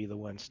needs to be the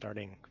one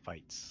starting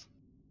fights.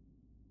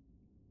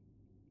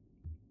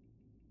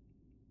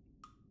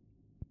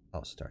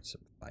 I'll start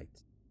some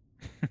fights.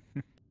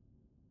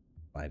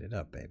 Fight it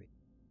up, baby.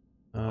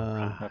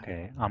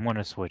 Okay, I'm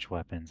gonna switch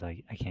weapons.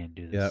 I can't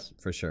do Yeah, this.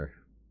 for sure.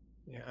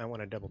 Yeah, I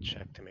want to double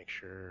check to make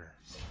sure.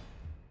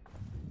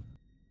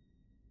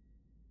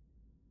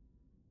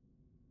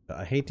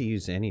 I hate to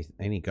use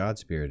any God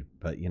Spirit,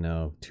 but you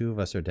know, 2 of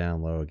us are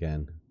down low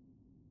again.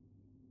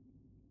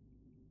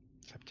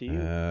 It's up to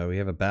you. We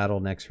have a battle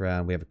next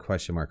round. We have a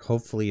question mark.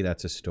 Hopefully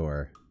that's a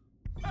store.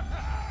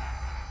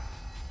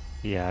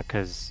 Yeah,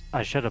 because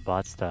I should have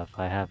bought stuff.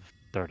 I have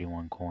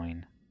 31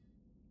 coin.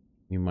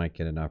 You might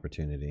get an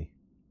opportunity.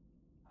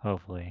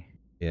 Hopefully.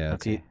 Yeah,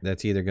 Okay.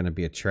 that's either going to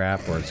be a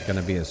trap or it's going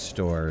to be a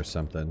store or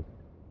something.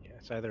 Yeah,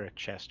 it's either a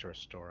chest or a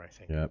store, I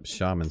think. Yep,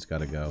 Shaman's got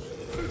to go.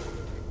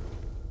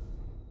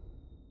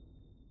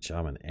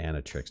 Shaman and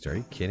a trickster. Are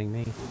you kidding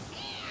me?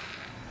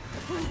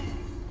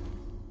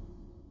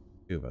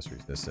 2 of us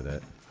resisted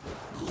it.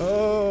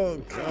 Oh,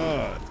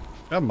 God.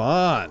 Come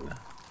on.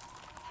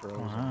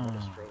 Frozen. What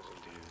does frozen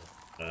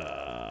do?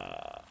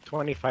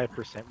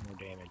 25% more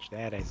damage.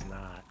 That is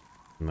not.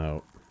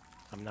 No.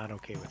 I'm not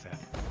okay with that.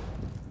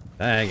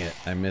 Dang it.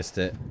 I missed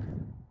it.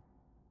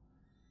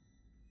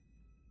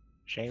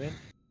 Shaman?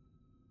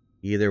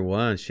 Either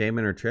one,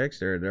 Shaman or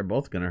trickster, they're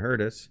both going to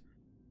hurt us.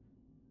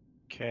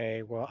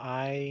 Okay, well,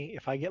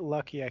 if I get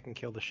lucky, I can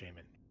kill the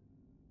shaman.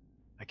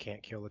 I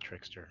can't kill the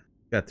trickster.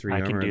 Got 3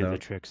 I armor, can do though. the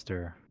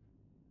trickster.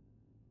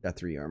 Got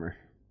 3 armor.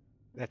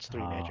 That's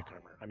 3 magic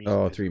armor. I'm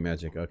Oh, using 3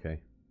 magic. Okay.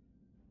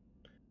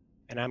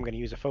 And I'm going to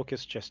use a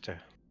focus just to...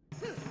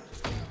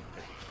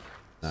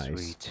 Nice.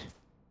 Sweet.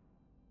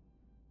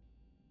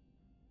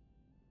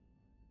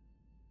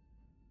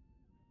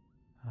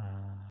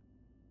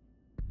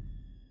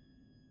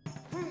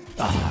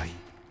 Are you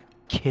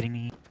kidding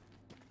me?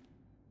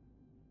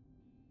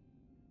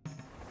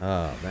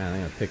 Oh, man, I'm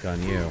going to pick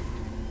on you.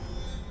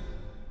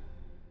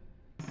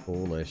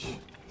 Foolish.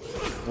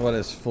 What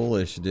does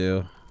foolish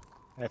do?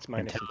 That's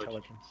minus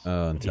intelligence.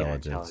 Oh, Yeah,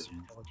 intelligence.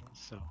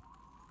 Intelligence, so...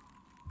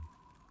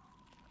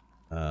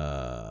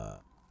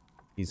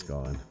 He's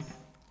gone.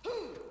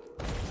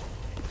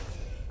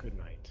 Good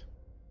night.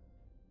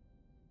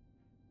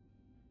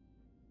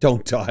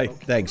 Don't die.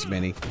 Thanks,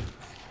 Minnie.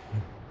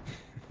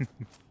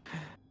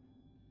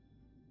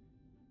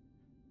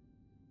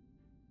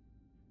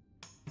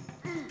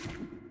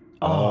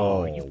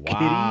 Oh, are you kidding?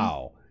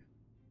 Wow.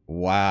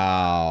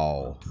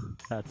 Wow.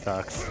 That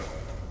sucks.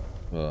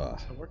 Ugh.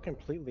 So we're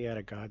completely out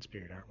of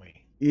Godspeed, aren't we?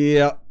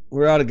 Yeah,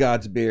 we're out of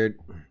God's beard.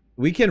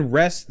 We can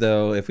rest,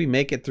 though. If we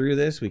make it through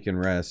this, we can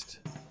rest.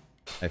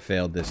 I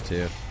failed this,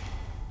 too.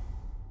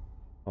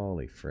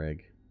 Holy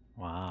frig.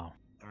 Wow.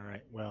 All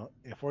right, well,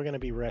 if we're going to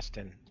be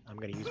resting, I'm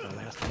going to use my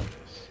last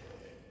focus.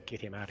 Get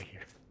him out of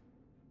here.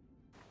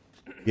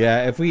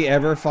 Yeah, if we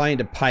ever find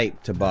a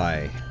pipe to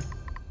buy,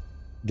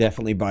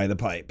 definitely buy the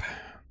pipe.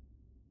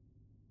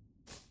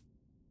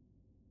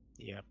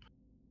 Yep.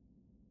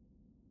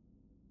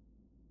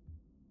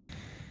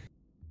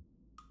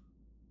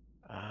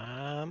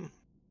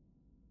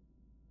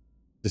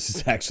 This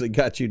has actually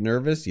got you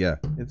nervous? Yeah,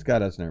 it's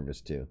got us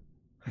nervous, too.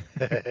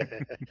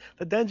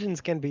 The dungeons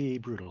can be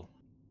brutal.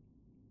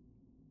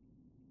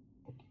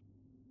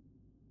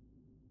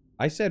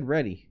 I said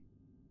ready.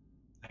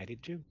 I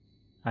did too.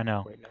 I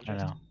know. Wait, no, I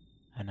Justin. know.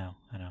 I know.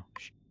 I know.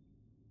 Shh.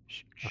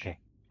 Shh. Okay.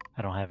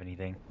 I don't have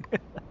anything.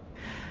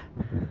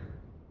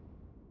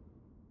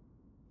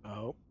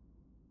 Oh.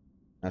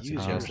 That's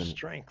Use a your Justin.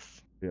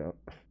 strength. Yeah.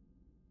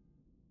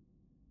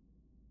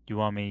 You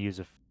want me to use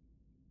a...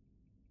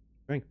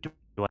 Strength.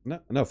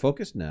 No,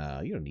 focus?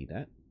 No, you don't need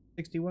that.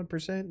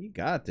 61%? You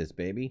got this,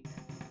 baby.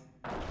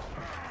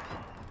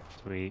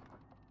 Sweet.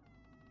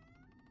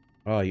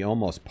 Oh, you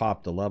almost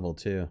popped the level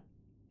too.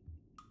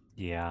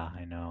 Yeah,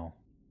 I know.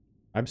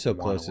 I'm so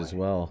One close as away.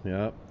 well.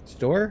 Yep.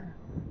 Store?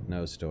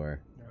 No store.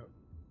 Nope.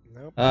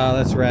 Nope.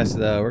 Let's rest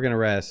though. We're gonna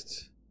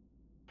rest.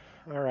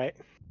 All right.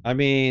 I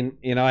mean,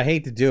 you know, I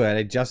hate to do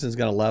it. Justin's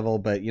gonna level,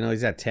 but you know,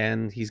 he's at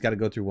 10. He's got to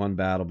go through one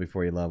battle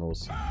before he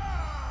levels. All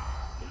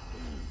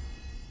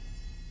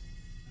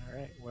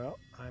right. Well,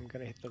 I'm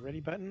gonna hit the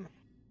ready button.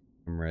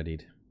 I'm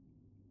readied.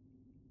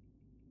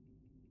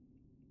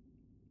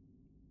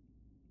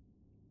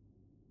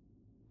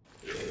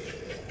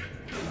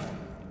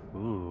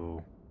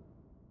 Ooh.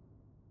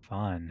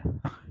 Fun.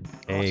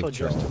 Cave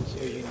Also, troll. Justin,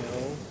 so you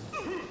know,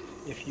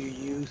 if you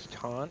use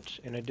taunt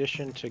in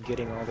addition to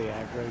getting all the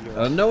aggro, you're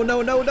Oh, no,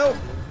 no, no, no!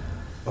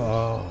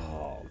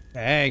 Oh,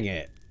 dang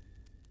it.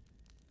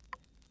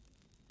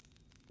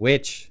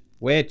 Witch.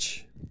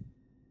 Witch.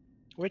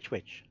 Which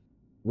witch?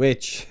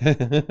 Witch.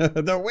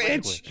 The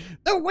witch. witch?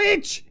 The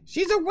witch.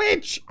 She's a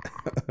witch.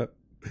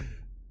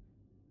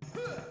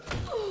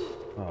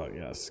 Oh,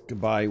 yes.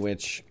 Goodbye,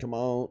 witch. Come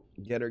on.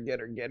 Get her, get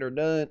her, get her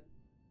done.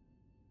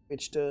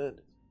 Witch done.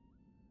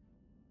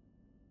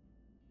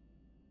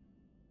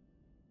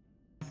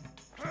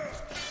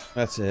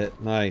 That's it.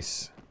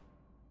 Nice.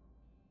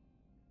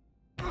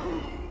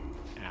 Ow.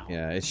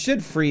 Yeah, it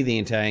should free the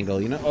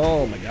entangle, you know?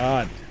 Oh, my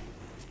God.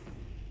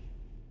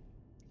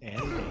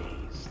 And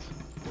dazed.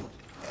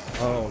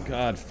 Oh,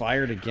 God.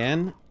 Fired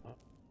again?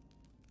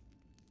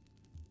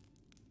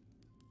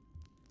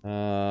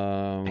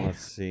 Let's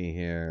see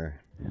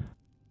here.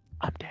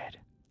 I'm dead.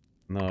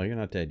 No, you're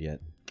not dead yet.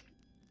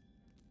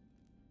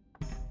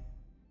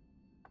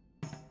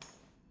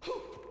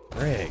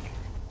 Frig.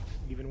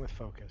 Even with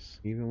focus.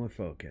 Even with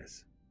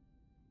focus.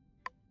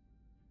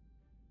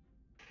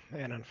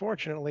 And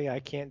unfortunately, I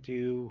can't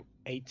do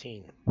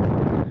 18.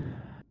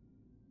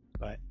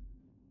 But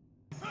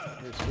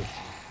here's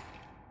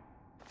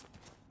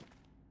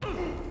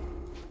 15.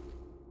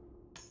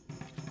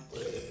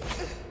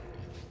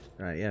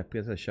 Alright, yeah,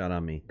 get a shot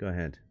on me. Go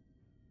ahead.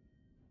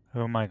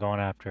 Who am I going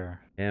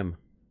after? M.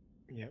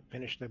 Yep,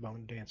 finish the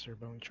bone dancer,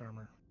 bone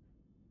charmer.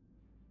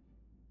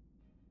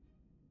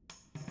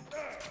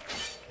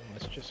 And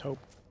let's just hope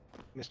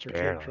Mr. Cave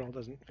Barely. Troll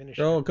doesn't finish.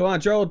 Joel, come on,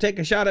 Joel, take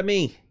a shot at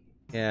me.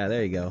 Yeah,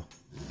 there you go.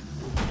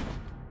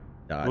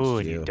 Dodged Ooh,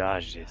 you. you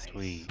dodged it.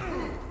 Sweet.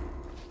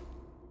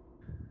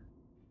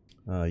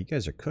 You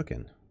guys are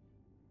cooking.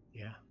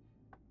 Yeah.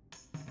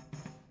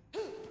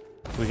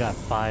 We got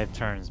 5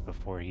 turns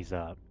before he's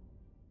up.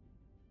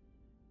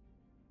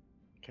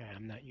 Okay,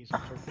 I'm not using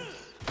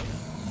focus.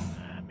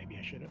 Maybe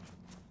I should have.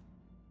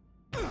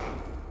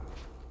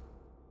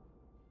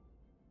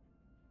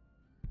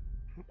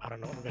 I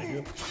don't know what we're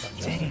gonna do.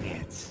 Dang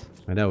it.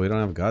 I know, we don't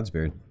have a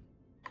Godsbeard.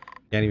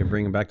 Can't even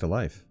bring him back to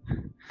life.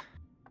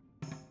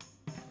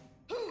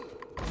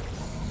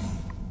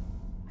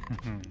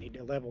 Need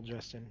to level,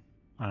 Justin.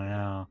 I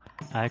know.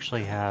 I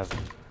actually have.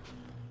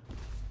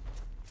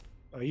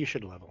 Oh, you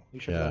should level. You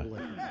should Yeah. level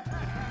it.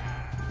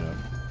 Yep.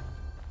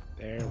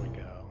 There we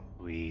go.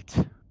 Sweet.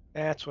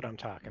 That's what I'm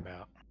talking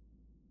about.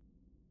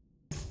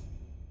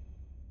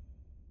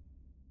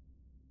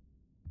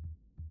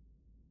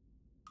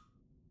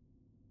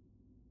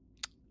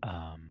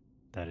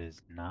 That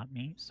is not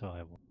me, so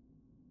I will.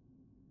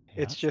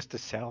 It's Yes? just a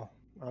sell.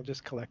 I'll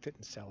just collect it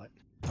and sell it.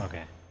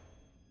 Okay.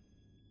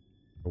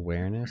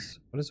 Awareness?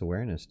 What does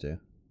awareness do?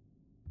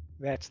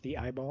 That's the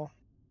eyeball.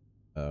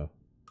 Oh.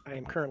 I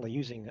am currently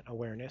using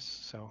awareness,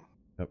 so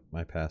Oh,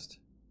 I passed.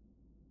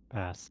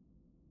 Pass.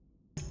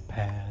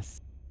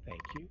 Pass.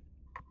 thank you.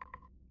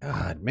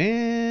 God,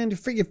 man.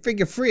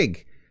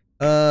 Frig.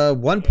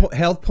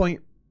 Health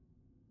point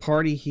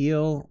party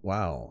heal.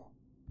 Wow.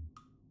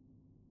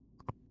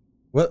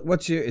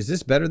 What's your, is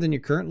this better than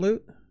your current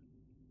loot?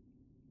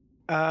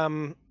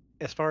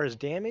 As far as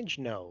damage,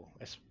 no.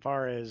 As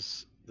far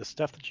as the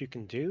stuff that you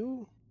can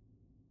do,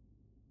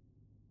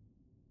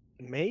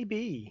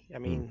 maybe. I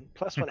mean,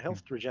 +1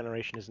 health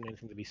regeneration isn't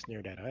anything to be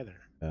sneered at either.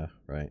 Yeah,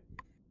 right.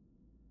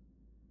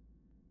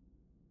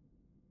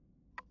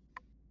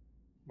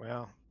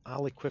 Well,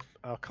 I'll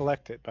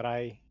collect it, but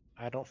I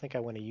don't think I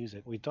want to use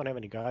it. We don't have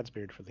any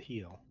Godsbeard for the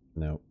heal.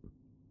 Nope.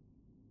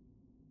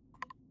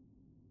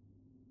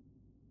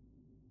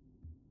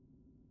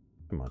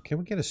 Come on, can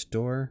we get a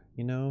store,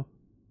 you know?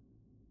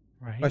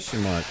 Right?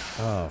 Question mark.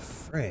 Oh,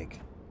 frig.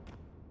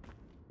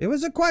 It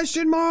was a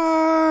question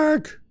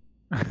mark!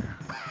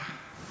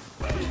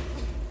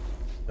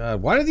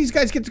 Why do these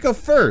guys get to go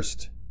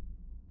first?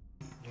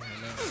 Yeah,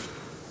 I know.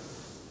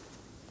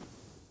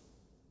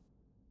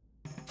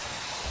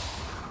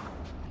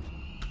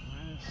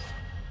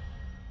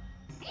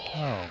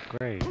 Oh,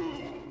 great.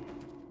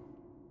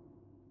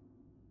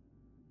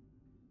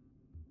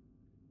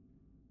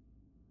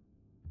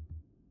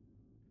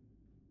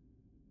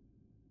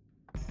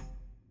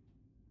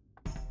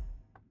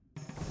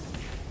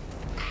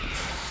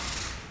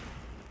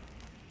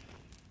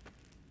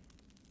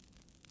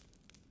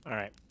 All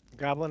right,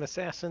 Goblin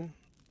Assassin,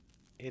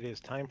 it is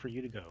time for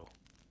you to go.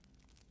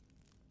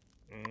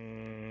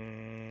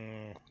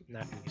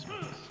 Not gonna use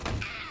focus.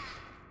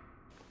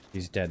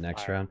 He's dead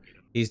next Fire. round.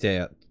 He's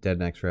dead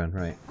next round,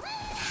 right?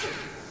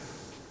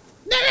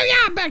 No,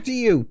 yeah, back to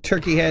you,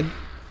 turkey head.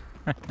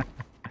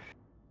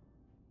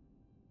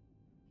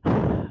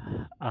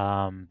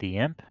 The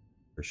imp.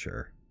 For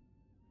sure.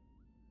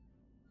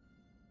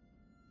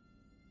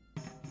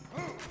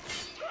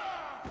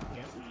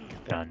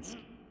 Done.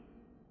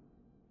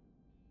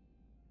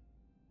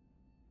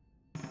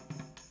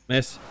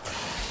 Miss.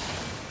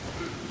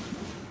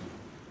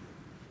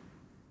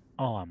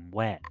 Oh, I'm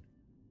wet.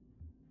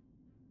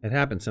 It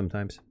happens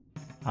sometimes.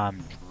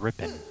 I'm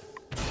dripping.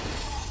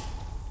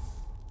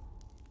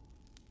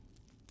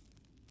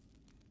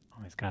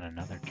 Oh, he's got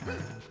another turn.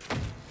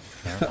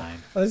 Never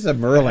mind. Oh, this is a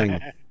Merling.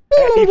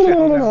 He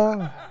found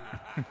him.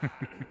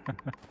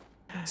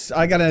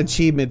 I got an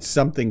achievement,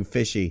 something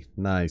fishy.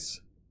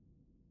 Nice.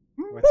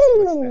 What's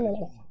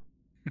that?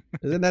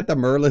 Isn't that the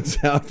Merlin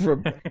sound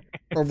from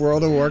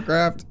World of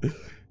Warcraft?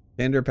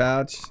 Tinder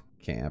pouch.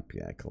 Camp.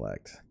 Yeah,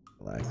 collect.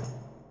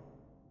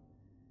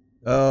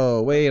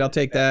 Oh, wait, I'll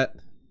take that.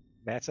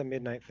 That's a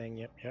midnight thing.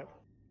 Yep.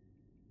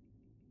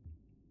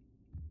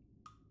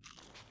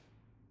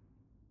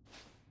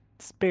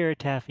 Spirit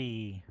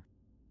taffy.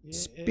 Yay.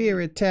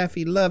 Spirit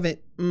taffy, love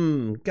it.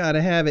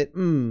 Gotta have it.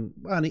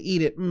 Wanna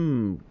eat it.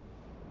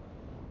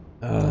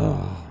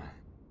 Oh.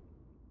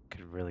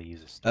 Could really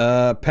use a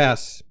story.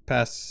 Pass.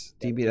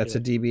 DB. That's a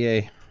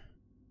DBA.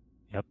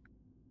 Yep.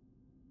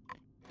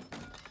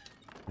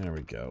 There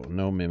we go.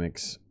 No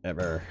mimics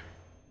ever.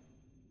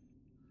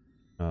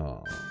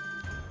 Oh.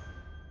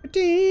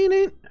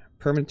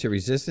 Permanent to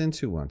resistance.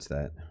 Who wants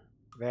that?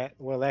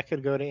 That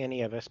could go to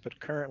any of us, but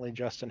currently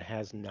Justin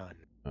has none.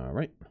 All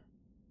right.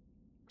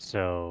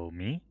 So,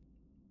 me?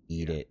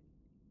 Eat it.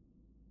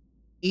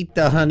 Eat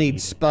the honeyed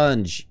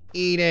sponge.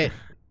 Eat it.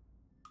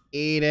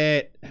 Eat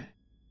it.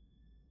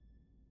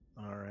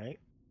 All right.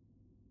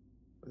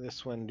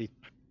 This one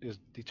is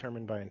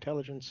determined by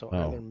intelligence, so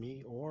Oh. either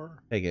me or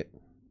Take it.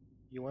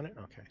 you want it.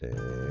 Okay.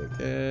 Take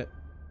it.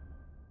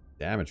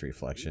 Damage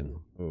reflection.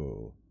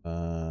 Ooh.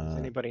 Does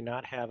anybody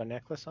not have a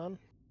necklace on?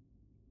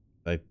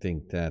 I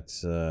think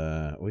that's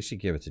we should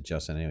give it to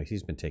Justin anyway.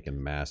 He's been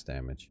taking mass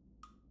damage.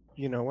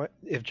 You know what?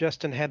 If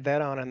Justin had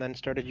that on and then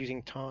started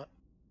using taunt,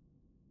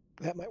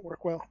 that might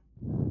work well.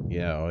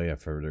 Yeah, oh yeah,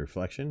 for the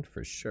reflection,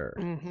 for sure.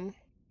 Mm-hmm.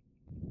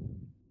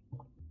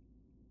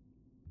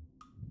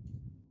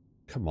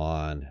 Come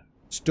on.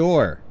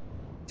 Store.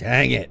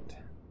 Dang it.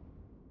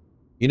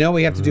 You know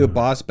we have to do a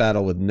boss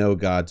battle with no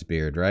God's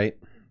beard, right?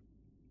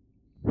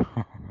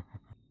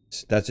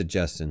 That's a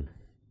Justin.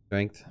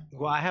 Strength.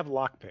 Well, I have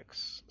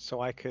lockpicks,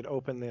 so I could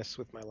open this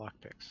with my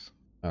lockpicks.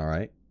 All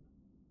right.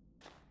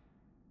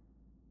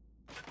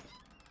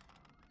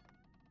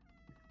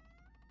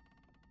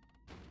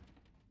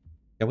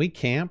 Can we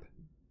camp?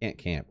 Can't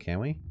camp, can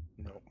we?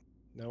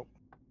 Nope.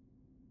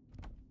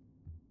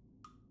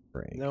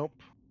 Break. Nope.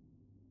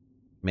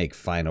 Make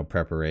final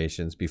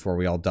preparations before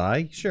we all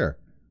die? Sure.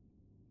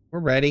 We're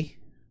ready.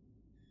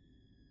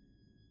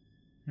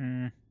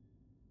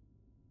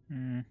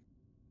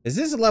 Is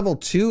this level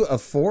 2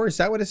 of 4? Is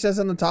that what it says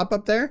on the top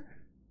up there?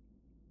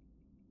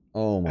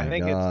 Oh my I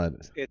think god.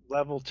 it's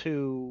level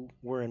 2.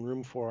 We're in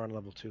room 4 on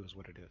level 2 is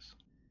what it is.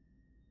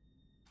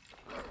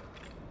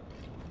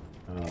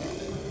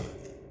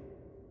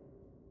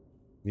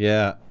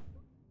 Yeah.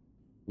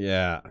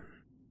 Yeah.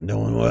 No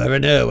one will ever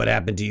know what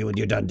happened to you when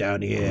you're done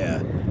down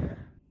here.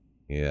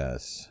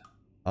 Yes.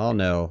 Oh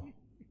no.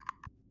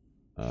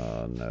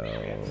 Oh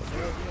no.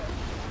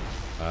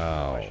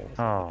 Oh.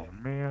 Oh,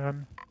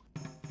 man.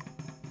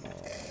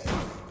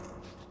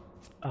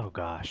 Oh,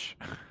 gosh.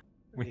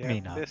 We may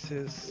not. This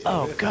is.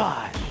 Oh, this-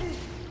 gosh.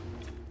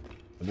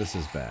 This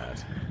is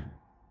bad.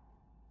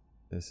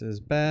 This is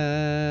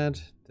bad.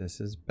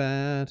 This is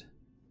bad.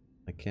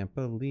 I can't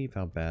believe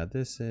how bad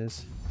this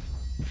is.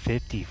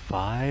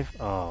 55?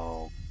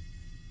 Oh.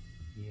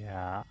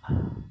 Yeah.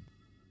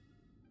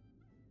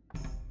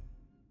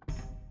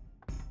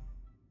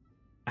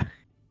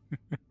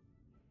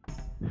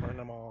 Burn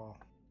them all.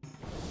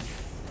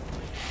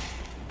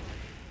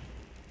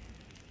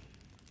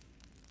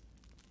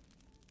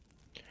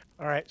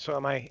 All right. So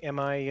am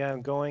I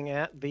going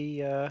at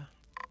the? I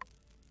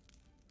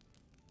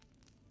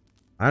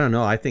don't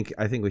know. I think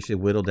we should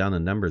whittle down the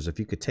numbers. If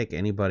you could take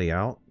anybody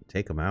out,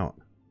 take them out,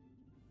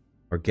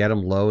 or get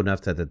them low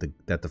enough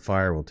that the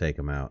fire will take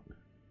them out.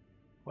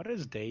 What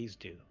does daze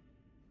do?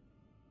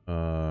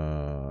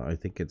 I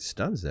think it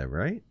stuns them,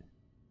 right?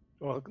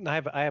 Well, I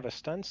have a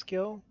stun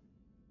skill,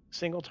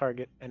 single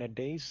target, and a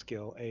daze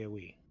skill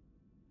AOE.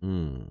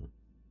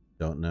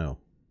 Don't know.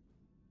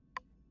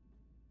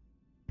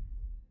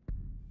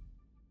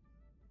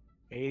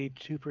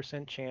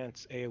 82%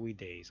 chance AOE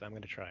daze. I'm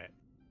gonna try it.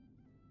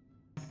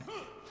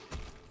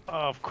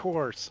 Of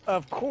course. I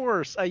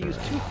used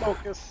 2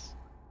 focus.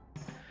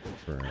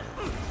 Right.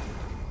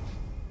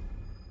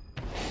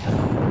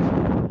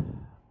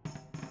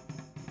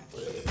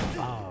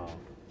 Oh,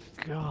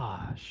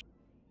 gosh.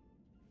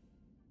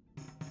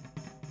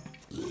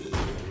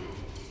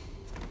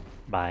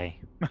 Bye.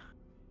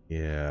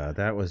 Yeah,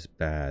 that was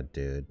bad,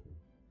 dude.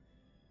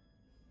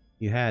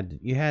 You had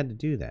to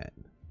do that.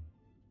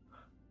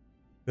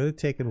 Could have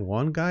taken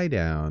one guy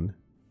down.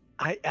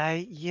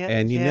 Yeah.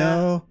 And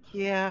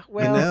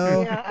Well,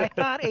 know, yeah. I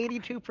thought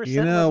 82%.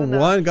 you know, was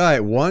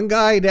enough. one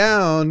guy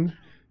down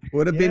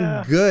would have been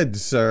Yeah. good,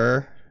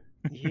 sir.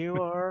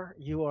 You are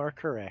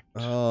correct.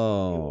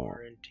 Oh. You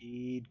are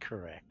indeed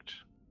correct.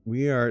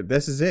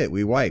 This is it.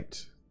 We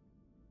wiped.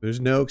 There's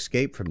no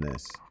escape from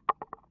this.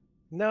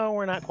 No,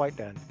 we're not quite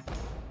done.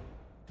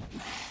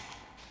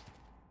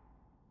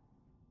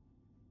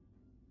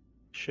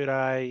 Should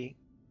I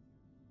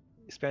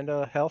spend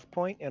a health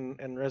point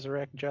and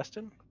resurrect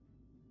Justin?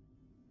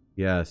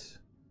 Yes.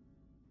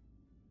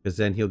 Because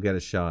then he'll get a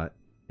shot.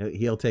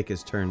 He'll take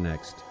his turn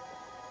next.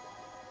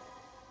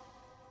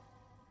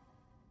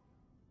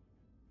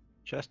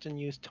 Justin,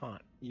 use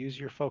taunt. Use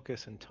your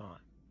focus and taunt.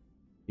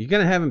 You're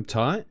going to have him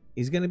taunt?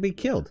 He's going to be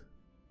killed.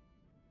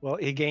 Well,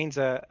 he gains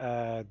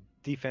a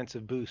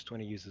defensive boost when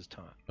he uses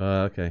taunt.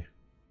 Okay.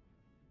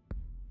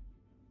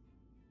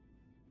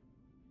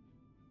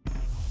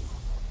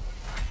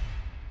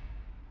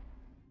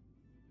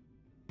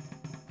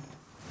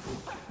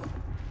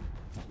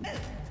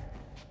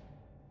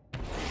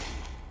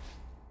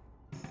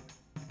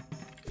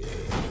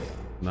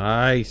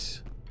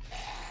 Nice.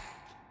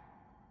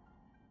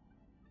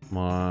 Come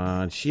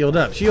on. Shield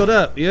up. Shield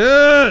up.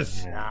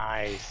 Yes!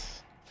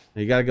 Nice.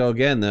 You gotta go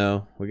again,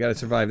 though. We gotta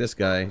survive this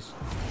guy.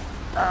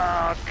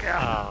 Oh,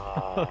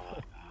 God.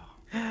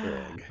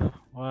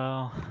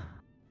 Well,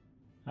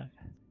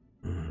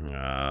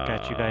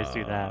 got you guys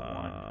do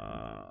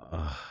that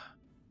one.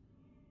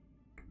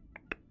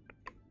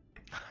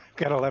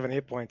 Got 11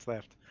 hit points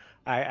left.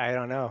 I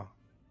don't know.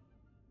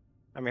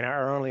 I mean,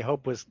 our only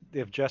hope was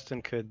if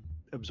Justin could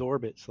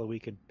absorb it so we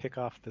could pick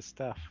off the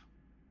stuff.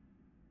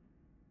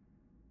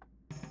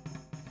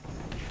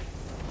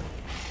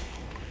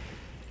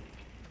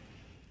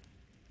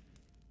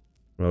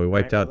 Well, we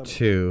wiped out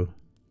 2.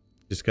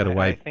 Just gotta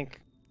wipe.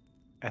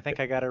 I think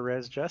I gotta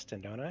res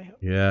Justin, don't I?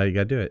 Yeah, you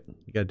gotta do it.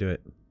 You gotta do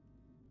it.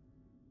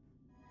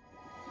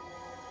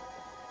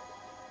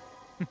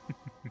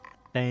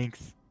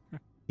 Thanks.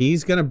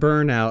 He's gonna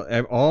burn out.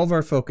 All of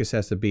our focus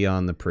has to be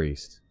on the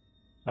priest.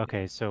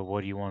 Okay, so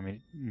what do you want me to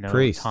know?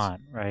 Priest.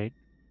 Taunt, right?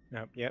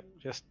 Nope. Yep.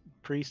 Just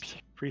priest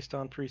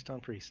on priest on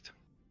priest.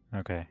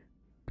 Okay.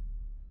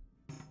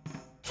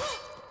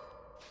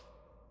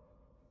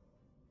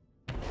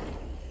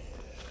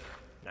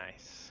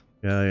 Nice.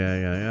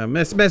 Yeah.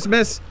 Miss, miss,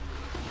 miss!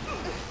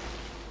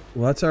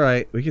 Well, that's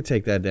alright. We can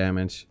take that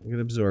damage. We can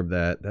absorb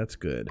that. That's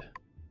good.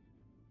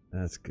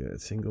 That's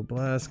good. Single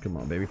blast. Come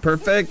on, baby.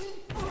 Perfect!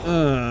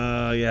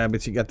 Yeah,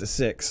 but you got the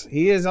 6.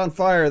 He is on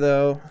fire,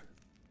 though.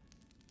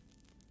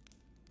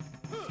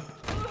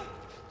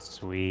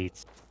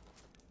 Sweet.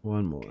 Can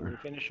One you more.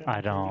 finish him? I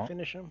Can don't. you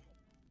finish him?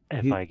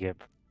 If I get...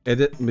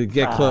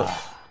 Get close.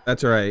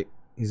 That's alright.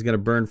 He's gonna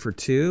burn for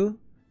 2.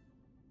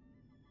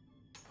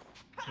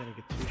 He's gonna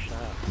get 2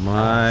 shots.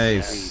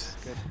 Nice.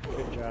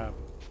 Good job.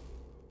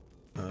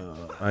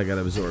 I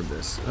gotta absorb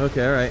this.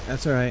 Okay, alright.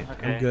 That's alright.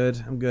 Okay. I'm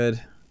good. I'm good.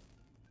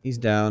 He's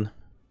down.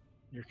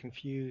 You're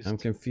confused. I'm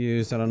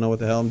confused. I don't know what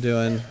the hell I'm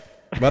doing.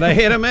 But I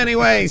hit him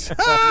anyways! Yay!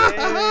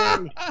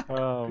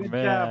 Oh, Good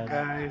man. job,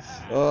 guys.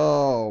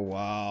 Oh,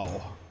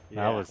 wow.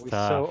 Yeah, was we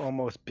tough. so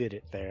almost bit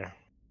it there.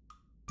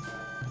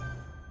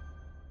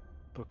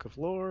 Book of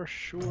Lore,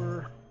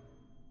 sure.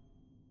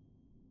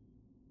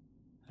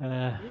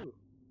 Ooh.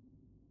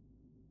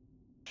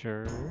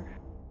 Sure.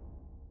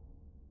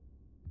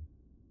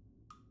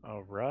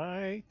 All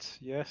right.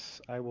 Yes,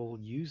 I will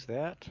use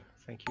that.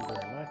 Thank you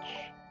very much.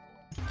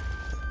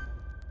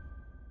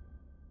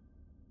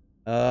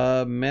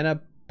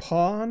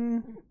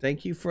 Menapon,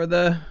 thank you for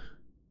the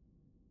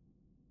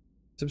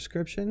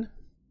subscription.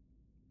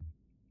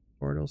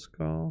 Portal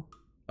Skull.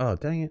 Oh,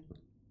 dang it.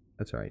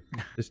 That's all right.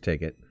 Just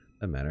take it.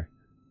 Doesn't matter.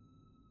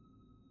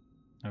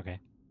 Okay.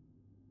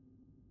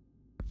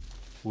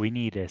 We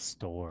need a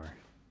store.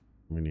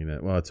 We need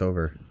it. Well, it's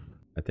over.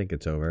 I think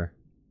it's over.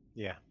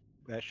 Yeah,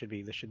 this should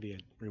be a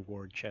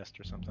reward chest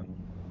or something.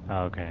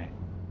 Okay.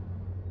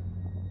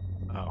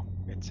 Oh,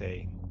 it's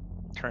a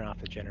turn off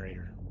the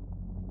generator.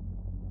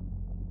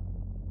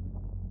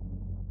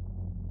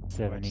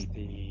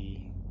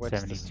 70.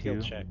 What's the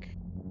skill 72? check?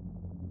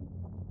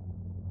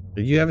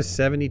 You have a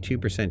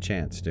 72%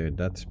 chance, dude.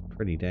 That's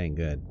pretty dang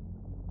good.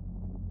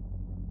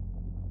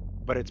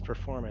 But it's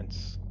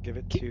performance. Give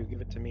it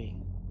to me.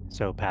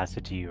 So pass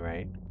it to you,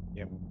 right?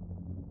 Yep.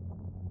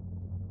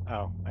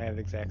 Oh, I have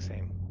the exact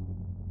same.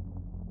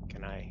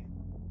 Can I?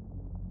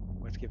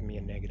 What's giving me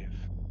a negative?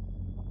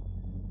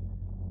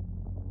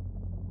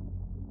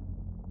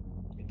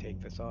 Let me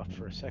take this off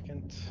for a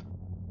second.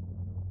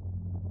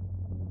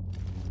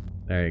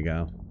 There you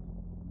go.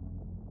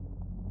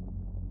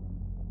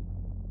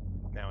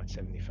 Now it's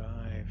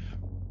 75.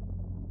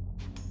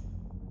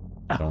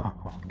 Don't.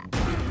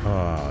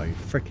 Oh, you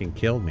freaking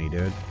killed me,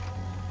 dude.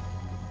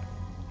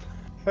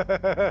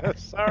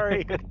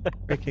 Sorry.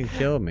 Freaking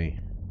killed me.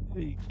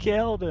 You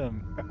killed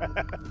him.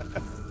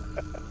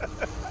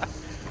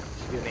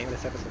 Should we name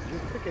this episode? You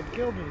freaking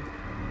killed me.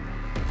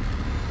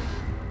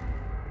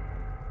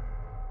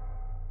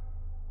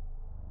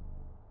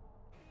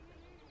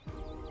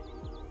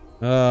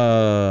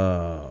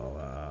 Oh,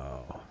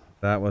 wow.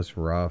 That was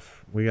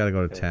rough. We gotta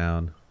go to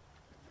town.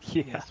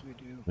 Yeah. Yes, we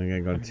do. We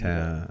gotta go to We need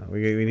town.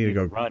 We need to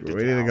go. run to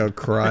We need to go town.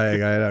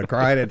 crying. I know.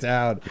 Cry to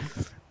town.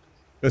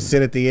 Go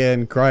sit at the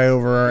inn. Cry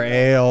over our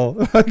ale.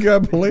 I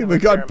can't believe we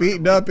got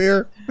beaten up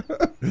here.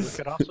 We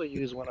could also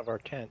use one of our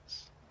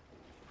tents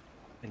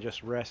and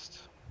just rest.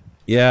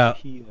 Yeah.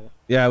 Heal.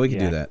 Yeah, we can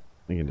do Yeah. that.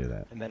 We can do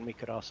that. And then we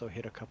could also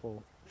hit a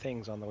couple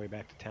things on the way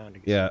back to town to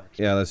get Yeah. some more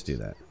Yeah, let's do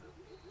experience. that.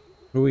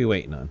 Who are we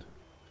waiting on?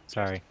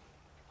 Sorry.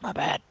 My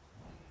bad.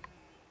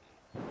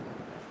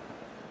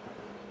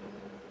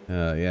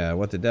 Yeah,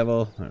 what the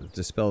devil?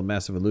 Dispel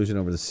massive illusion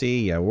over the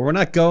sea. Yeah, well, we're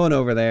not going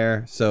over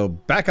there, so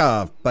back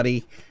off,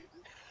 buddy.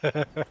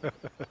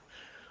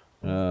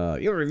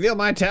 You reveal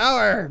my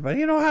tower, but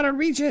you know how to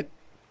reach it.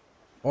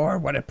 Or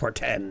what it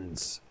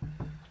portends.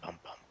 Bum,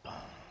 bum, bum.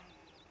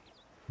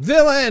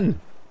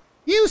 Villain!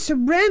 You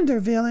surrender,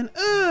 villain.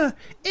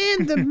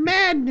 In the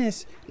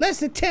madness.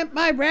 Let's attempt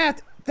my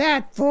wrath.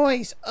 That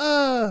voice.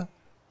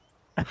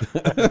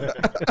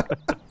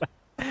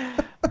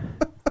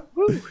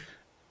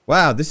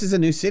 Wow, this is a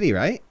new city,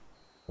 right?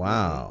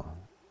 Wow.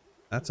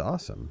 That's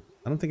awesome.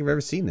 I don't think I've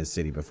ever seen this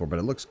city before, but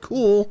it looks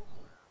cool.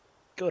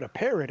 Go to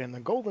Parrot in the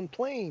Golden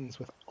Plains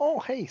with all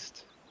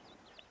haste.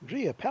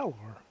 Gia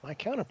Palor, my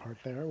counterpart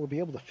there, will be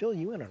able to fill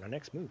you in on our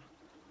next move.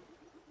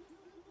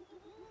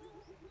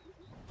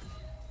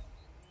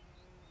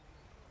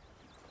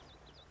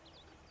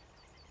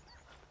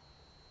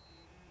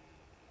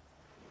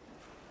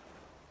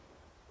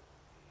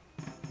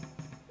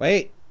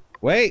 Wait.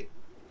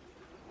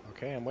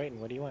 Okay, I'm waiting.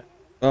 What do you want?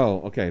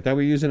 Oh, okay. I thought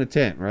we were using a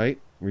tent, right?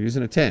 We're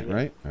using a tent,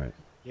 right? All right.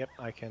 Yep,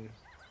 I can.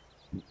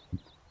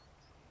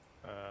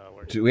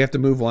 Where's Do we have to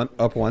move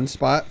up one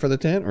spot for the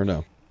tent, or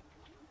no?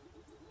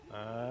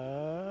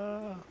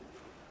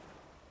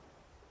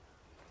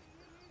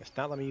 It's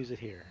not letting me use it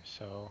here,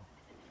 so.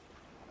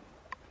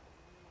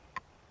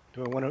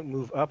 Do I want to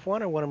move up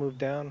one or want to move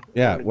down?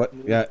 Yeah. Wanna What?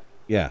 move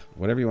Yeah.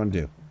 Whatever you want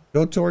to do.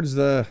 Go towards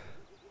the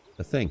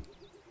thing.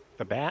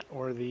 The bat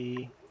or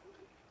the.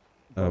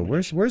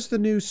 Where's the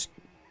new?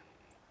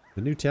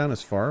 The new town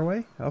is far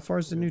away. How far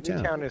is the new New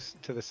town? town is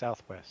to the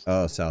southwest.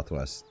 Oh,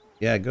 southwest.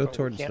 Yeah, go we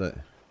towards can't- the.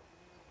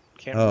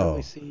 Can't oh.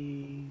 really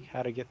see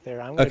how to get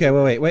there. I'm gonna Okay,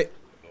 go- wait.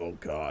 Oh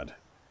God.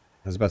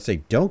 I was about to say,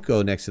 don't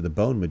go next to the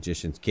Bone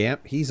Magician's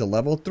camp. He's a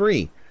level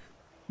 3.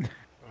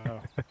 Oh.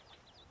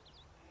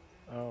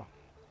 Oh.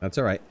 That's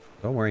all right.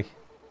 Don't worry.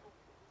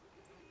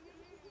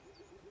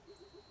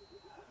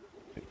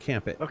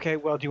 Camp it. Okay,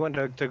 well, do you want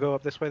to go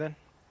up this way then?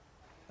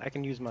 I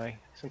can use my,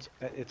 since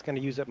it's going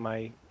to use up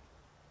my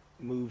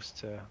moves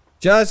to,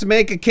 Just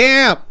make a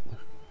camp.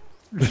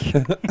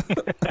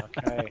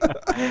 okay.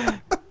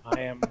 I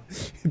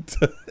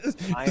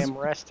am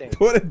resting.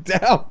 Put it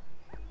down.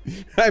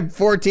 I'm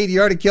 14. You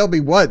already killed me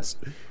once.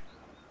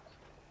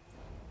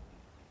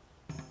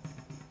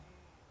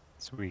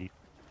 Sweet.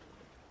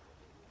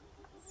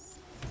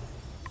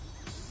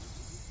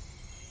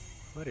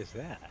 What is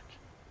that?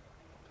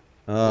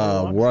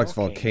 Warlock's Warlock's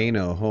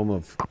Volcano, home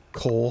of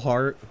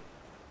Coalheart.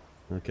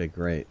 Okay,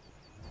 great.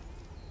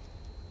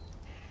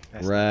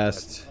 That's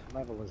Rest.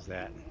 What level is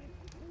that?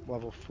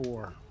 Level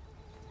 4.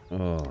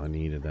 Oh, I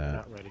needed that.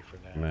 Not ready for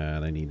that.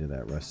 Man, I needed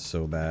that rest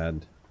so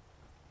bad.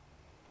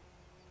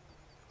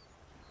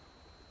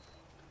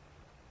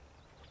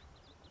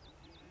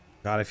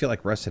 God, I feel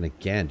like resting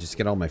again. Just to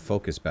get all my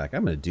focus back.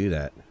 I'm going to do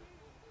that.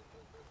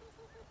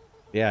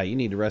 Yeah, you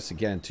need to rest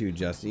again too,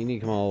 Justin. You need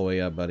to come all the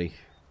way up, buddy.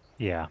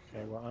 Yeah.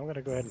 Okay, well, I'm going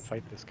to go ahead and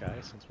fight this guy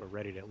since we're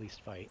ready to at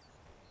least fight.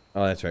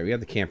 Oh, that's right. We have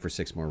the camp for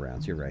 6 more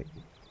rounds. You're right.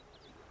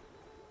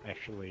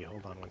 Actually,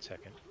 hold on one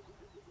second.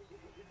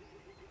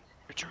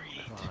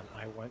 Retreat. Come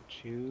on, I want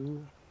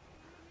to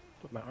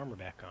put my armor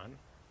back on.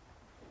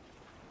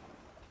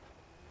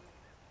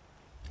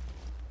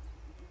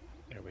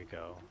 There we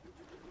go.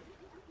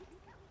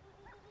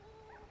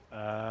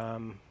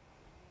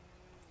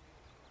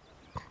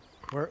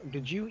 Where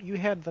did you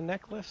had the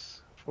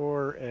necklace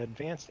for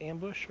advanced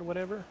ambush or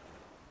whatever?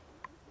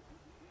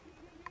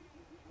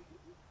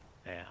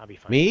 Yeah, I'll be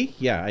fine. Me?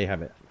 Yeah, I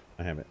have it.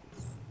 I have it.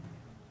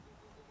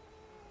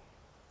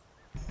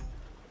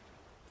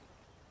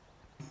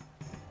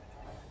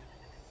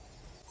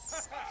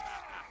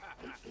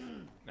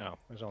 No,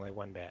 there's only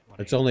one bat.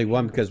 It's only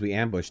one because we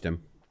ambushed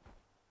him.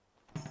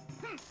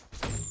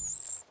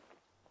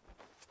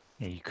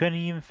 Yeah, you couldn't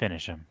even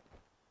finish him.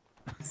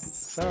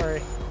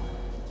 Sorry.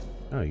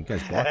 Oh, you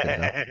guys blocked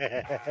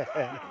it,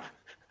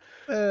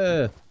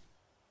 though.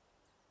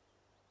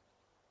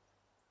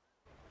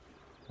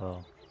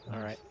 Well, All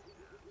right.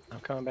 I'm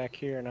coming back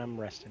here and I'm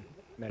resting,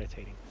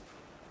 meditating.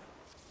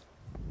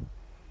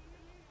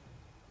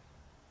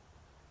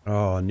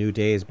 Oh, a new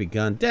day has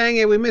begun. Dang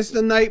it, we missed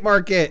the night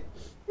market.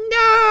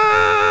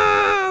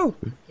 No!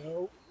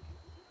 Nope.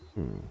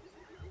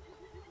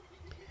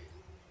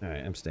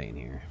 Alright, I'm staying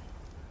here.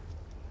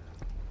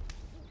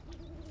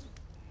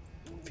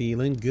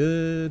 Feeling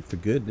good, for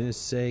goodness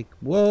sake.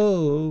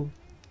 Whoa!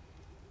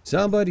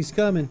 Somebody's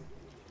coming.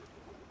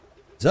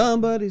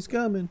 Somebody's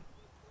coming.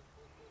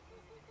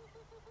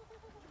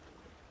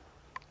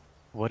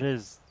 What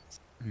does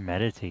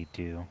meditate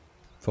do?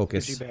 Gives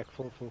Focus. you back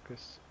full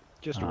focus.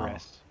 Just Oh,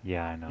 rest.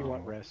 yeah, I know. You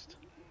want rest.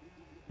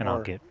 And or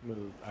I'll get...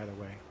 move, either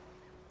way.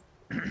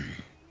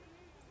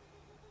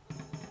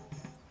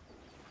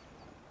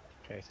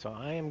 Okay, so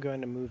I am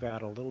going to move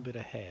out a little bit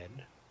ahead.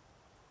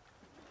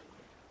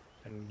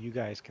 And you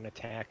guys can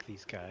attack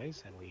these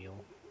guys, and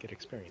we'll get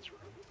experience from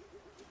them.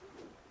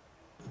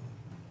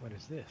 What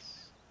is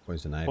this?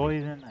 Poison ivy.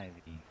 Poison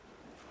ivy.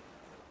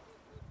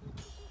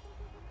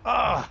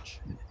 Ah!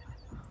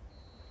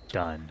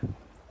 Done.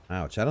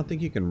 Ouch. I don't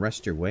think you can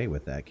rest your way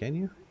with that, can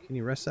you? Can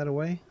you rest that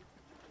away?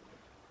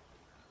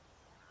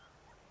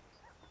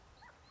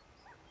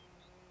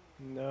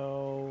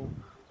 No,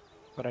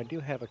 but I do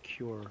have a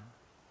cure.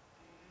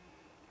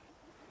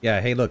 Yeah,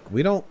 hey, look,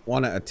 we don't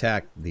want to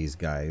attack these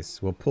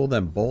guys. We'll pull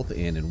them both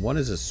in, and one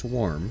is a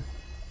swarm.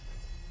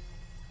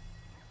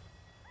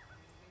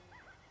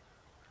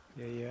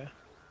 Yeah.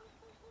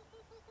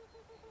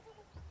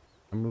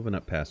 I'm moving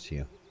up past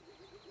you.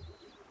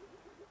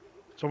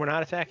 So we're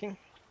not attacking?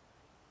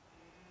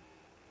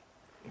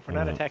 If we're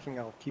not attacking,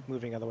 I'll keep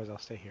moving, otherwise I'll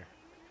stay here.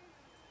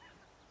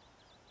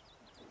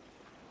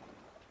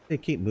 They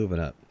keep moving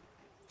up.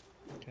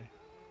 Okay.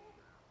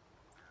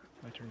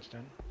 My turn's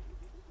done.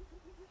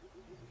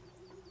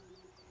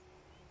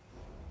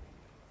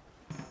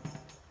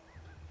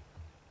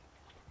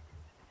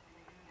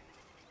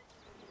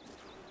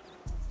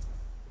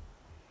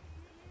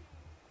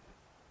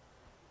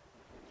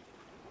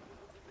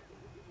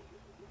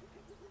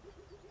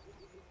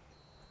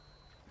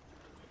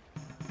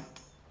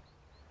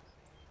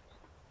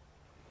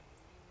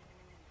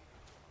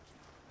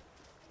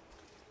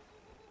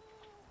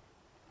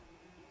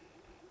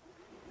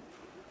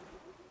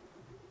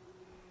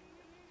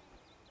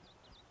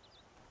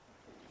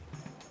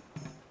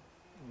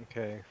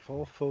 Okay,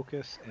 full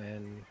focus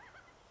and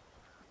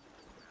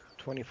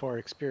 24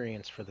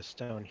 experience for the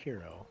stone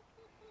hero.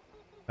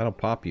 That'll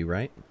pop you,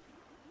 right?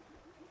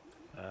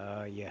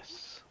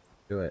 Yes.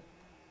 Do it.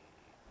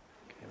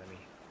 Okay, let me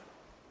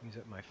use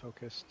up my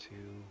focus to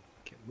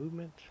get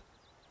movement.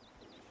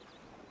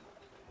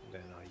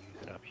 Then I'll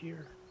use it up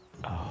here.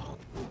 Oh,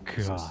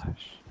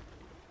 gosh.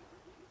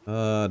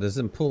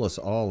 Doesn't pull us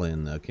all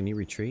in, though. Can you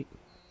retreat?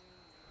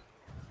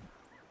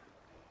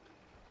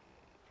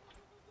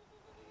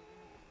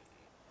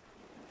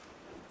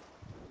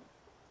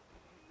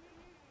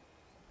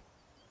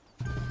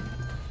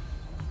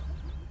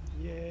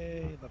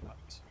 Yay, level up.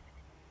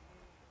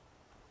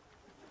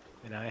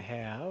 And I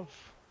have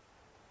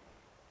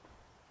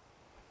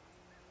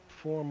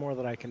 4 more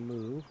that I can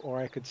move, or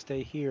I could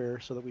stay here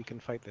so that we can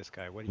fight this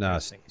guy. What do you No,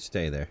 guys think?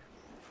 stay there.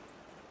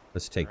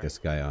 Let's take Alright. this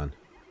guy on.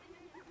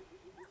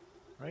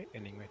 Right,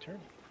 ending my turn.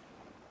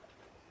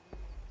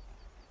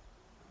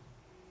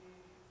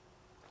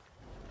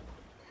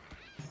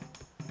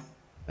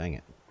 Dang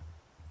it.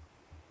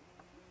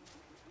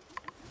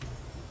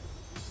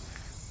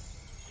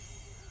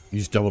 You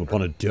stumbled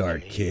upon a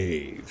dark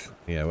cave.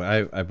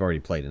 Yeah, I've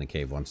already played in a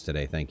cave once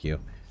today. Thank you.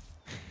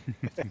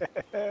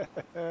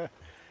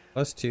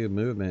 +2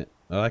 movement.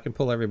 Oh, I can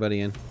pull everybody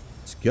in.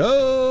 Let's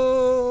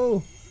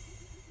go!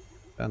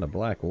 Found a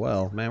black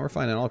well. Man, we're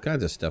finding all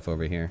kinds of stuff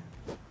over here.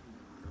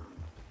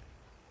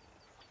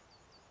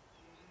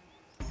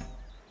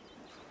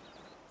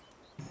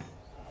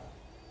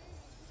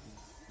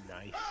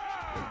 Nice.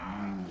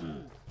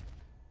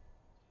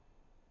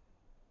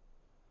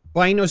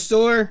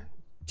 Dinosaur,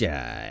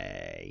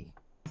 die.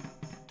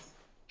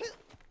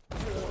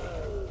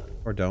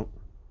 Or don't.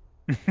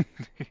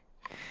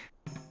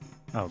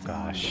 Oh,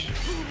 gosh.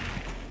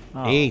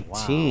 Oh,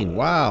 18.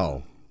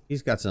 Wow.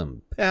 He's got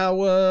some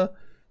power.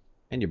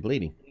 And you're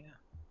bleeding. Yeah.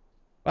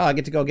 Wow, I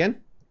get to go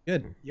again?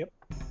 Good. Yep.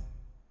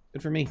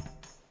 Good for me.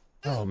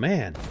 Oh,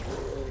 man.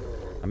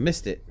 I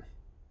missed it.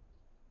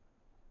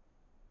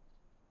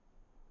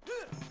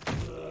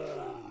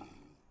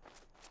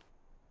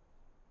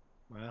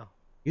 Wow.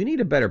 You need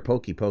a better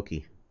pokey.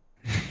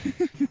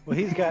 Well,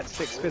 he's got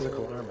 6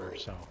 physical armor,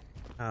 so.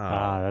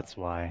 Ah, that's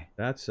why.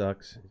 That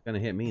sucks. He's gonna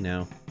hit me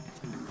now.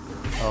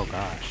 Oh,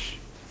 gosh.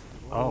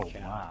 Oh, cow.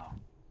 wow.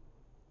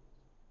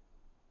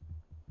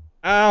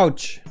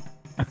 Ouch!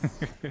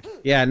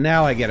 Yeah,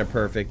 now I get a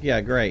perfect.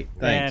 Yeah, great.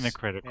 Thanks. And a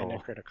critical. And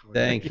a critical.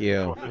 Thank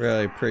you.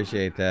 Really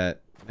appreciate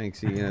that.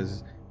 Thanks. You know,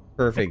 it's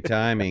perfect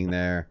timing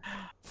there.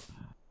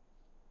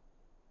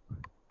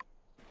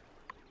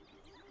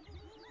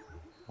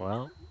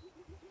 Well,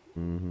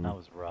 Mm-hmm. that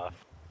was rough.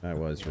 That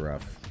was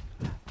rough.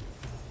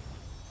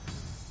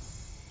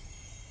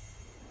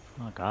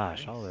 Oh,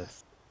 gosh, all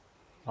this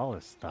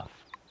stuff.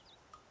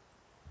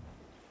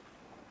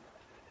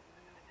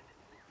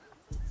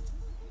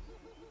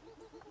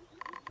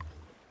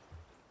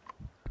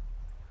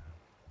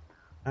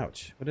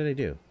 Ouch. What did I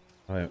do?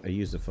 Oh, I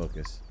used the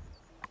focus.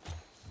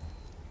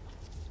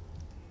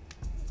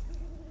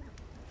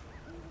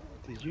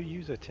 Did you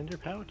use a tinder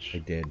pouch? I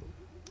did.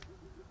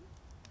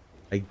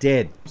 I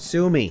did.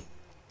 Sue me.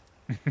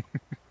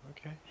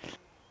 Okay.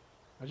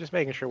 I was just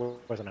making sure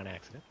it wasn't an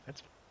accident.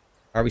 That's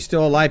Are we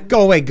still alive?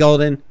 Go away,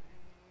 Golden.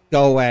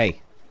 Go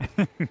away.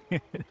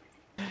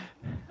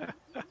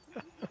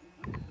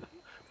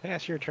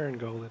 Pass your turn,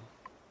 Golden.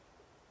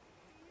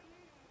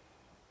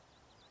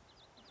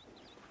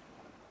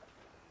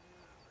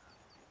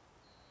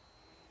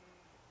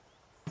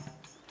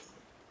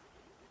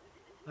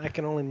 I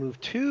can only move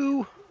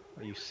 2.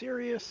 Are you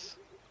serious?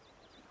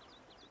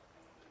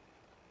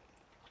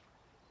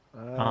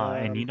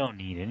 And you don't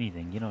need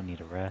anything. You don't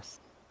need a rest.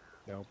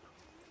 Nope.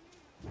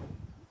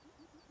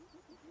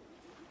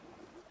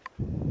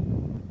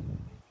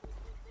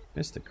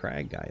 Missed the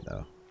crag guy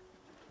though.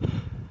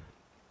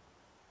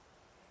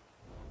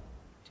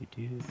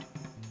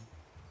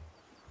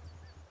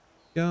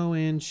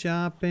 Going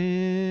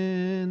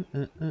shopping.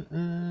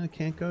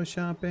 Can't go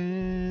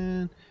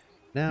shopping.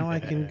 Now I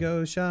can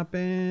go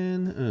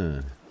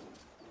shopping.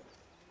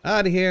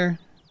 Out of here.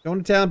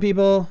 Going to town,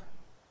 people.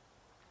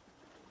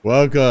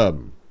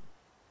 Welcome.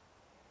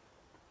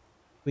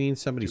 Queen,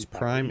 somebody's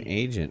prime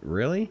agent.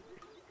 Really?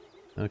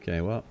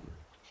 Okay, well.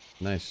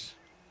 Nice.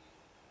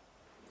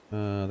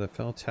 The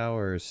fell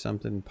tower is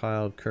something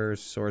piled,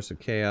 curse, source of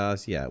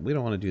chaos. Yeah, we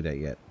don't want to do that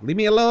yet. Leave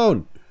me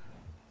alone!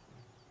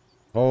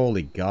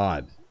 Holy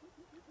God.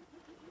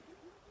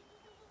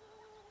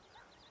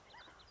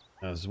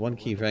 There's one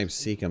key frame,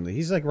 seek him.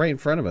 He's like right in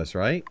front of us,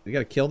 right? We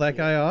gotta kill that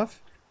guy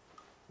off?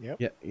 Yep.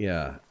 Yeah,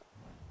 yeah.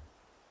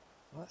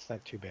 Well, that's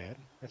not too bad.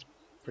 That's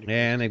pretty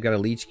And they've got a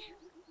leech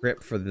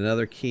grip for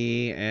another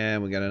key,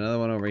 and we got another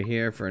one over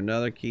here for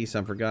another key,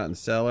 some forgotten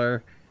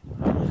cellar.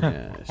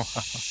 Yeah,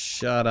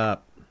 shut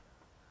up.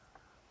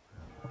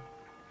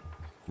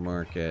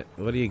 Market.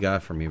 What do you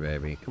got for me,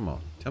 baby? Come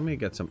on. Tell me you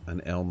got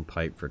an elm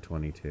pipe for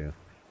 22.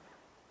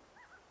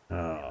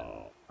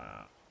 Oh,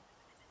 wow.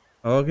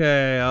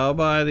 Okay, I'll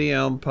buy the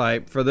elm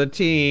pipe for the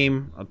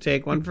team. I'll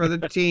take one for the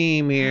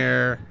team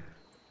here.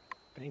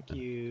 Thank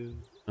you.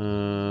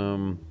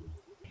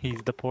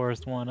 He's the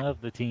poorest one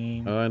of the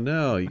team. Oh, I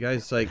know. You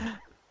guys, like,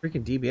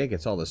 freaking DBA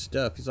gets all this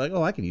stuff. He's like,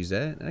 oh, I can use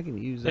that. I can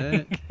use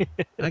that.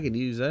 I can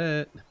use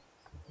that.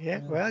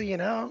 Yeah, well, you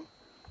know.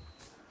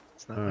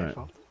 It's not my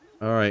fault.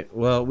 All right.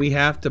 Well, we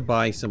have to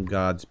buy some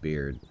God's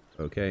beard,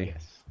 okay?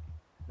 Yes.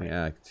 We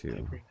act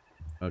to.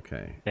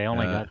 Okay. They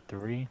only got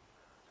 3.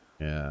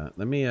 Yeah.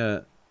 Let me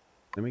go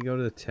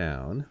to the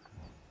town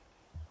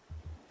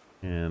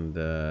and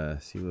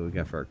see what we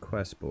got for our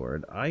quest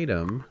board.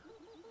 Item: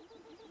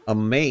 a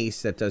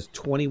mace that does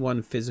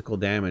 21 physical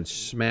damage,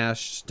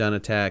 smash, stun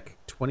attack,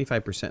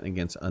 25%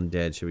 against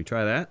undead. Should we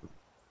try that?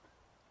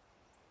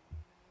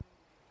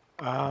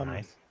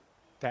 Nice.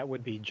 That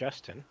would be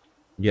Justin.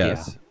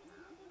 Yes.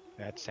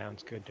 That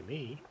sounds good to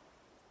me.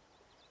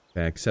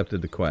 I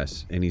accepted the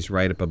quest, and he's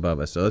right up above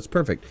us, so that's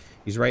perfect.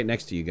 He's right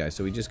next to you guys,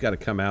 so we just got to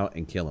come out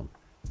and kill him.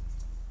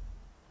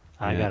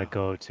 I gotta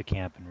go to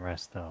camp and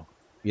rest, though.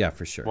 Yeah,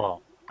 for sure.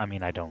 Well, I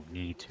mean, I don't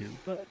need to,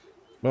 but...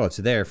 Well, it's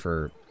there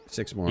for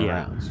 6 more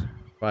rounds.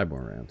 5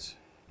 more rounds.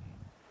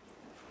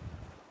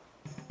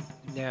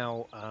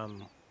 Now,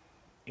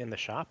 in the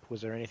shop,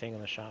 was there anything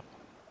in the shop?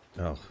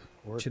 Oh,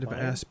 should have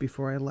buying? asked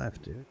before I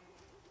left, dude.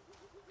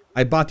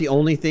 I bought the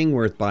only thing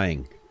worth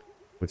buying,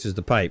 which is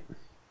the pipe.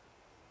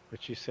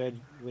 But you said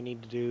we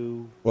need to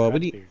do... Well,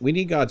 we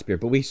need God's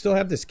beard, but we still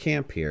have this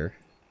camp here,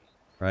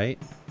 right?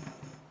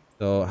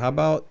 So how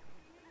about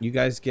you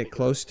guys get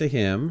close to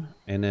him,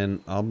 and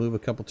then I'll move a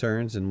couple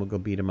turns, and we'll go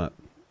beat him up.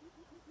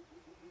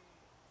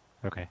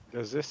 Okay.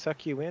 Does this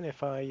suck you in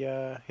if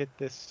I hit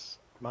this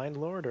Mind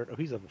Lord? Or, oh,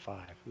 he's level 5.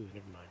 Ooh,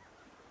 never mind.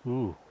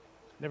 Ooh.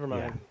 Never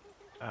mind.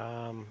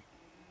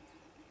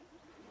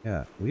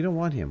 Yeah, we don't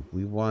want him.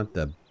 We want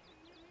the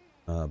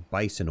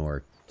Bison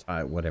or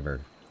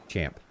whatever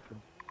champ.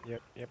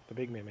 Yep, the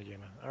big Mama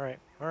Jamma. All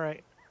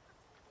right.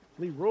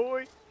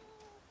 Leroy!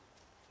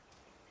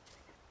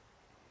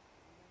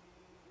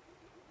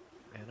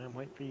 And I'm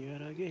waiting for you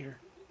to get here.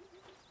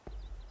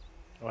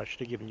 Oh, I should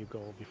have given you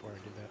gold before I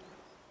did that.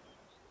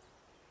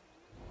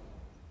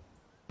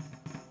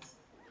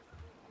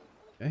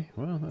 Okay,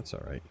 well, that's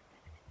all right.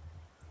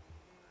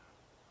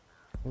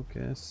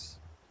 Focus.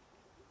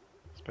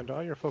 Spend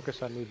all your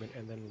focus on movement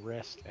and then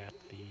rest at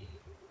the...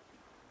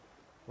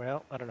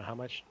 Well, I don't know how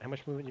much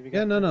movement have you got?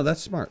 Yeah, no,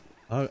 that's smart.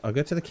 I'll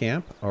get to the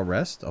camp. I'll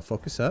rest. I'll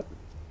focus up.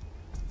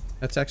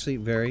 That's actually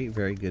very,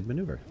 very good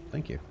maneuver.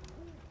 Thank you.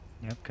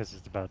 Yep, because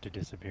it's about to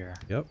disappear.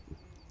 Yep.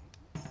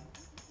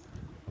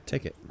 I'll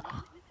take it.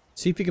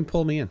 See if you can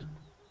pull me in.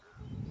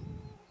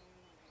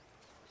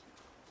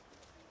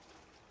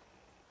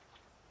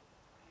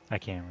 I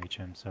can't reach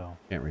him, so...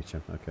 Can't reach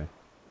him. Okay.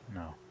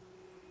 No.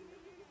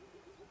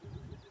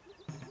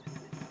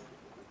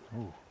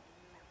 Ooh.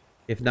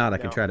 If not, I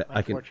can try to...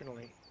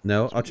 Unfortunately...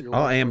 No,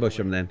 I'll ambush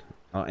him then.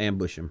 I'll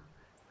ambush him.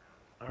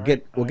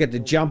 We'll get the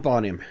jump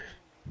on him.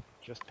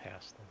 Just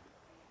past them.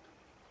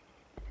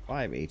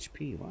 5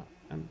 HP. Wow.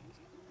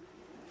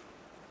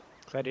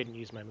 Because I didn't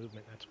use my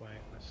movement, that's why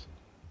it was...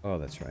 Oh,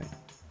 that's right.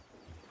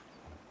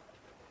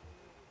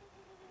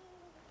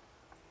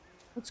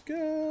 Let's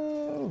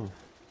go.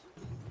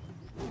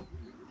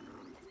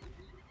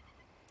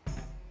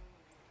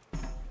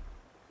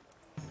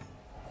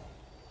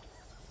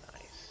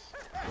 Nice.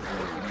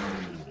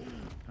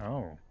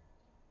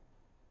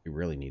 You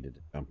really needed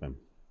to jump him.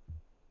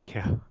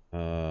 Yeah.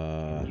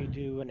 Can you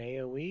do an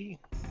AoE?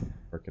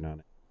 Working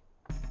on it.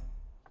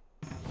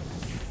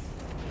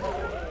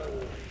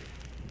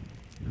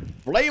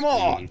 Flame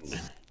on!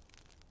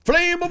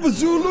 Flame of a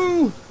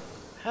Zulu!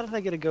 How did I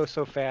get to go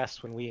so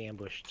fast when we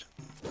ambushed?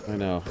 I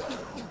know.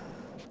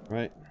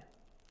 Right?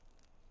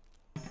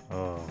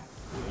 Oh.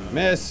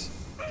 Miss!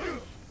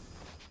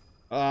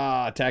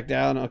 Ah, attack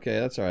down. Okay,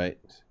 that's alright.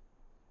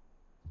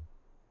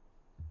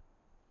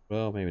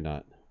 Well, maybe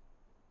not.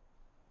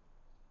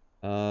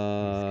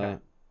 Get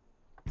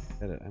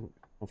it. I'm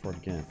going for it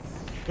again.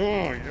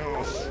 Oh,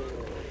 yes!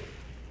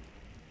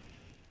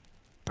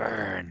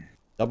 Burn.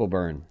 Double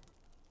burn.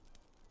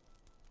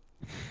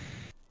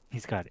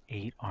 He's got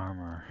 8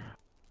 armor.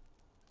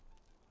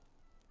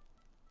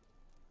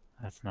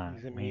 That's not.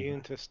 He's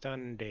immune to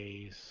stun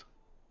days.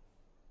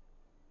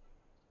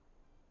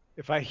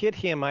 If I hit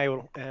him,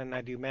 and I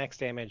do max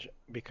damage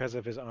because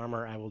of his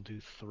armor, I will do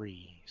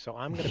 3. So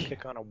I'm gonna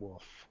pick on a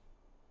wolf.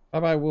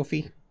 Bye-bye,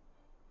 Wolfie.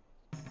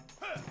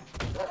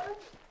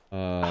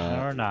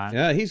 Or not.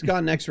 Yeah, he's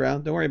gone next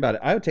round. Don't worry about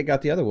it. I would take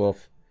out the other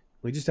wolf.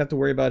 We just have to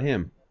worry about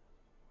him.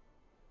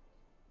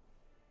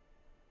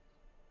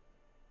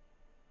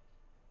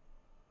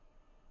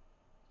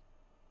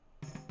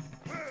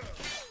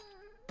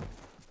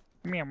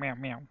 Meow meow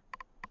meow.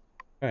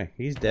 Okay,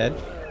 he's dead.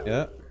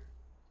 Yep.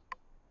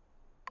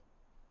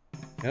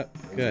 Yep,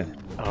 good.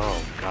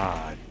 Oh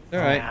God. All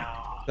right.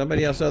 Wow.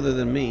 Somebody else other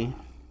than me.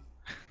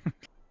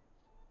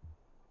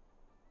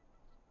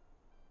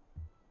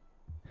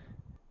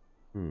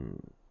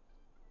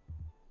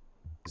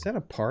 Is that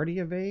a party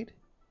evade?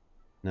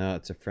 No,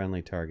 it's a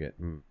friendly target.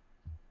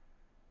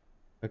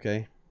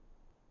 Okay.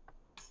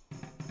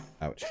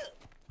 Ouch.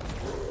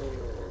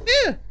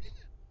 Ew!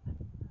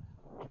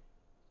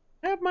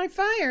 Have my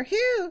fire,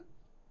 Hugh!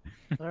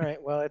 All right,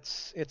 well,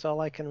 it's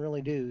all I can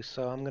really do,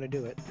 so I'm gonna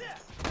do it.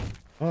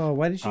 Oh,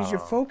 why did you use your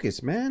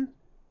focus, man?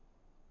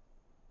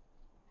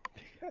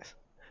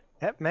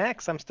 At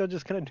max, I'm still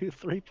just gonna do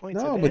 3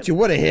 points. No, of but you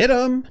would have hit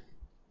him.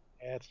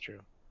 Yeah, that's true.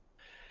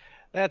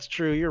 That's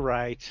true. You're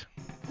right.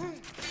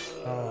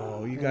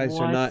 Oh, you guys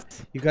are not.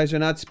 You guys are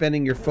not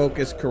spending your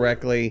focus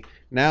correctly.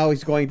 Now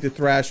he's going to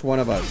thrash one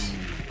of us.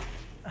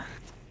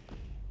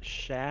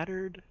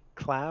 Shattered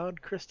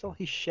cloud crystal.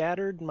 He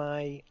shattered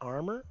my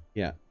armor.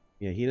 Yeah,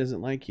 yeah. He doesn't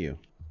like you.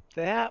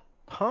 That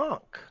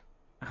punk.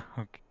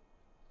 Okay.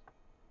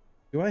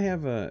 Do I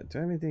have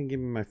anything to give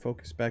me my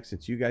focus back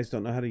since you guys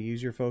don't know how to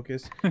use your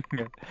focus?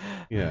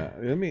 Yeah,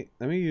 let me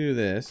do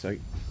this. I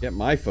get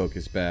my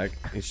focus back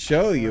and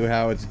show you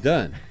how it's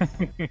done.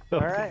 All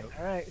right,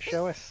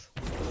 show us.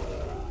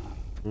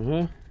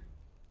 Uh-huh.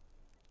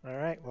 All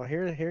right, well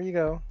here you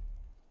go.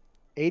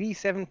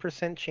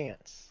 87%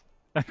 chance.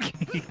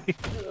 Okay.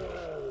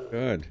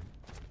 Good.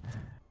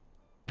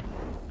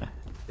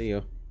 See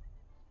you.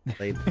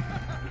 Later.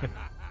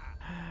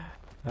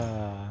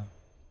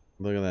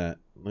 Look at that.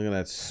 Look at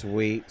that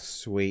sweet,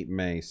 sweet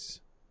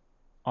mace.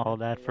 All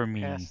that for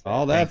me.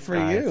 All that Thanks, for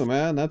guys. you,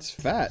 man. That's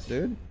fat,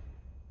 dude.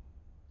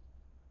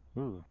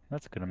 Ooh,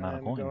 that's a good amount of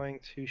I'm coin. going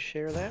to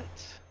share that.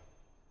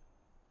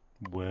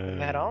 Whoa.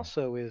 And that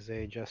also is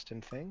a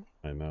Justin thing.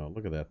 I know.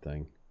 Look at that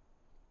thing.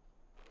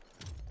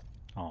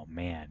 Oh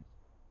man.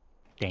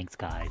 Thanks,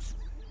 guys.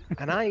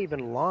 And I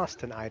even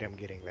lost an item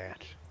getting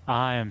that.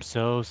 I am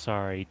so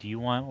sorry. Do you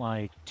want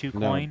like 2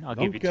 coin? I'll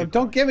give you 2.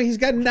 Don't give him. He's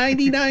got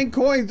 99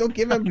 coins. Don't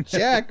give him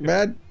jack,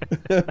 man.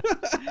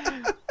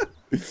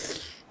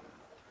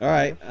 All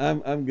right,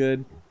 I'm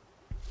good.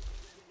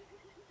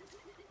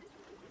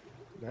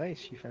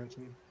 Nice, you found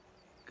some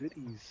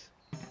goodies.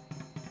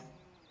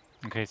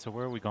 Okay, so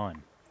where are we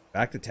going?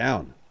 Back to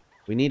town.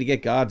 We need to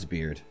get God's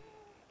beard.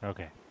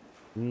 Okay.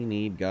 We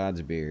need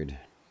God's beard.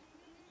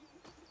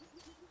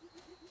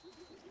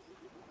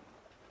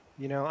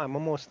 You know, I'm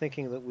almost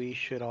thinking that we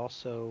should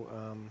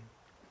also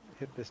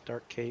hit this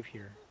dark cave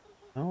here.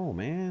 Oh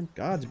man,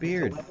 God's It's a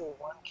beard. level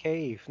 1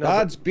 cave. No,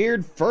 God's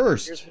beard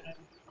first.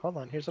 hold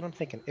on, here's what I'm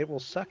thinking. It will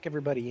suck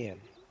everybody in.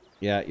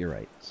 Yeah, you're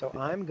right. So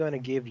I'm going to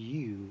give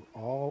you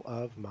all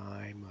of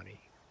my money.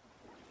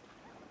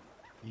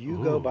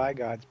 You go buy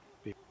God's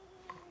beard.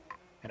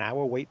 And I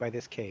will wait by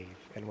this cave.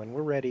 And when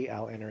we're ready,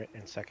 I'll enter it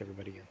and suck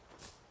everybody in.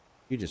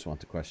 You just want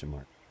the question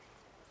mark.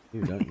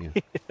 You don't you?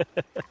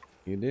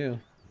 You do.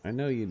 I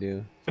know you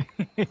do.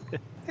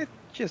 It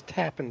just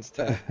happens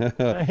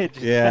to.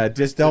 Yeah,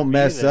 just don't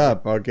mess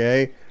up,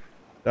 okay?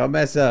 Don't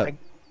mess up.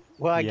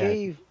 Well,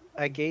 Yeah.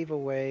 I gave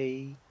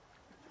away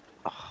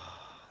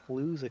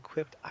lose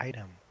equipped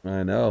item.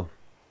 I know.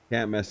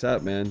 Can't mess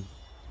up, man.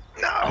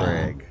 No.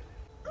 Greg.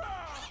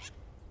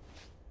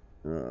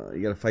 You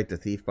gotta fight the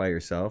thief by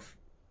yourself.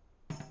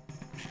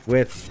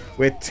 With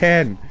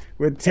 10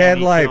 he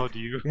life. killed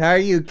you. How are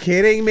you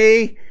kidding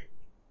me?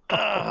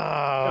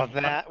 Oh,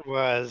 that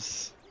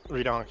was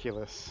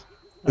redonkulous.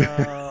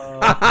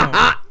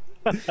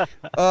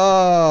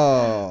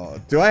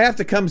 Oh, do I have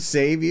to come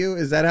save you?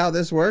 Is that how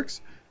this works?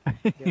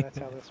 Yeah, that's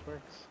how this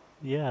works.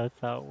 Yeah, that's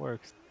how it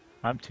works.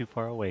 I'm too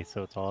far away,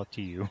 so it's all up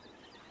to you.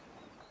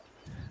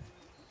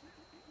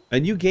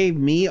 And you gave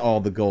me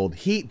all the gold.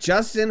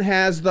 Justin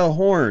has the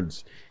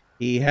horns.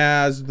 He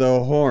has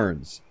the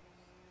horns.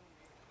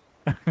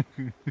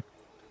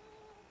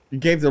 You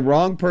gave the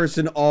wrong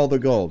person all the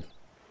gold.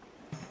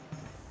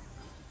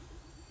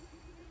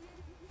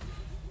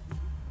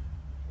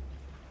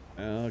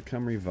 I'll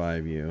come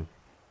revive you.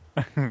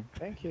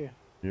 Thank you.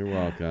 You're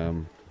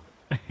welcome.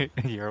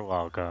 You're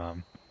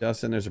welcome.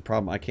 Justin, there's a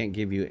problem. I can't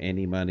give you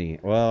any money.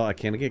 Well,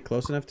 can I get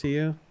close enough to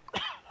you?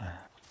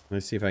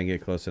 Let's see if I can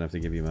get close enough to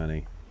give you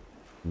money.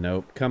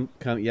 Nope. Come.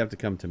 You have to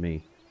come to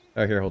me.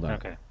 Oh, here, hold on.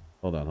 Okay.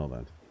 Hold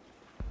on.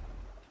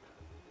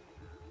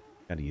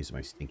 Gotta use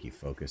my stinky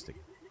focus to... Is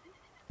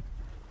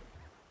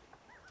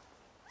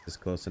this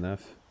close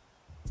enough?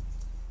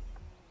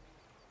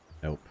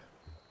 Nope.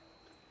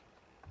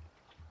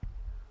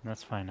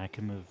 That's fine. I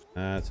can move.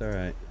 It's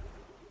alright.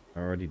 I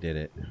already did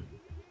it.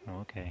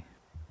 Okay.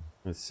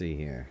 Let's see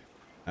here.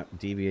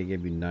 DBA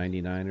gave you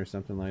 99 or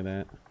something like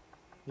that?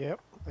 Yep,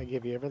 I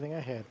gave you everything I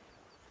had.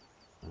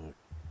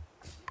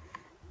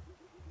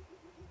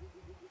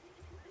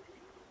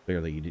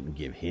 Clearly you didn't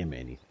give him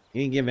anything.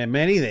 You didn't give him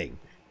anything!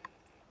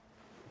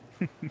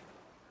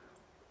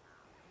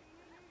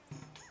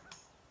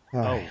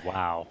 Oh,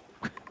 wow.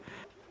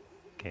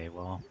 Okay,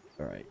 well.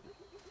 Alright.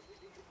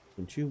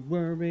 Don't you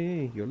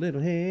worry your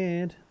little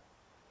head.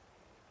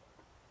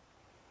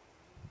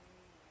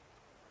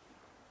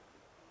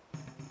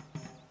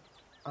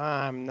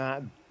 I'm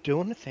not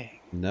doing a thing.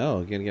 No,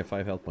 you're gonna get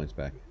 5 health points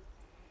back.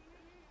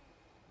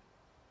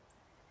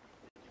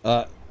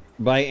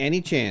 By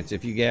any chance,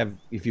 if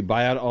you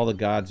buy out all the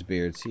God's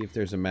Beard, see if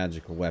there's a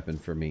magical weapon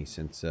for me,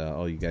 since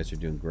all you guys are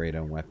doing great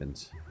on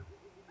weapons.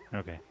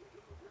 Okay.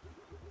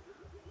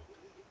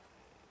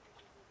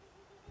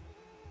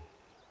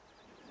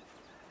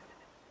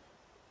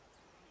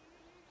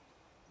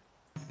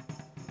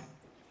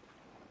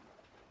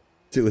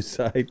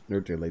 Suicide.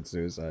 Nurture late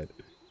suicide.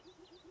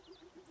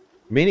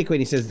 Mini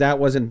Queen, he says that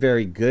wasn't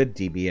very good,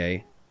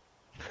 DBA.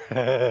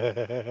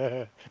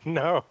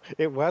 No,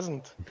 it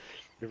wasn't.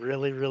 It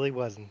really, really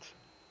wasn't.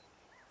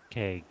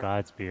 Okay,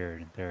 God's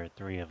Beard. There are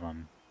 3 of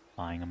them.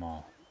 Buying them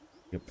all.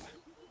 Yep.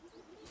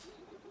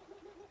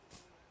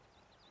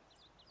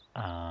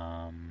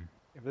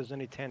 If there's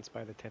any tents,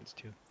 buy the tents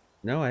too.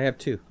 No, I have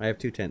 2. I have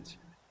 2 tents.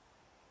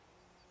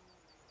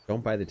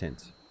 Don't buy the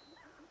tents.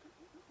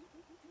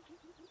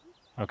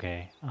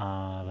 Okay,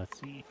 let's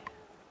see.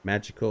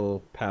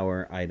 Magical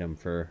power item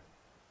for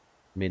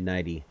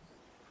Midnighty.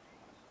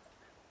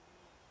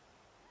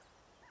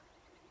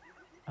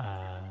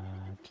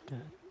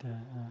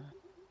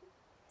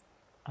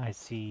 I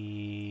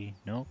see.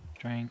 Nope.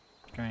 Strength.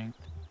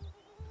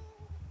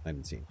 I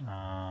didn't see.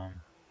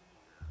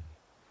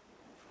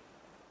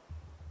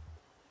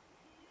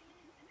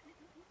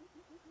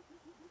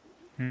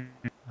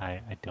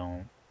 I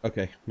don't.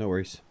 Okay, no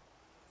worries.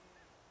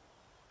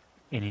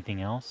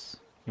 Anything else?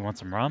 You want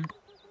some rum?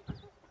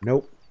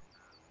 Nope.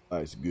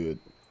 That's good.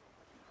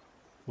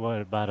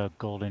 What about a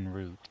golden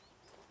root?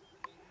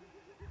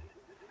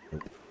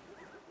 Nope.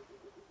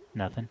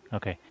 Nothing?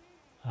 Okay.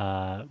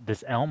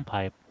 This elm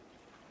pipe.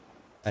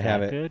 I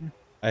have it. Good?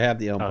 I have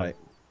the elm pipe.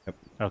 Yep.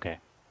 Okay.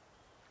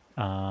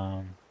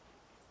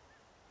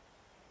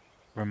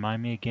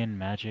 Remind me again,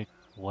 magic.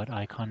 What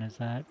icon is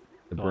that?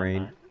 The So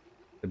brain.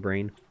 The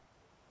brain.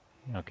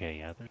 Okay,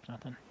 yeah, there's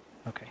nothing.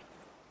 Okay.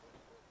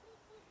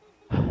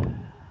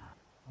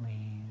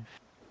 Leave.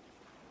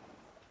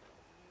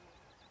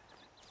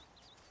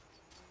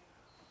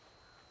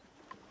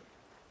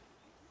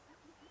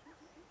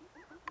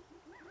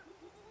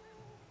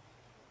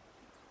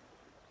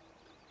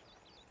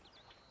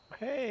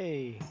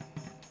 Hey!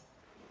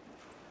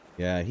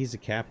 Yeah, he's a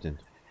captain.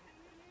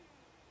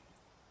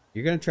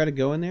 You're gonna try to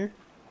go in there?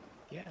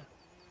 Yeah.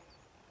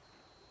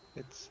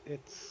 It's...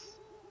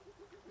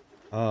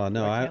 Oh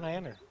no, Why can't I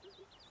enter?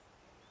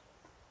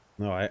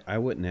 No, I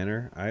wouldn't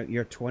enter.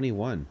 You're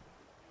 21.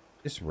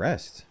 Just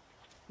rest.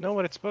 No,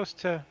 but it's supposed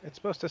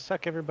to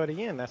suck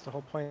everybody in. That's the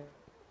whole point.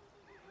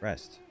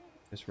 Rest.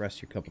 Just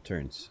rest your couple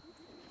turns.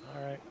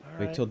 All right.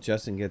 Wait till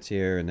Justin gets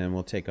here, and then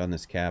we'll take on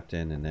this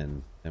captain, and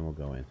then we'll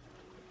go in.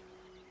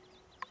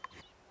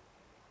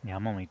 Yeah,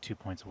 I'm only 2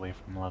 points away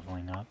from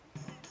leveling up.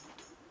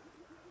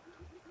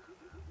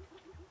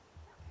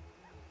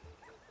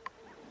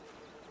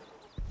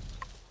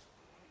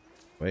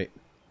 Wait.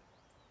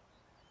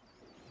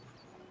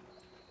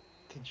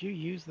 Did you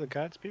use the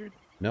Godspeed?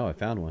 No, I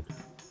found one.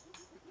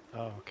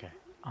 Oh, okay.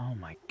 Oh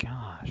my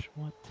gosh,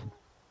 what?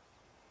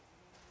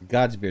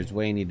 Godsbeard's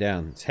weighing you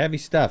down. It's heavy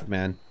stuff,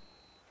 man.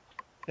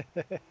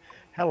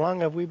 How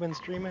long have we been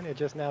streaming? It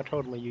just now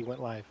told me you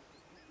went live.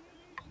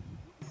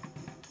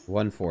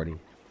 140.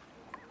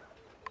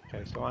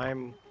 Okay, so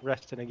I'm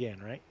resting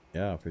again, right?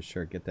 Yeah, for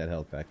sure. Get that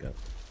health back up.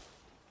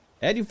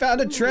 And you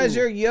found a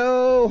treasure,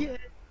 yo! Yeah.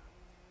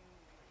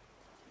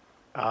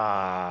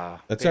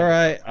 Ah. That's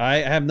alright. I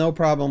have no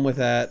problem with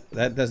that.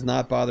 That does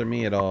not bother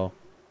me at all.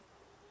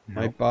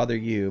 Might bother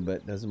you,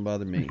 but doesn't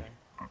bother me.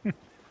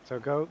 So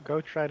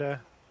go try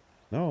to...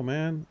 No,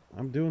 man.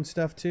 I'm doing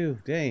stuff too.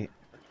 Dang.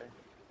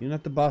 You're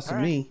not the boss of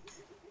me.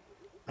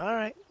 All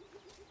right.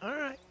 All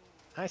right.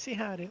 I see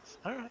how it is.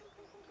 All right.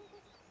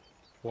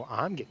 Well,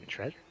 I'm getting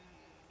treasure.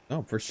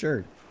 Oh, for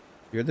sure.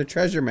 You're the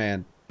treasure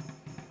man.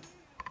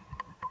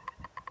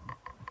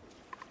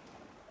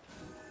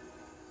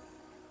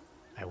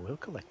 I will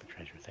collect the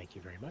treasure. Thank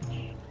you very much.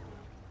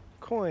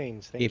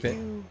 Coins. Thank Keep it.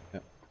 you.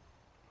 Yep.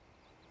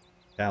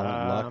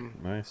 Talent, luck. Um,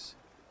 Nice.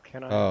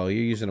 Can I? Oh,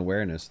 you're using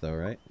awareness, though,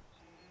 right?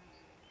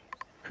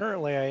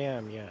 Currently, I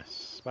am,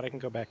 yes. But I can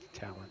go back to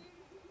talent.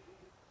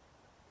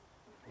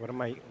 What am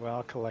I? Well,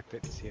 I'll collect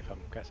it and see if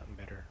I've got something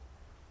better.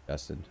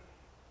 Justin.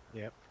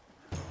 Yep.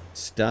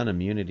 Stun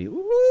immunity.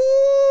 Woo!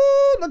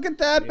 Look at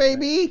that, Yeah.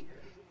 baby!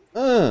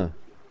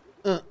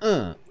 Give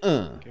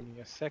me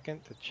a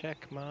second to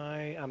check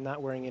my... I'm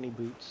not wearing any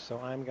boots, so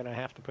I'm going to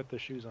have to put the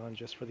shoes on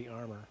just for the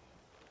armor.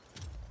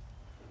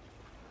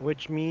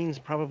 Which means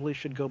probably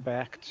should go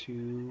back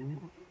to...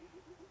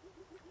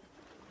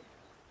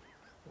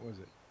 What was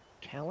it?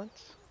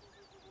 Talents?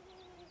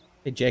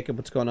 Hey, Jacob,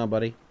 what's going on,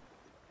 buddy?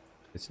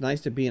 It's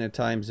nice to be in a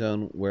time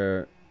zone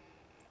where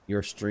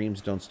your streams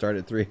don't start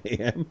at 3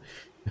 a.m.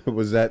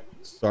 Was that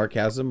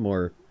sarcasm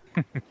or...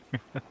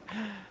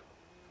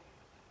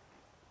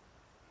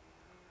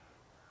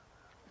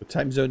 What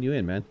time zone you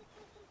in, man?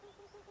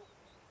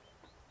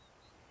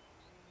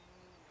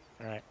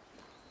 Alright.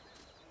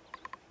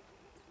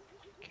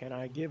 Can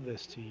I give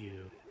this to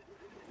you?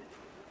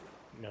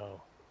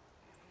 No.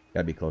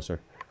 Gotta be closer.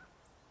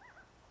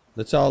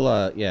 Let's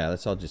all, yeah,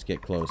 let's all just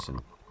get close and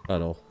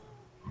cuddle.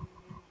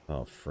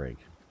 Oh, frig.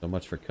 So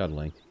much for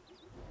cuddling.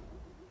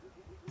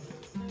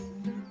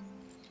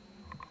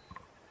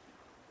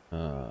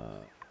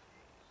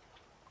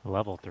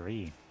 Level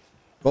 3.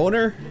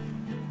 Boner?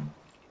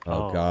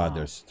 Oh, Oh, God, wow.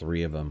 there's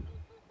 3 of them.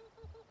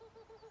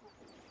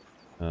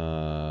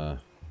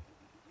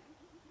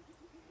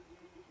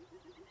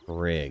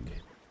 Frig.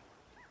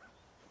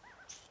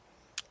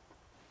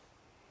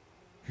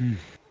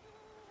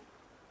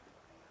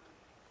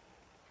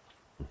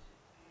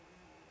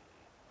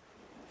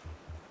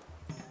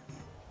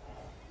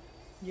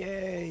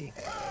 Yay!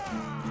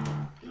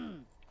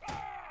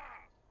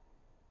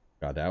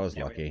 God, that was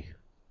Yeah, lucky.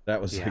 That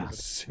was Yeah. like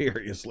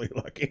seriously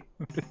lucky.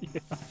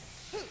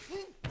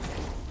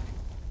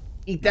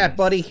 Eat that,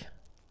 buddy.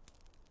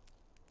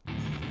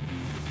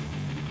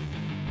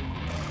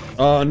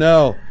 Oh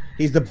no,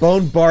 he's the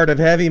bone bard of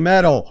heavy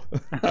metal.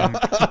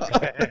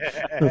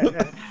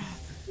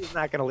 He's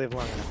not gonna live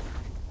long enough.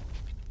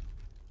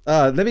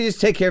 Let me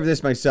just take care of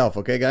this myself,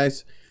 okay,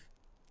 guys?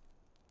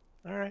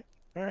 Alright.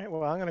 Alright,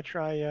 well I'm gonna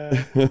try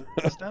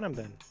stun him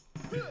then.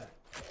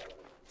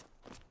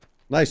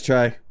 Nice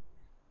try.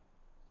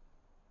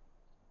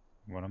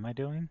 What am I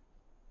doing?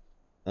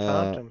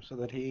 Taunt him so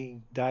that he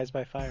dies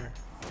by fire.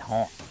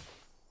 Taunt.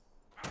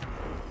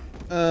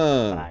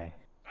 Uh, Bye.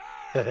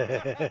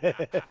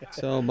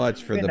 so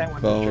much for Man, the that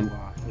one does show bone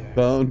off, yeah.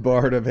 bone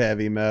bard of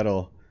heavy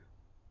metal.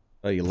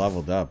 Oh, you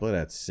leveled up. Look at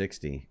that,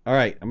 60. All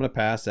right, I'm gonna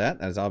pass that.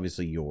 That is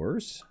obviously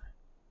yours,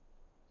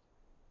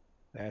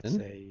 That's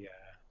a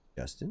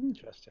Justin.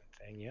 Justin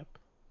thing, yep.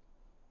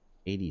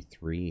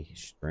 83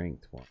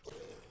 strength. Wow.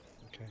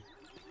 Okay.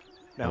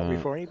 Now,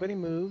 before anybody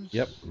moves...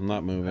 Yep, I'm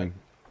not moving.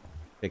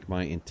 Take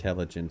my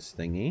intelligence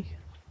thingy.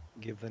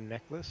 Give the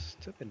necklace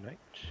to Midnight.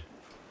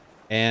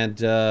 And,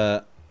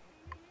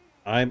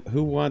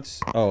 who wants...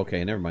 Oh,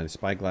 okay, never mind. The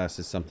spyglass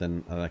is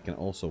something that I can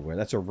also wear.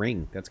 That's a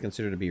ring. That's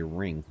considered to be a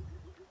ring.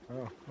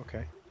 Oh,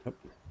 okay. Oh.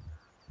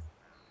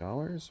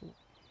 Dollars?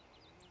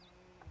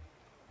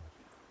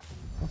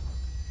 Oh.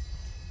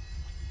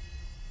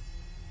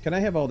 Can I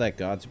have all that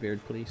God's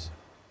beard, please?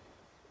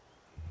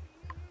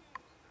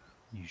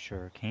 You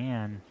sure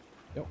can.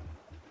 Yep.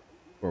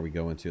 Before we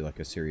go into, like,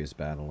 a serious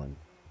battle and...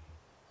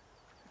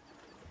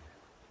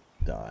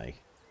 die.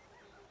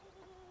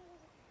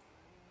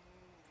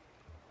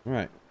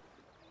 Alright.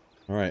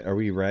 Alright, are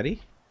we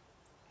ready?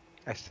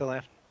 I still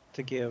have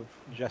to give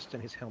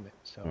Justin his helmet,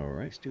 so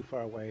Alright. he's too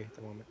far away at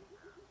the moment.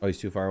 Oh, he's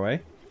too far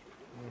away?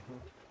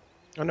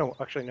 Oh, no,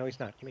 actually, no, he's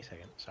not. Give me a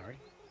second. Sorry.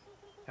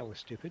 That was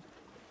stupid.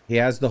 He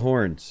has the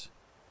horns.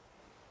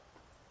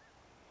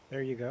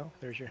 There you go.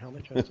 There's your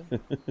helmet, Justin.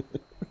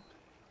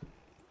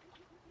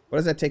 What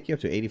does that take you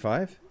up to?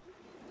 85?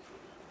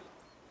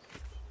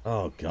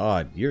 Oh,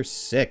 God. You're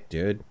sick,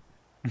 dude.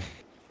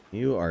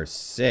 You are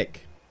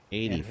sick.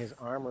 80. And his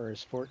armor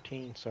is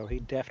 14, so he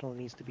definitely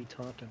needs to be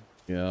taunting.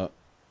 Yeah.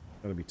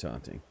 Gotta be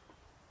taunting.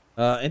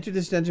 Enter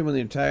this dungeon when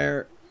the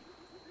entire...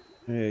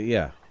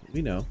 yeah,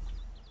 we know.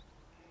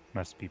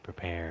 Must be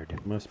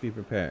prepared. Must be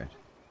prepared.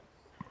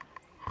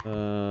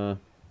 I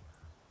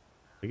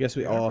guess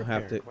we You're all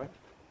unprepared. have to... What?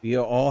 We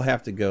all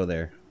have to go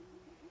there.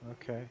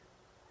 Okay.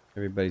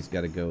 Everybody's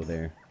got to go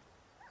there.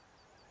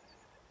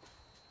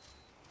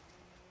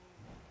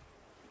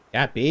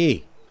 Cat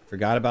B!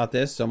 Forgot about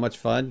this? So much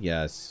fun?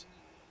 Yes.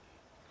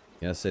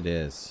 Yes, it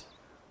is.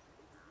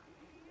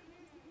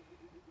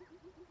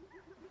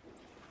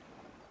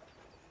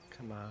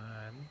 Come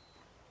on.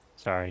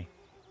 Sorry.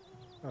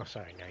 Oh,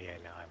 sorry. No, yeah,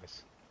 no, I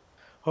was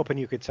hoping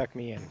you could suck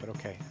me in, but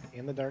okay.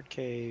 In the dark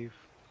cave.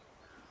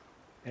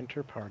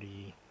 Enter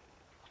party.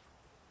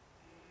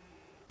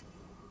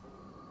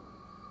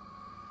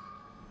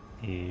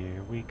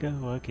 Here we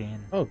go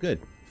again. Oh,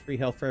 good. Free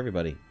health for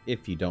everybody.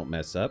 If you don't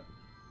mess up.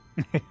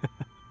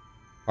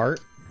 Heart.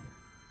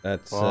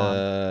 That's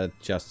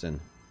Justin.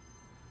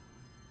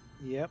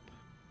 Yep.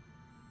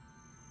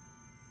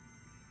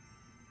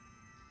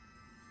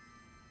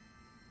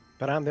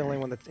 But I'm the only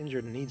one that's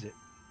injured and needs it.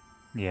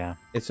 Yeah.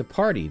 It's a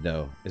party,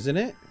 though, isn't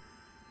it?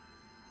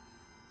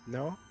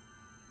 No?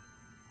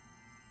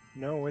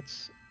 No,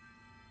 it's...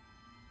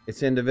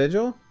 It's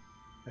individual?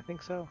 I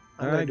think so.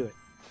 I'm All gonna right. do it.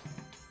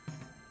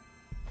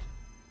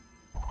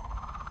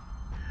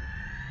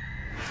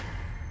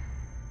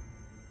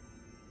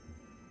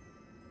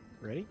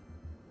 Ready?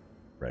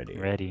 Ready.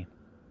 Ready.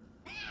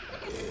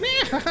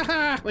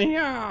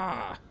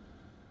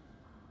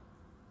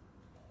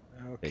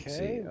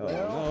 Pixie. Okay, Oh,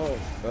 well...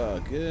 no. Oh,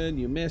 good.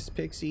 You missed,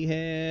 Pixie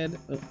Head.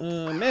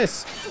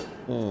 Miss.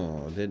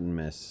 Oh, didn't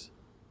miss.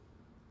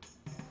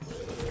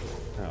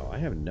 Oh, I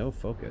have no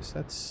focus.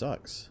 That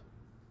sucks.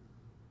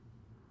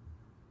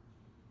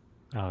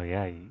 Oh,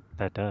 yeah,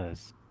 that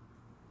does.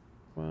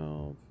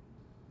 12.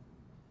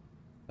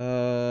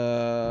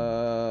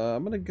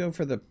 I'm gonna go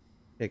for the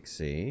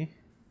Pixie.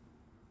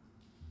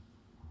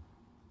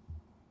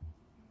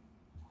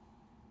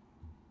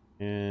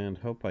 And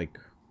hope I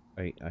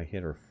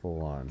hit her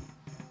full on.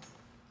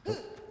 Oh,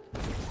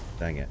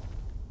 dang it.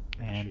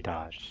 And She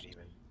dodged.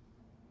 even.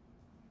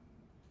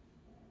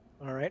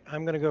 Alright,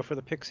 I'm gonna go for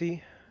the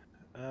pixie.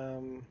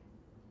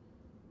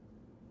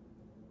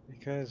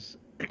 Because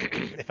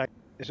if I...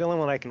 It's the only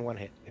one I can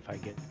one-hit if I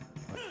get...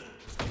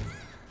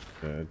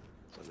 Good.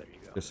 So there you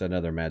go. Just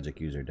another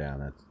magic user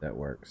down. That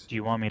works. Do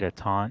you want me to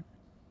taunt?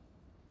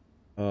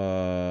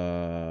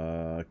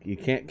 You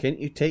can't.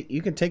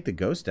 You can take the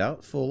ghost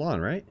out full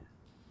on, right?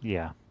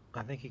 Yeah.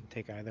 I think you can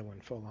take either one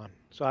full on.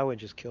 So I would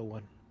just kill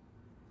one.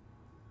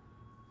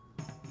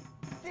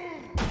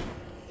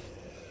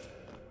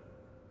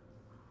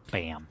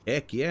 Bam.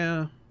 Heck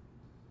yeah.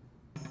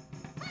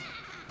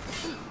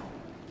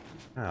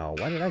 Ow,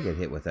 why did I get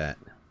hit with that?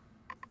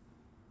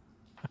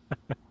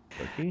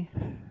 Cookie?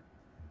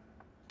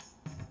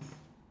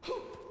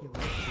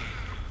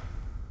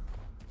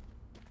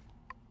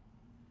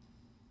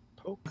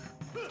 Poke.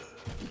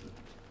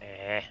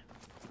 Eh.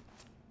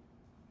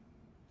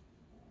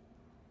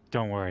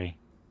 Don't worry.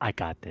 I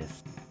got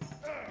this.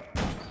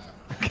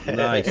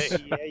 Nice.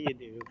 Yeah, you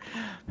do.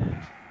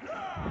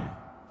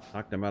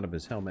 Knocked him out of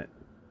his helmet.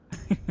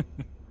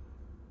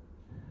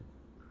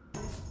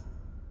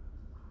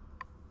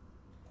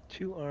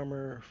 2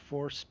 armor,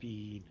 4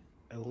 speed,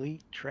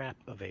 elite trap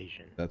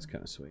evasion. That's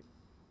kind of sweet.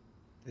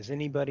 Does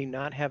anybody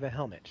not have a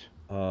helmet?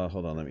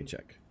 Hold on, let me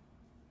check.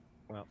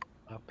 Well,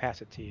 I'll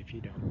pass it to you if you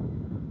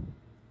don't.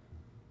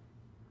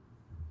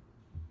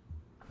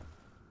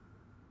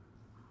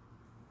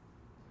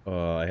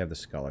 I have the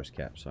scholar's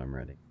cap, so I'm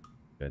ready.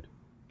 Good.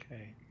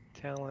 Okay.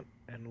 Talent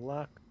and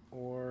luck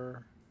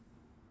or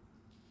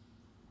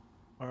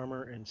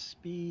armor and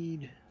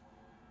speed.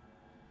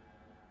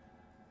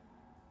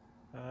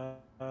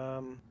 What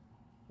am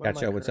I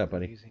Gotcha, what's up,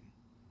 currently buddy? using?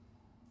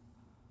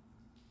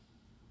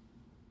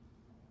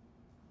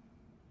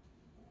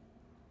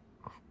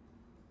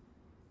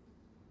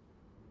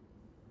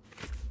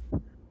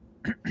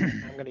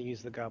 I'm going to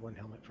use the goblin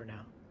helmet for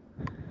now.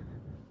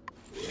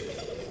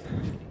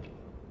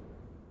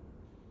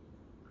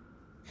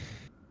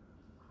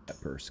 That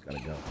purse gotta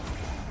go.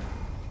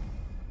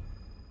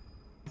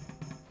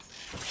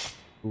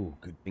 Ooh,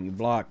 good thing you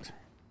blocked.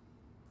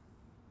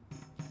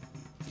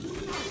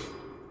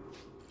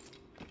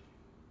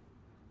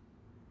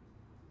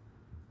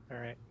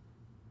 Alright.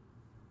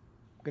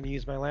 I'm going to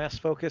use my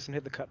last focus and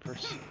hit the cut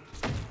first.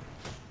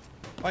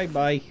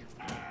 Bye-bye.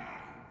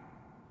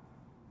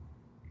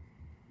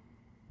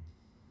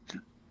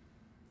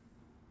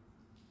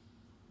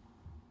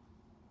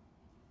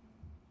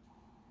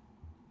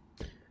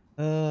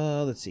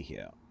 Let's see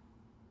here.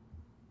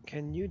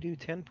 Can you do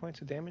 10 points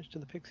of damage to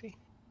the pixie?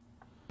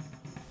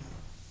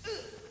 There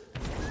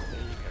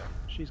you go.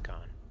 She's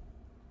gone.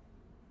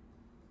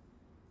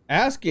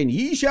 Ask and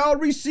ye shall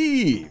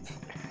receive.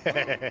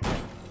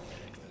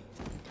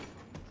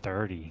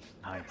 30.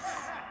 Nice.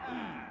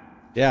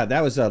 Yeah,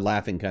 that was a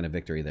laughing kind of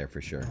victory there for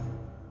sure.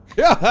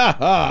 Yeah ha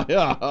ha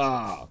yeah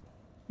ha.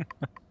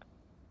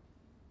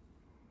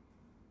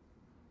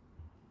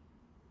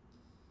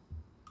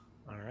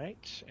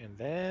 Alright, and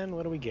then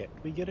what do we get?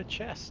 We get a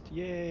chest.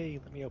 Yay!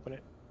 Let me open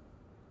it.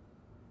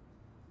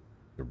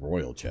 The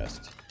royal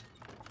chest.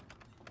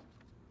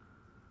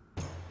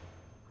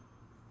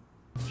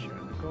 Share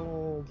the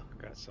gold.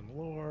 Got some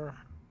lore.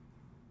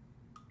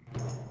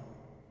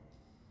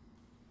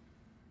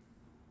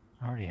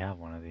 I already have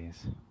one of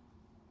these.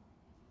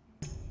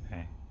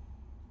 Okay.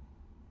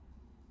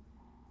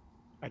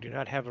 I do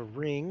not have a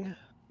ring.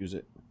 Use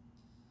it.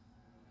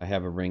 I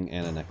have a ring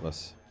and a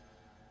necklace.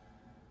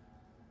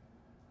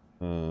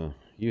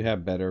 You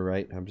have better,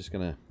 right? I'm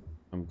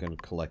gonna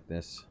collect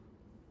this.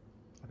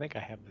 I think I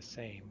have the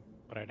same,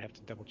 but I'd have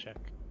to double check.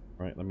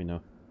 All right, let me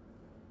know.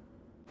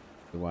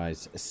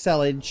 Otherwise,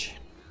 sellage.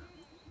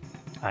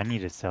 I need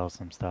to sell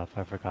some stuff.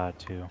 I forgot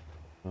to.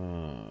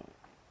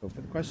 Go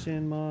for the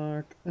question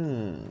mark.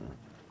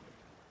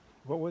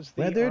 What was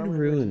the Weathered armor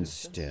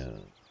resistance?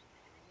 runestone.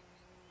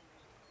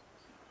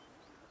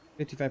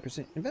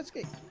 55%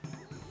 investigate.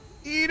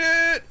 Eat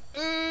it!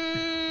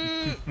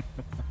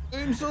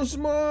 I'm so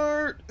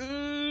smart!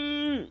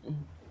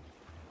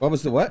 What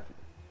was the what?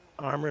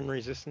 Armor and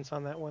resistance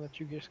on that one that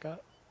you just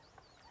got?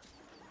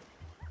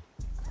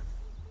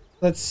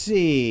 Let's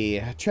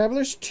see.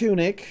 Traveler's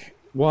Tunic,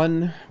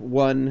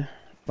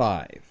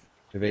 115.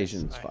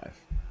 Evasion's Yes,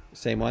 5.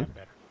 Same one?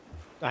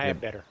 I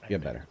have better. You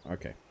have better.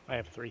 Okay. I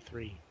have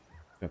 3-3. You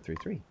have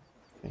 3-3.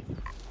 Okay.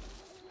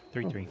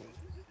 3-3.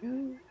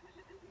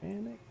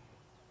 Panic.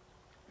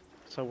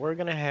 So we're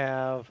gonna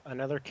have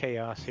another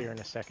chaos here in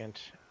a second,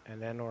 and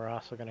then we're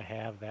also gonna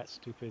have that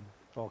stupid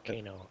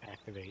volcano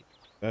activate.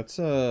 That's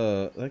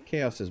that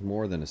chaos is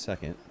more than a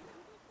second.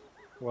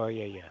 Well,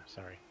 yeah,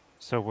 sorry.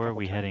 So where are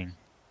we times. heading?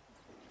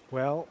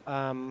 Well,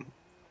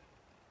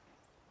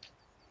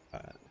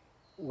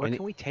 what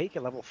can we take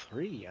at level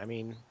 3? I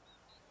mean,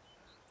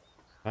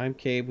 Time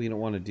Cave, we don't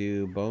want to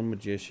do. Bone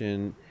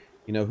Magician.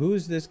 You know,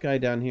 who's this guy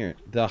down here?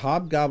 The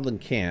Hobgoblin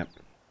Camp.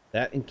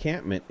 That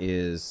encampment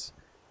is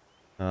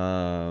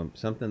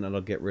something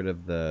that'll get rid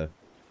of the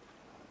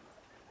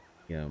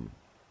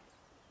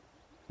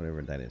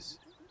whatever that is.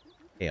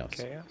 Chaos.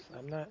 chaos?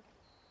 I'm I'm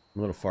a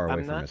little far away I'm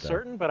from not it though.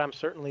 certain, but I'm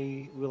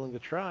certainly willing to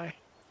try.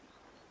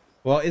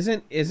 Well,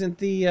 isn't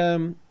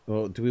the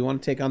well, do we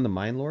want to take on the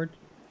Mine Lord?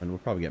 And we'll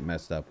probably get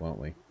messed up, won't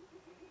we?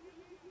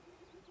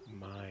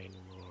 Mine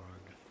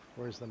Lord.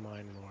 Where's the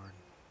Mine Lord?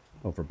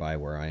 Over by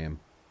where I am.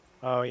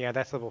 Oh yeah,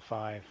 that's level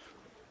 5.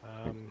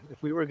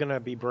 If we were gonna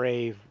be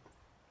brave,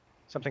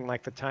 something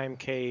like the Time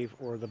Cave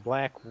or the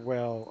Black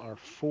Well are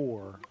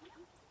 4.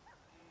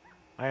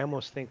 I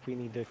almost think we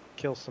need to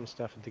kill some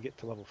stuff to get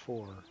to level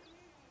 4.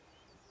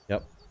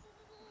 Yep.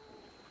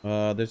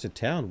 There's a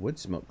town,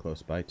 Woodsmoke,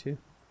 close by too.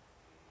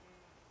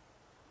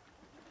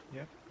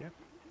 Yep.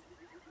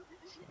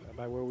 So,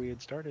 by where we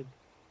had started.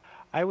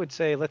 I would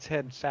say let's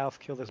head south,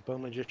 kill this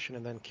Bone Magician,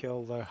 and then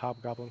kill the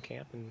Hobgoblin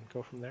camp and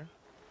go from there.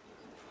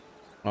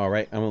 All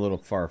right, I'm a little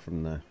far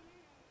from the.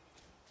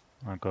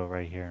 I'll go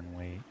right here and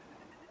wait.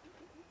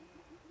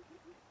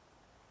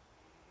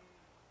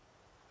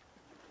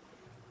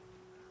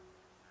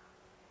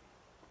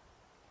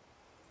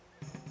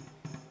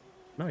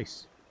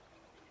 Nice.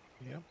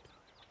 Yep.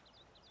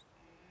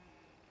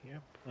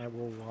 I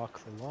will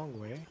walk the long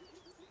way,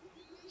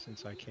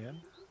 since I can.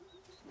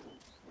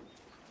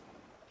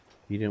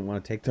 You didn't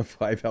want to take the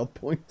 5 health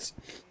points.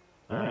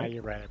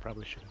 You're right. I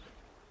probably should have.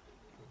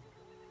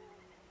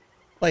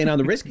 Playing on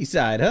the risky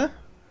side, huh?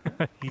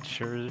 He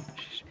sure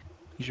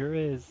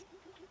is.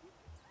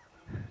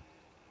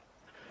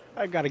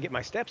 I got to get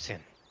my steps in.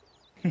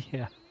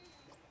 Yeah.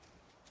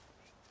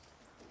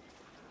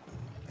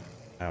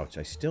 Ouch!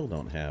 I still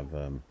don't have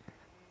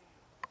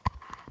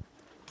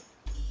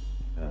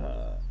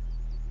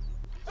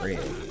great.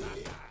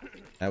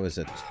 That was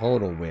a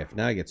total whiff.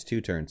 Now he gets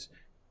 2 turns.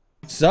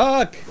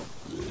 Suck!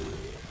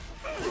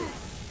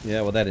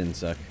 Yeah, well that didn't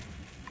suck.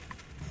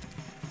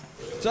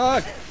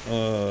 Suck!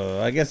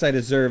 I guess I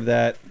deserve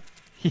that.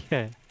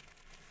 Yeah.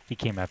 He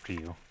came after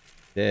you.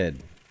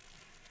 Dead.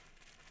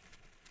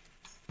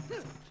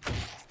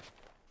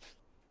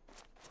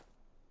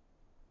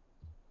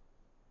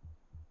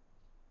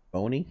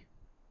 Boney?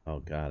 Oh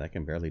god, I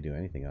can barely do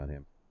anything on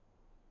him.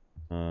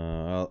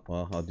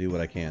 Well, I'll do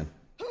what I can.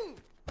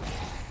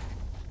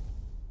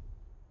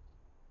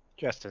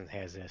 Justin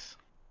has this.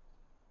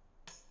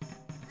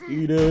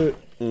 Eat it.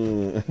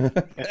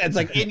 It's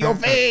like, in your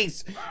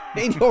face!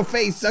 In your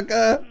face,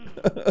 sucker!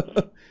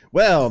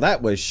 Well,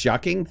 that was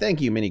shocking. Thank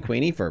you, Mini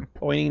Queenie, for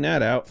pointing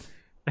that out.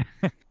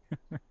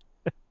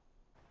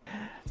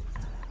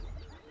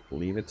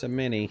 Leave it to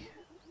Minnie.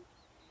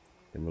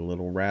 Give him a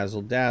little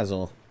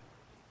razzle-dazzle.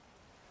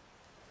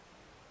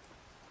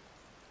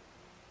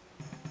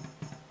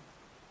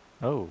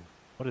 Oh,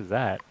 what is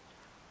that?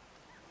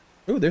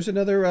 Ooh, there's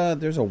another,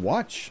 there's a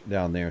watch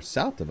down there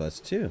south of us,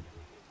 too.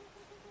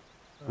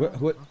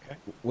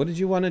 What did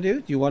you want to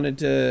do? You wanted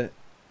to...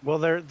 Well,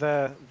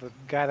 the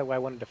guy that I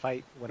wanted to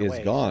fight went away.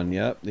 Is gone,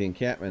 yep. The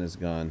encampment is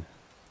gone.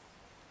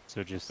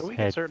 So just So we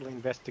head. can certainly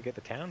investigate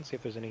the town, see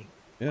if there's any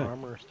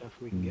armor or stuff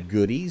we can get.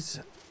 Goodies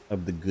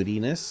of the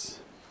goodiness.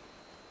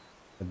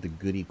 Of the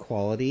goody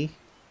quality.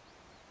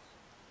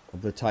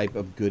 Of the type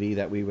of goodie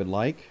that we would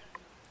like.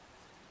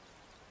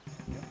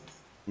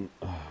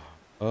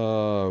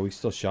 Are we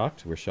still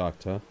shocked? We're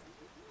shocked, huh?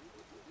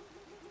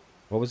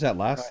 What was that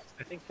last?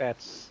 I think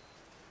that's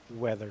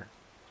weather.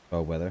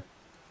 Oh, weather.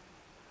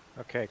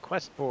 Okay,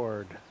 quest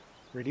board.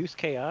 Reduce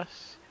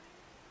chaos.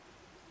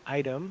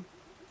 Item.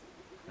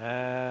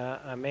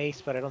 A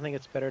mace, but I don't think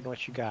it's better than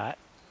what you got.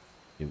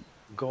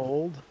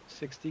 Gold.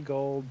 60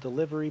 gold.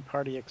 Delivery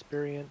party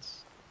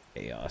experience.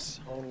 Chaos.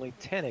 Only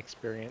 10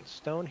 experience.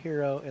 Stone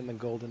hero in the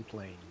Golden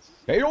Plains.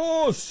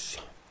 Chaos!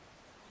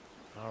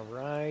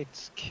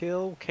 Alright.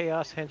 Kill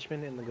chaos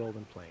henchman in the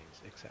Golden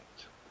Plains.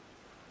 Except.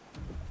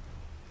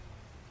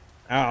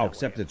 Ow,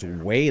 except it's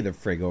way the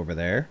frig over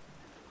there.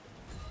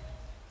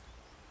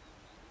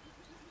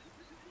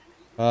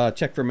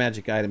 Check for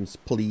magic items,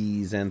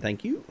 please, and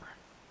thank you.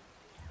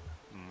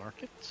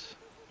 Market.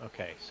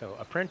 Okay, so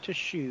apprentice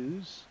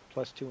shoes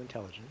 +2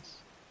 intelligence.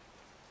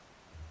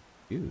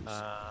 Shoes.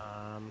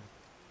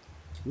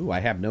 Ooh, I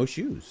have no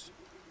shoes.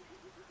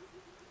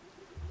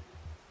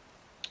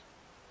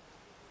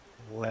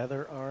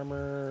 Leather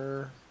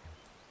armor.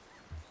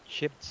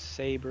 Chipped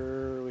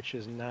saber, which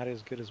is not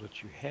as good as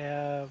what you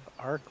have.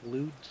 Arc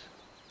loot. Is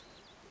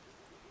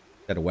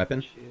that a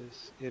weapon?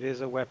 It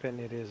is a weapon.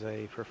 It is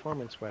a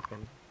performance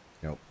weapon.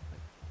 Nope.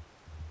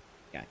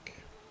 Yuck.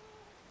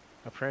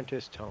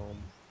 Apprentice tome,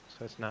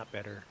 so it's not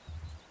better.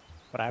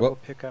 But I will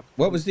pick up.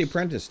 What was the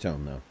apprentice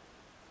tome though?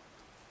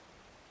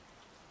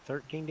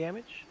 13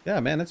 damage. Yeah,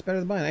 man, that's better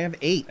than mine. I have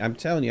 8. I'm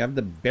telling you, I have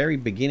the very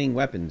beginning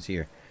weapons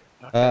here.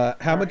 Okay.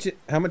 How much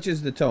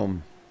is the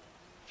tome?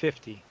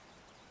 50.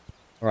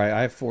 All right,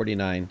 I have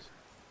 49.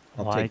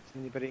 I'll take.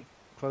 Anybody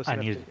close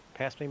enough to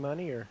pass me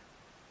money or?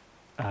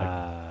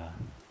 Where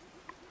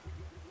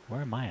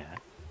am I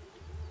at?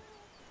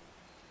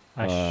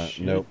 I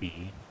should nope.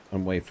 be.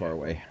 I'm way far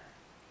away.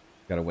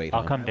 Gotta wait.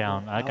 I'll come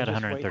down. I got I'll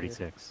just wait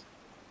 136.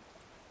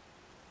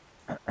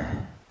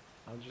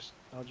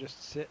 I'll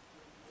just sit.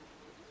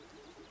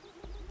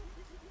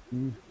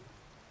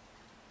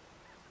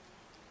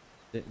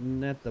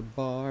 Sitting at the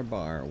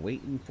bar,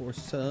 waiting for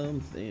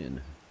something.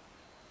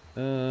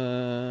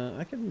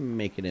 I can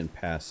make it in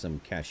past some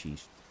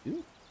cashies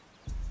too.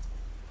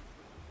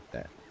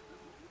 That.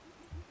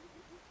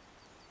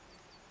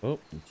 Oh,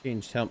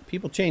 changed helmet.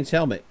 People changed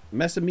helmet,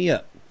 messing me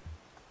up.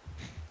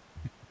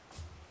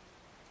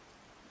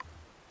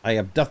 I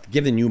have doth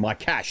given you my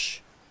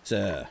cash,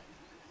 sir.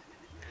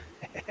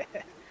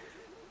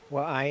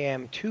 Well, I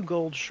am 2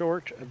 gold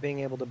short of being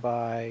able to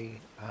buy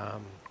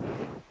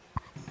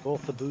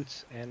both the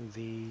boots and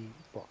the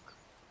book.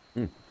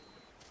 Hmm.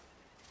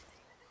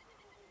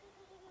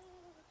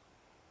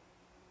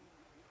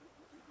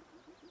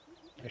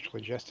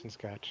 Actually, Justin's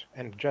got,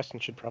 and Justin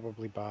should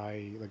probably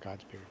buy the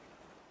Godspear.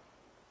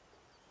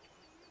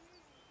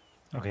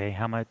 Okay,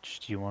 how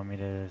much do you want me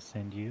to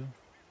send you?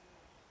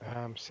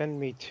 Send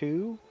me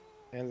 2,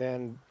 and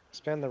then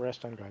spend the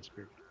rest on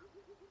Godspear.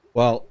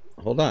 Well,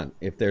 hold on.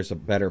 If there's a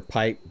better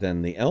pipe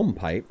than the elm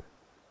pipe,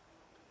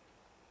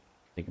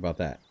 think about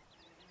that.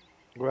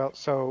 Well,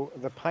 so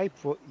the pipe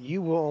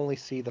you will only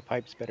see the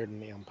pipes better than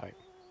the elm pipe.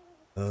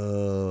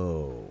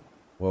 Oh.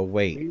 Well,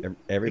 wait.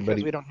 Everybody.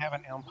 Because we don't have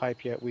an elm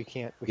pipe yet, we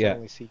can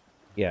only see.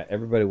 Yeah,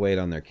 everybody wait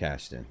on their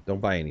cash then.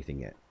 Don't buy anything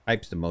yet.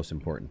 Pipe's the most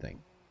important thing.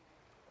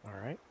 All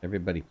right.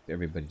 Everybody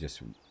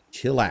just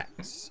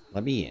chillax.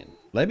 Let me in.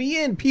 Let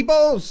me in,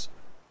 peoples!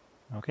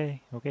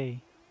 Okay.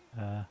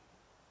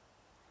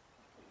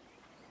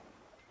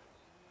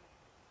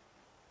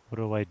 What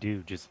do I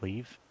do? Just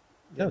leave?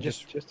 Yeah, No,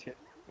 just hit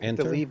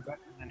enter. the leave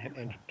button and then hit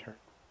enter turn.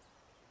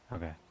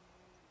 Okay.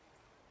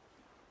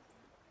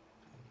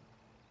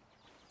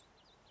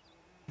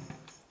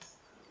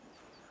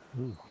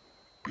 Ooh.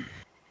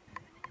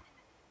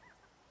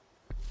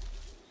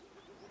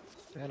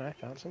 And I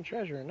found some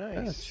treasure.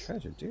 Nice. That's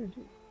treasure, dude.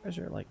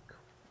 Treasure like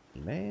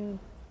crazy, man.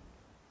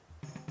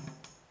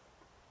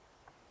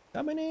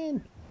 Coming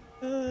in.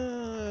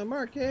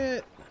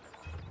 Market.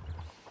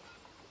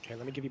 Okay,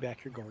 let me give you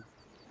back your gold.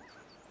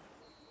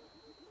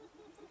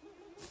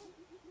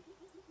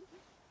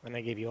 And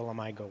I gave you all of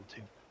my gold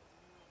too.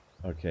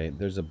 Okay,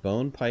 there's a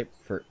bone pipe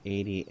for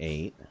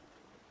 88.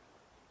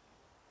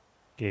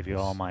 Gave you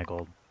all my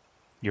gold.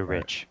 You're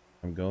rich.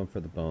 I'm going for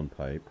the bone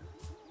pipe.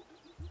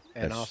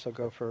 And also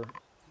go for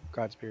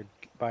Godspear.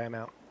 Buy him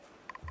out.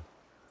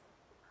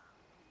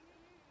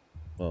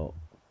 Well,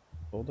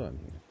 hold on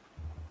here.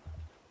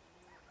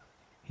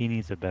 He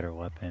needs a better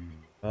weapon.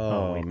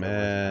 Oh, wait,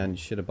 man, you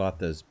should have bought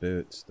those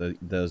boots.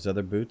 Those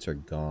other boots are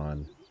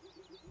gone.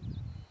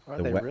 Are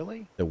they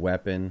really? The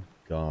weapon,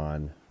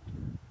 gone.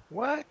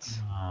 What?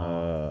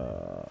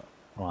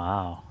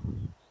 Wow.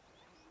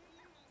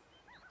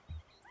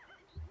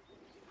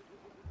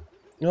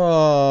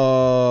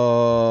 Oh!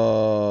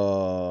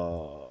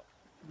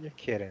 You're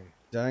kidding.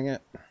 Dang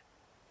it.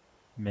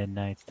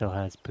 Midnight still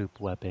has poop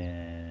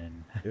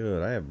weapon.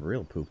 Dude, I have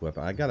real poop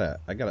weapon. I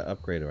gotta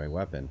upgrade my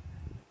weapon.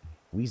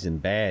 We's in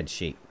bad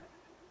shape.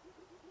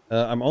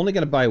 I'm only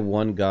gonna buy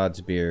 1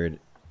 God's Beard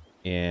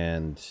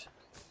and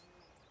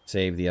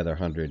save the other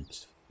 100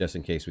 just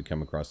in case we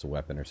come across a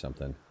weapon or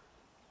something.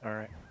 All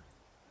right.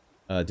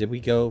 Did we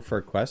go for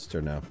a quest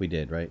or no? We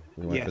did, right?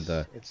 We went Yes, for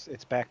the...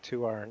 it's back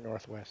to our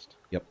northwest.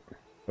 Yep.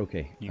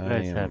 Okay. You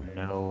guys have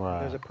no.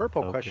 There's a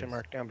purple focus. question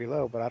mark down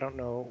below, but I don't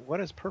know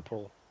what is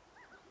purple.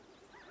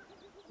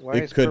 Why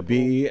It is could purple...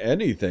 be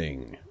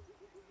anything.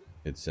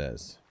 It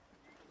says.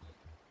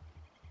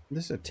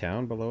 This is a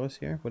town below us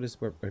here? What is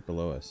right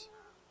below us?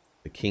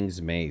 The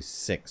King's Maze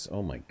 6.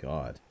 Oh my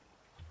god.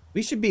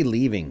 We should be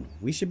leaving.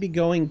 We should be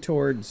going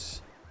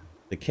towards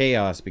the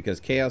chaos because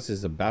chaos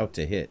is about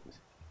to hit.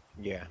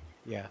 Yeah.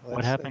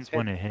 What happens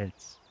when it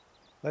hits?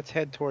 Let's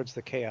head towards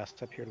the chaos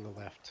up here to the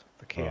left.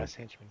 The chaos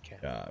henchman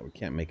camp. God, we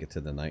can't make it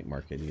to the night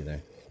market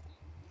either.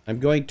 I'm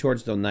going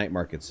towards the night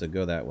market, so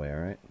go that way,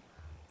 alright?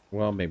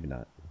 Well, maybe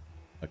not.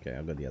 Okay,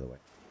 I'll go the other way.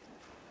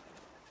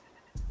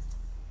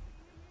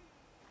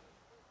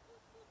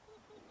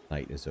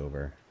 Night is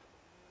over.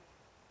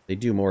 They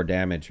do more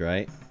damage,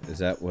 right? Is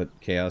that what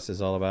Chaos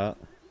is all about?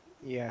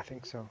 Yeah, I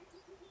think so.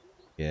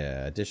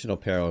 Yeah, additional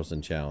perils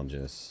and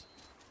challenges.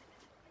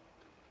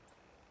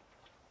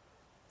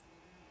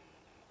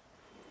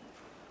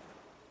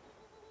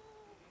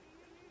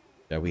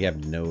 Yeah, we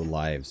have no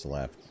lives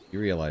left. You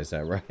realize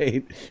that,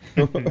 right?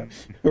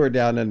 We're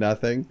down to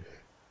nothing.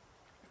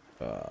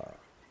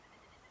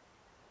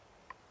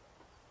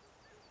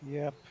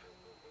 Yep.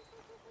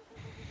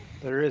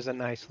 There is a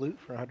nice loot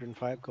for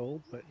 105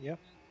 gold, but yep.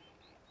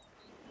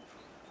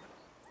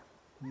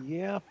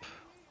 Yep.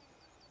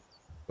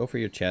 Go for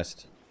your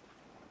chest.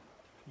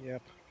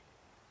 Yep.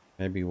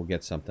 Maybe we'll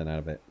get something out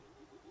of it.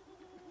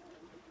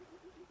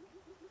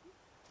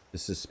 The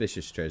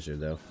suspicious treasure,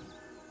 though.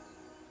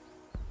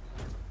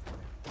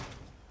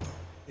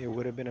 It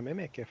would have been a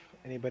mimic if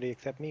anybody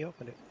except me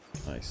opened it.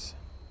 Nice.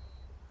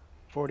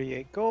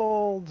 48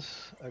 gold,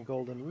 a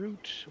golden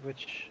root,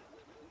 which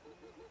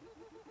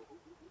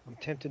I'm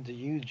tempted to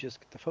use. Just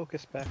get the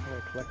focus back. I'm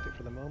going to collect it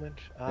for the moment.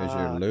 There's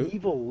your loot.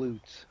 Evil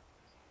loot.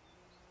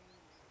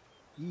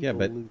 Yeah,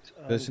 but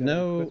there's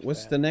no...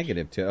 What's the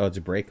negative to... Oh, it's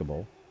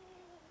breakable.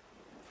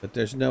 But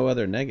there's no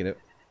other negative.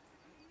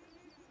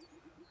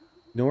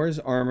 Ignores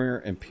armor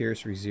and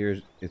pierce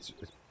reserves its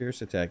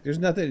pierce attack. There's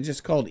nothing. It's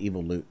just called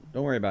evil loot.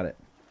 Don't worry about it.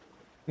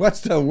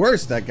 What's the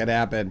worst that could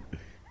happen?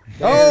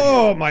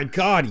 Oh my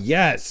god,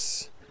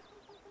 yes!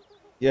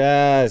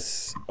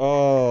 Yes!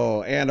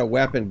 Oh, and a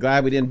weapon.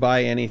 Glad we didn't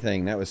buy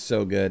anything. That was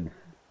so good.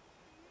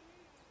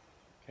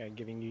 Okay, I'm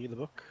giving you the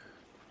book.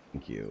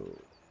 Thank you.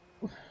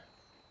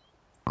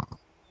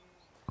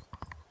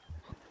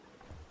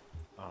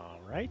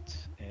 Alright,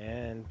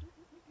 and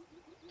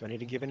do I need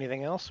to give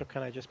anything else, or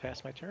can I just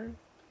pass my turn?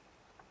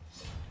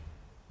 Okay,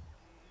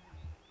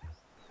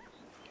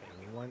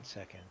 give me 1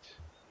 second.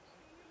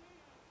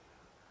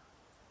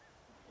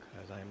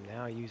 Because I'm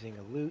now using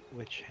a loot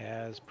which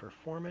has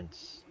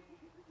performance.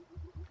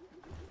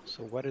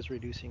 So what is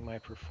reducing my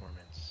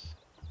performance?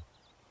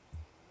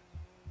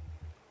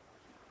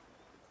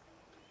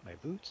 My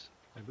boots?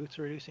 My boots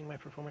are reducing my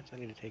performance? I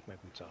need to take my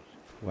boots off.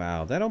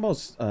 Wow, that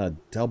almost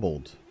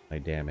doubled my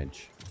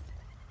damage.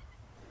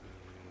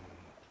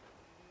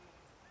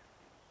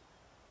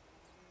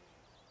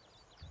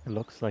 It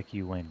looks like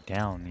you went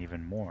down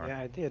even more.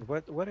 Yeah, I did.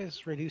 What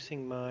is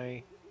reducing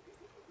my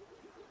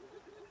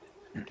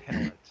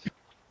talent?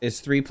 Is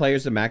 3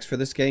 players the max for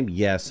this game?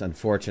 Yes,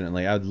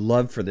 unfortunately. I would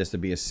love for this to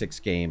be a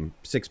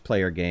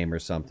 6-player game or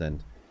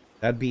something.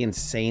 That'd be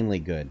insanely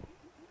good.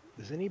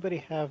 Does anybody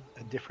have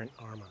a different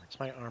armor? It's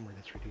my armor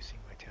that's reducing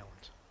my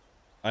talent.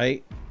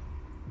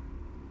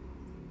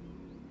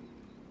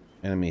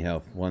 Enemy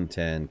health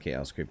 110,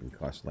 chaos creeping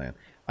cost land.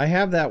 I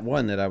have that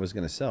one that I was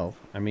going to sell.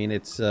 I mean,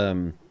 it's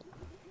but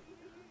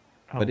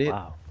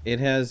wow. it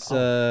has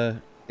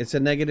it's a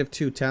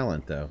 -2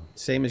 talent though.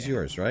 Same as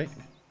yours, right?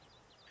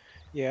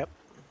 Yep.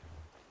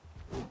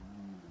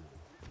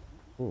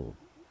 Ooh.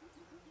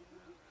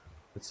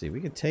 Let's see. We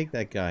can take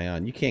that guy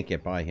on. You can't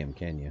get by him,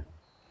 can you?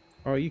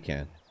 Oh, you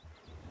can.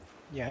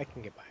 Yeah, I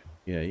can get by.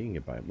 Yeah, you can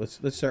get by him.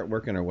 Let's start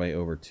working our way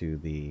over to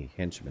the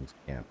henchman's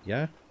camp.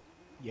 Yeah.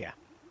 Yeah.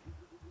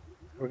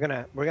 We're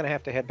gonna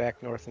have to head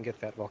back north and get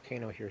that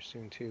volcano here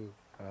soon too,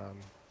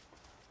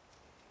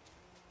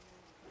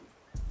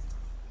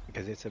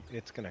 because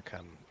it's gonna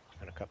come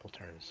in a couple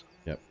turns.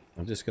 Yep.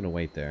 I'm just gonna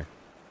wait there.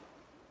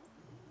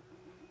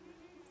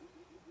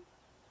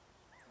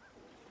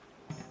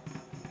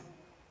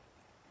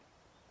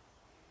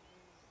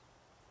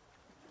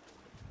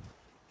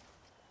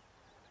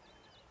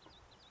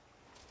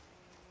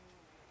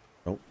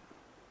 Nope.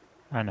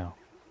 I know.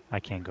 I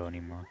can't go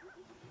anymore.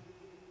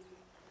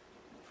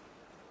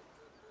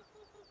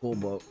 Full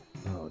boat.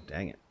 Oh,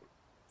 dang it.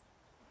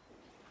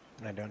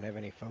 And I don't have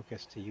any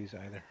focus to use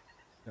either.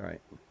 All right.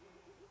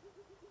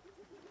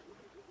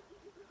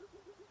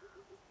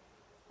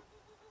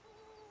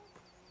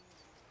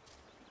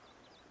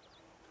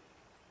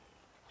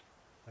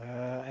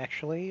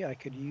 Actually, I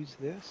could use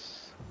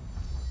this.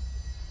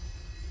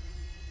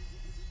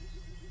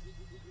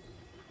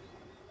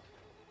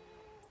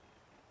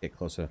 Get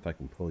close enough I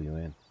can pull you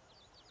in.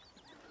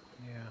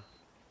 Yeah.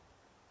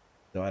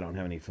 Though I don't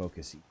have any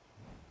focus.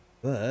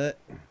 But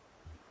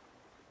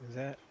Is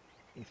that?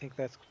 You think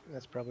that's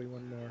probably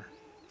one more?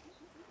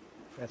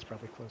 That's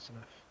probably close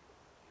enough.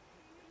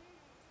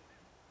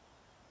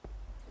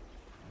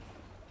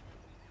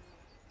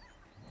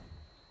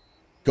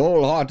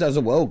 Goldheart has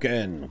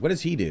awoken. What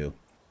does he do?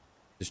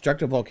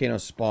 Destructive volcano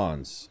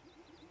spawns.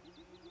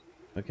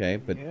 Okay,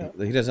 but Yeah.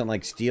 he doesn't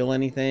like steal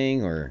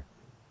anything or.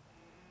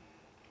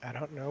 I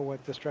don't know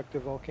what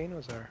destructive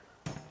volcanoes are.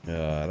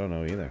 I don't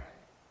know either.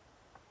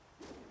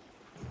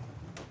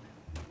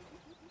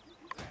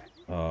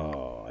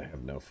 Oh, I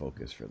have no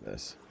focus for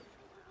this.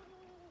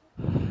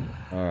 All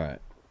right.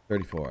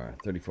 34.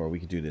 34. We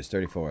could do this.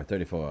 34.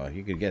 34.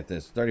 You could get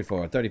this.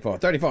 34. 34.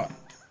 34.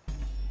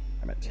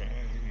 Damn it.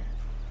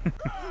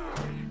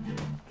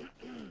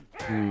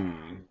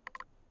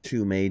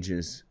 2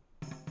 mages.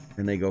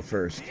 And they go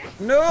first.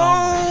 No!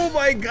 Oh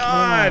my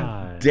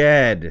God!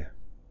 Dead.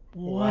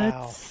 What?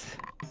 Wow.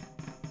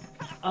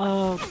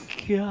 Oh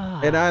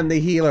god. And I'm the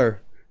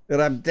healer.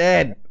 And I'm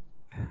dead.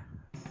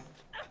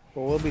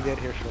 Well, we'll be dead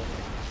here shortly.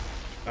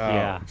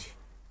 Yeah. Ouch.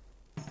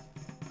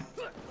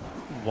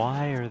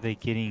 Why are they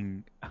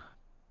getting...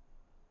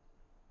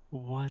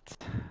 What?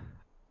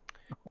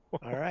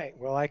 All right.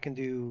 Well, I can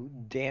do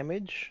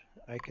damage.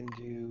 I can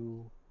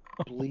do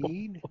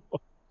bleed.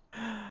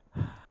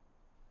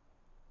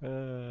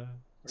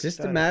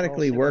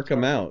 Systematically All work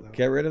them single out. target,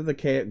 Get rid of the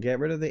get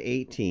rid of the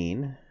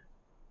 18.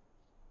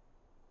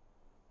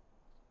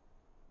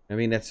 I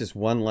mean, that's just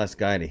one less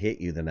guy to hit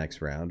you the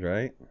next round,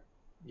 right? though.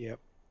 Yep.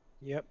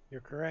 Yep.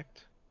 You're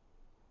correct.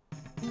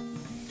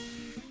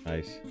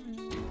 Nice.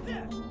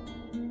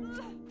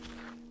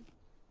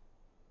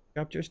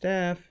 Dropped your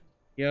staff.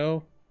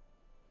 Yo.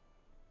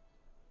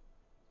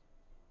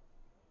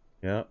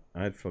 Yep,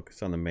 I'd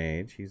focus on the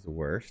mage. He's the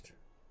worst.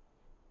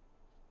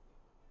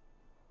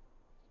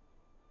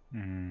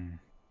 Hmm.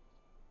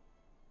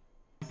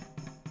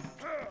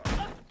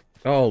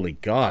 Holy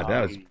God,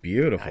 that was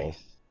beautiful.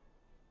 Nice.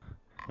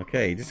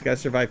 Okay, you just gotta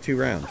survive 2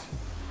 rounds.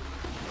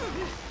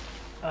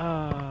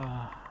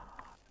 Not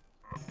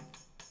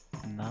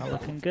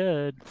looking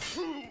good.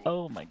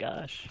 Oh my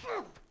gosh.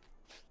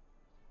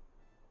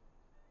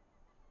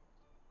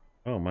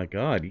 Oh my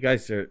God, you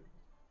guys are...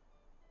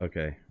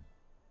 Okay.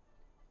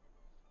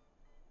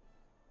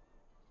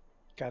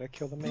 Gotta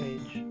kill the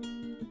mage.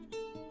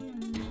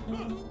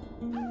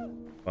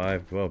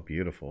 5, well,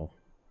 beautiful.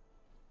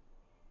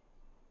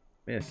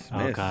 Miss, Oh,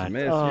 miss, God.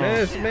 miss,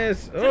 Oh.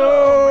 miss.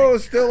 Oh,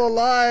 still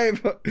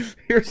alive.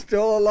 You're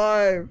still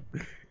alive.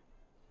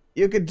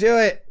 You could do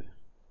it.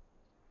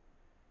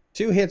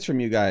 2 hits from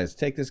you guys.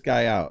 Take this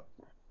guy out.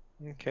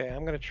 Okay,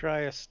 I'm gonna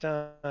try a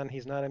stun.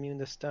 He's not immune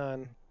to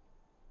stun.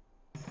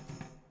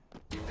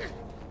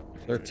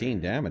 13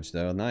 damage,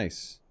 though.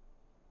 Nice.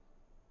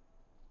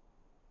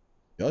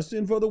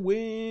 Justin for the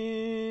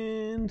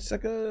win.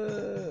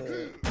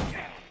 Sucker.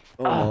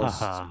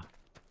 Almost.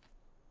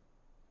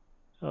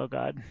 Oh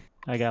god.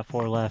 I got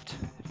 4 left.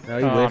 No,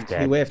 he Oh, I'm whiffed. He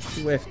dead. whiffed.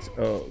 He whiffed.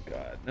 Oh,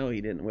 God. No,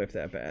 he didn't whiff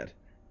that bad.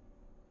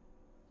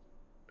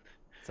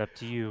 It's up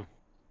to you.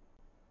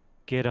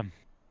 Get him.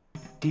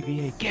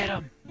 DBA, get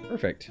him!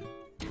 Perfect.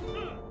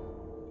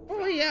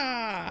 Oh,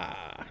 yeah.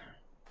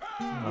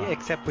 Yeah,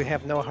 except we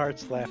have no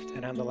hearts left,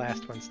 and I'm the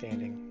last one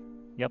standing.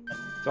 Yep.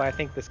 So I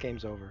think this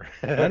game's over.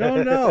 I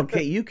don't know.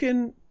 Okay, you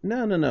can...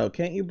 No.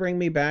 Can't you bring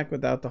me back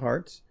without the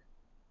hearts?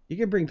 You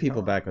can bring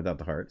people back without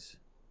the hearts.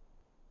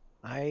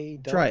 I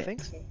don't Try it.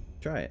 think so.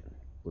 Try it.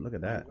 Well, look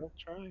at that. We'll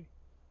try.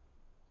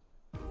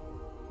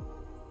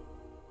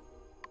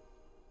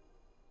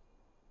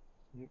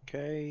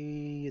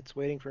 Okay, it's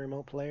waiting for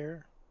remote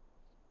player.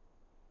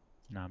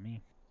 Not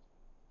me.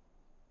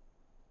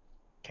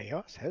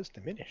 Chaos has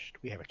diminished.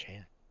 We have a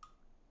chance.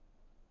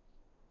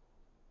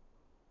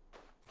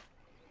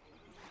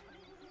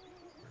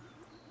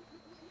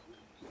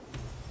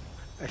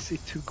 I see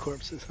 2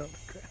 corpses on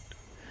the ground.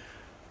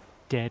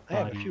 Dead I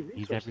have a few body.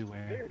 He's resources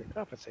everywhere. there to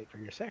compensate for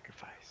your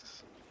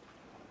sacrifice.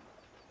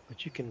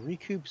 But you can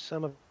recoup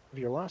some of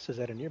your losses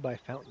at a nearby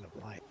fountain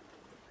of light.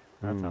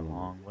 That's a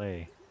long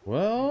way.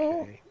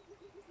 Well, Okay.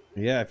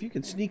 yeah, if you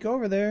could sneak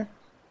over there.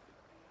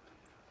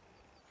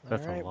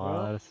 That's Alright, a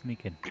lot of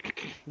sneaking.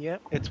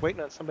 Yep, it's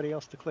waiting on somebody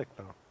else to click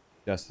though.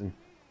 Justin.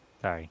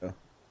 Sorry.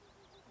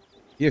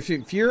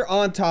 If you're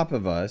on top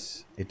of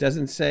us, it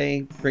doesn't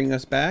say bring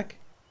us back.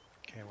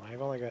 Okay, well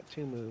I've only got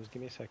 2 moves.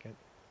 Give me a second.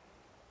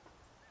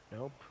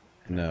 Nope.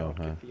 No, I don't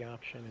huh? get the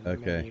option in the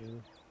Okay.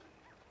 menu.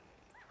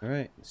 All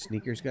right,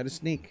 sneaker's got to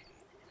sneak.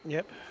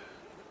 Yep.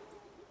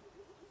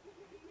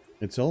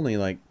 It's only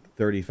like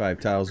 35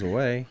 tiles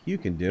away. You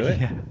can do it.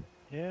 Yeah.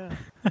 Yeah.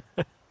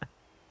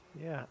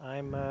 Yeah,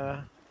 I'm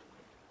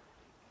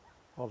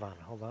hold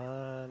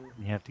on.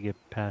 You have to get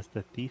past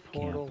the thief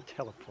Portal camp.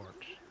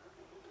 teleport.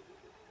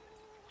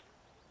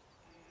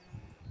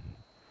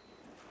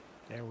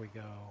 There we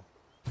go.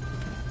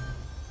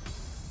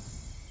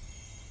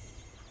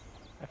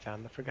 I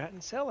found the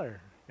forgotten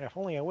cellar. If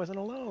only I wasn't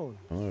alone.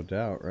 No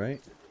doubt,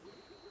 right?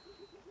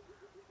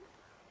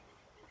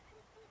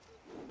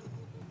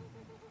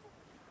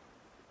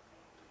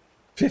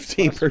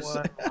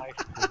 +1 life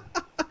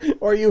pool.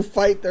 Or you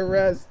fight the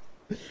rest.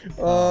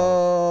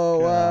 Oh,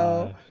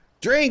 wow. God.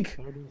 Drink!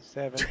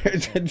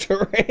 37.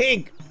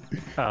 Drink!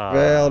 Ah,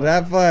 Well,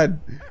 have fun.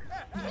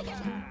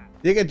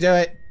 You can do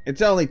it.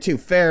 It's only 2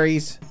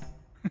 fairies.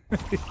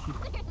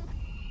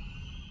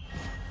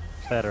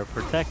 that are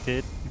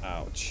protected.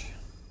 Ouch.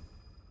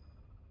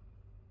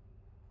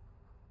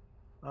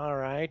 All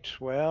right.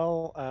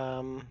 Well,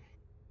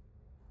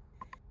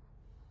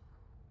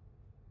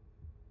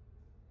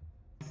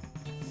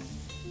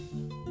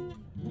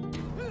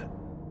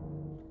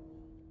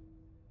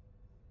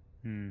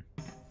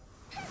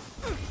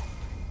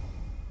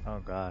 Oh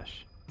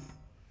gosh.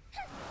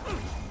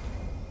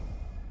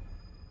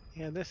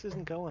 yeah, this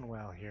isn't going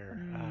well here.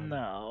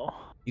 No.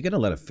 You gonna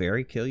let a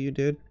fairy kill you,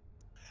 dude?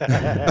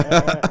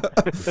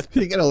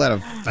 You gonna let a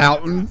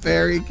fountain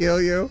fairy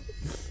kill you?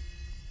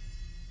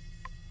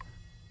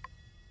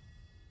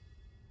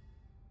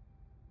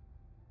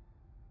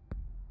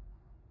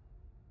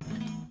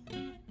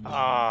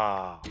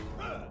 Ah.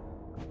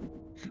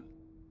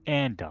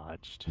 And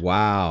dodged.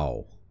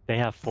 Wow. They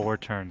have 4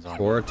 turns on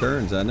 4 you.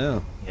 turns, I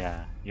know.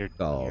 Yeah, you're.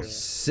 Oh, you're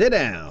sit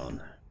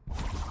down.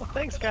 Well,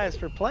 thanks, guys,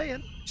 for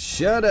playing.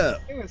 Shut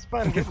up. It was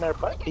fun getting our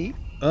butt beat.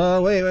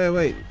 Oh,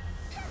 wait.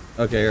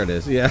 Okay, here it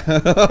is. Yeah.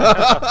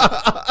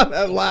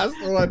 That last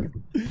one.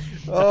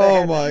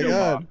 Oh, my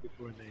God.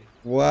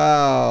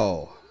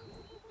 Wow.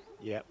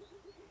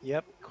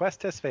 Yep.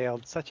 Quest has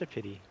failed. Such a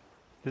pity.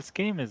 This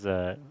game is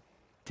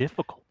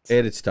difficult.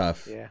 It's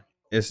tough. Yeah.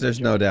 There's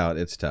no doubt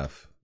it's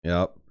tough.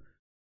 Yep.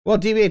 Well,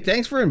 DBA,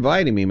 thanks for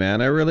inviting me,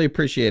 man. I really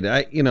appreciate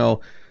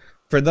it.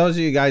 For those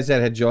of you guys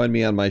that had joined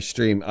me on my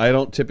stream, I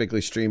don't typically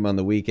stream on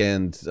the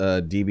weekends.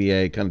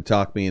 DBA kind of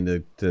talked me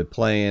into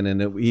playing,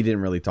 and he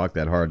didn't really talk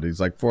that hard. He's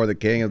like, for the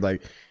king. I was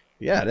like,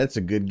 yeah, that's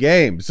a good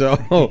game. So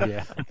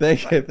Yeah.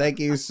 thank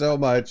you so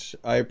much.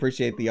 I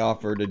appreciate the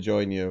offer to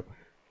join you.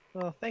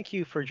 Well, thank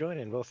you for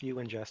joining, both you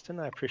and Justin.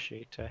 I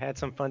appreciate. Had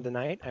some fun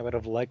tonight. I would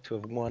have liked to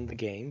have won the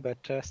game, but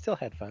still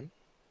had fun.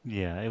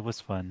 Yeah, it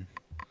was fun.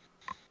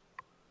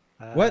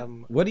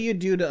 What do you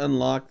do to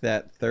unlock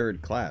that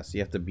 3rd class? You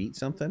have to beat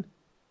something?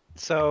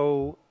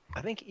 So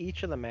I think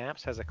each of the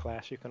maps has a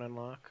class you can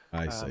unlock.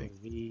 I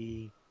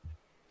see.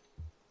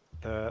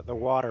 The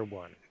water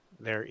one.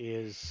 There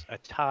is a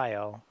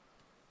tile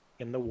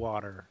in the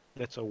water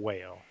that's a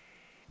whale.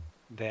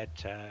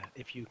 That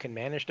if you can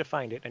manage to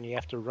find it, and you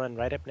have to run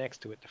right up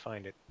next to it to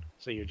find it,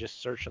 so you're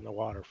just searching the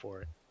water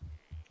for it.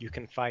 You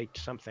can fight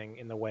something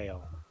in the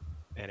whale,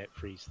 and it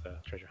frees the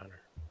treasure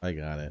hunter. I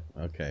got it.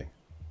 Okay.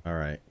 All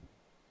right.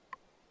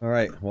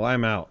 Well,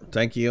 I'm out.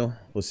 Thank you.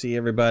 We'll see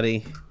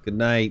everybody. Good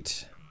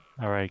night.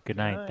 All right, good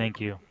night. Night.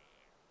 Thank you.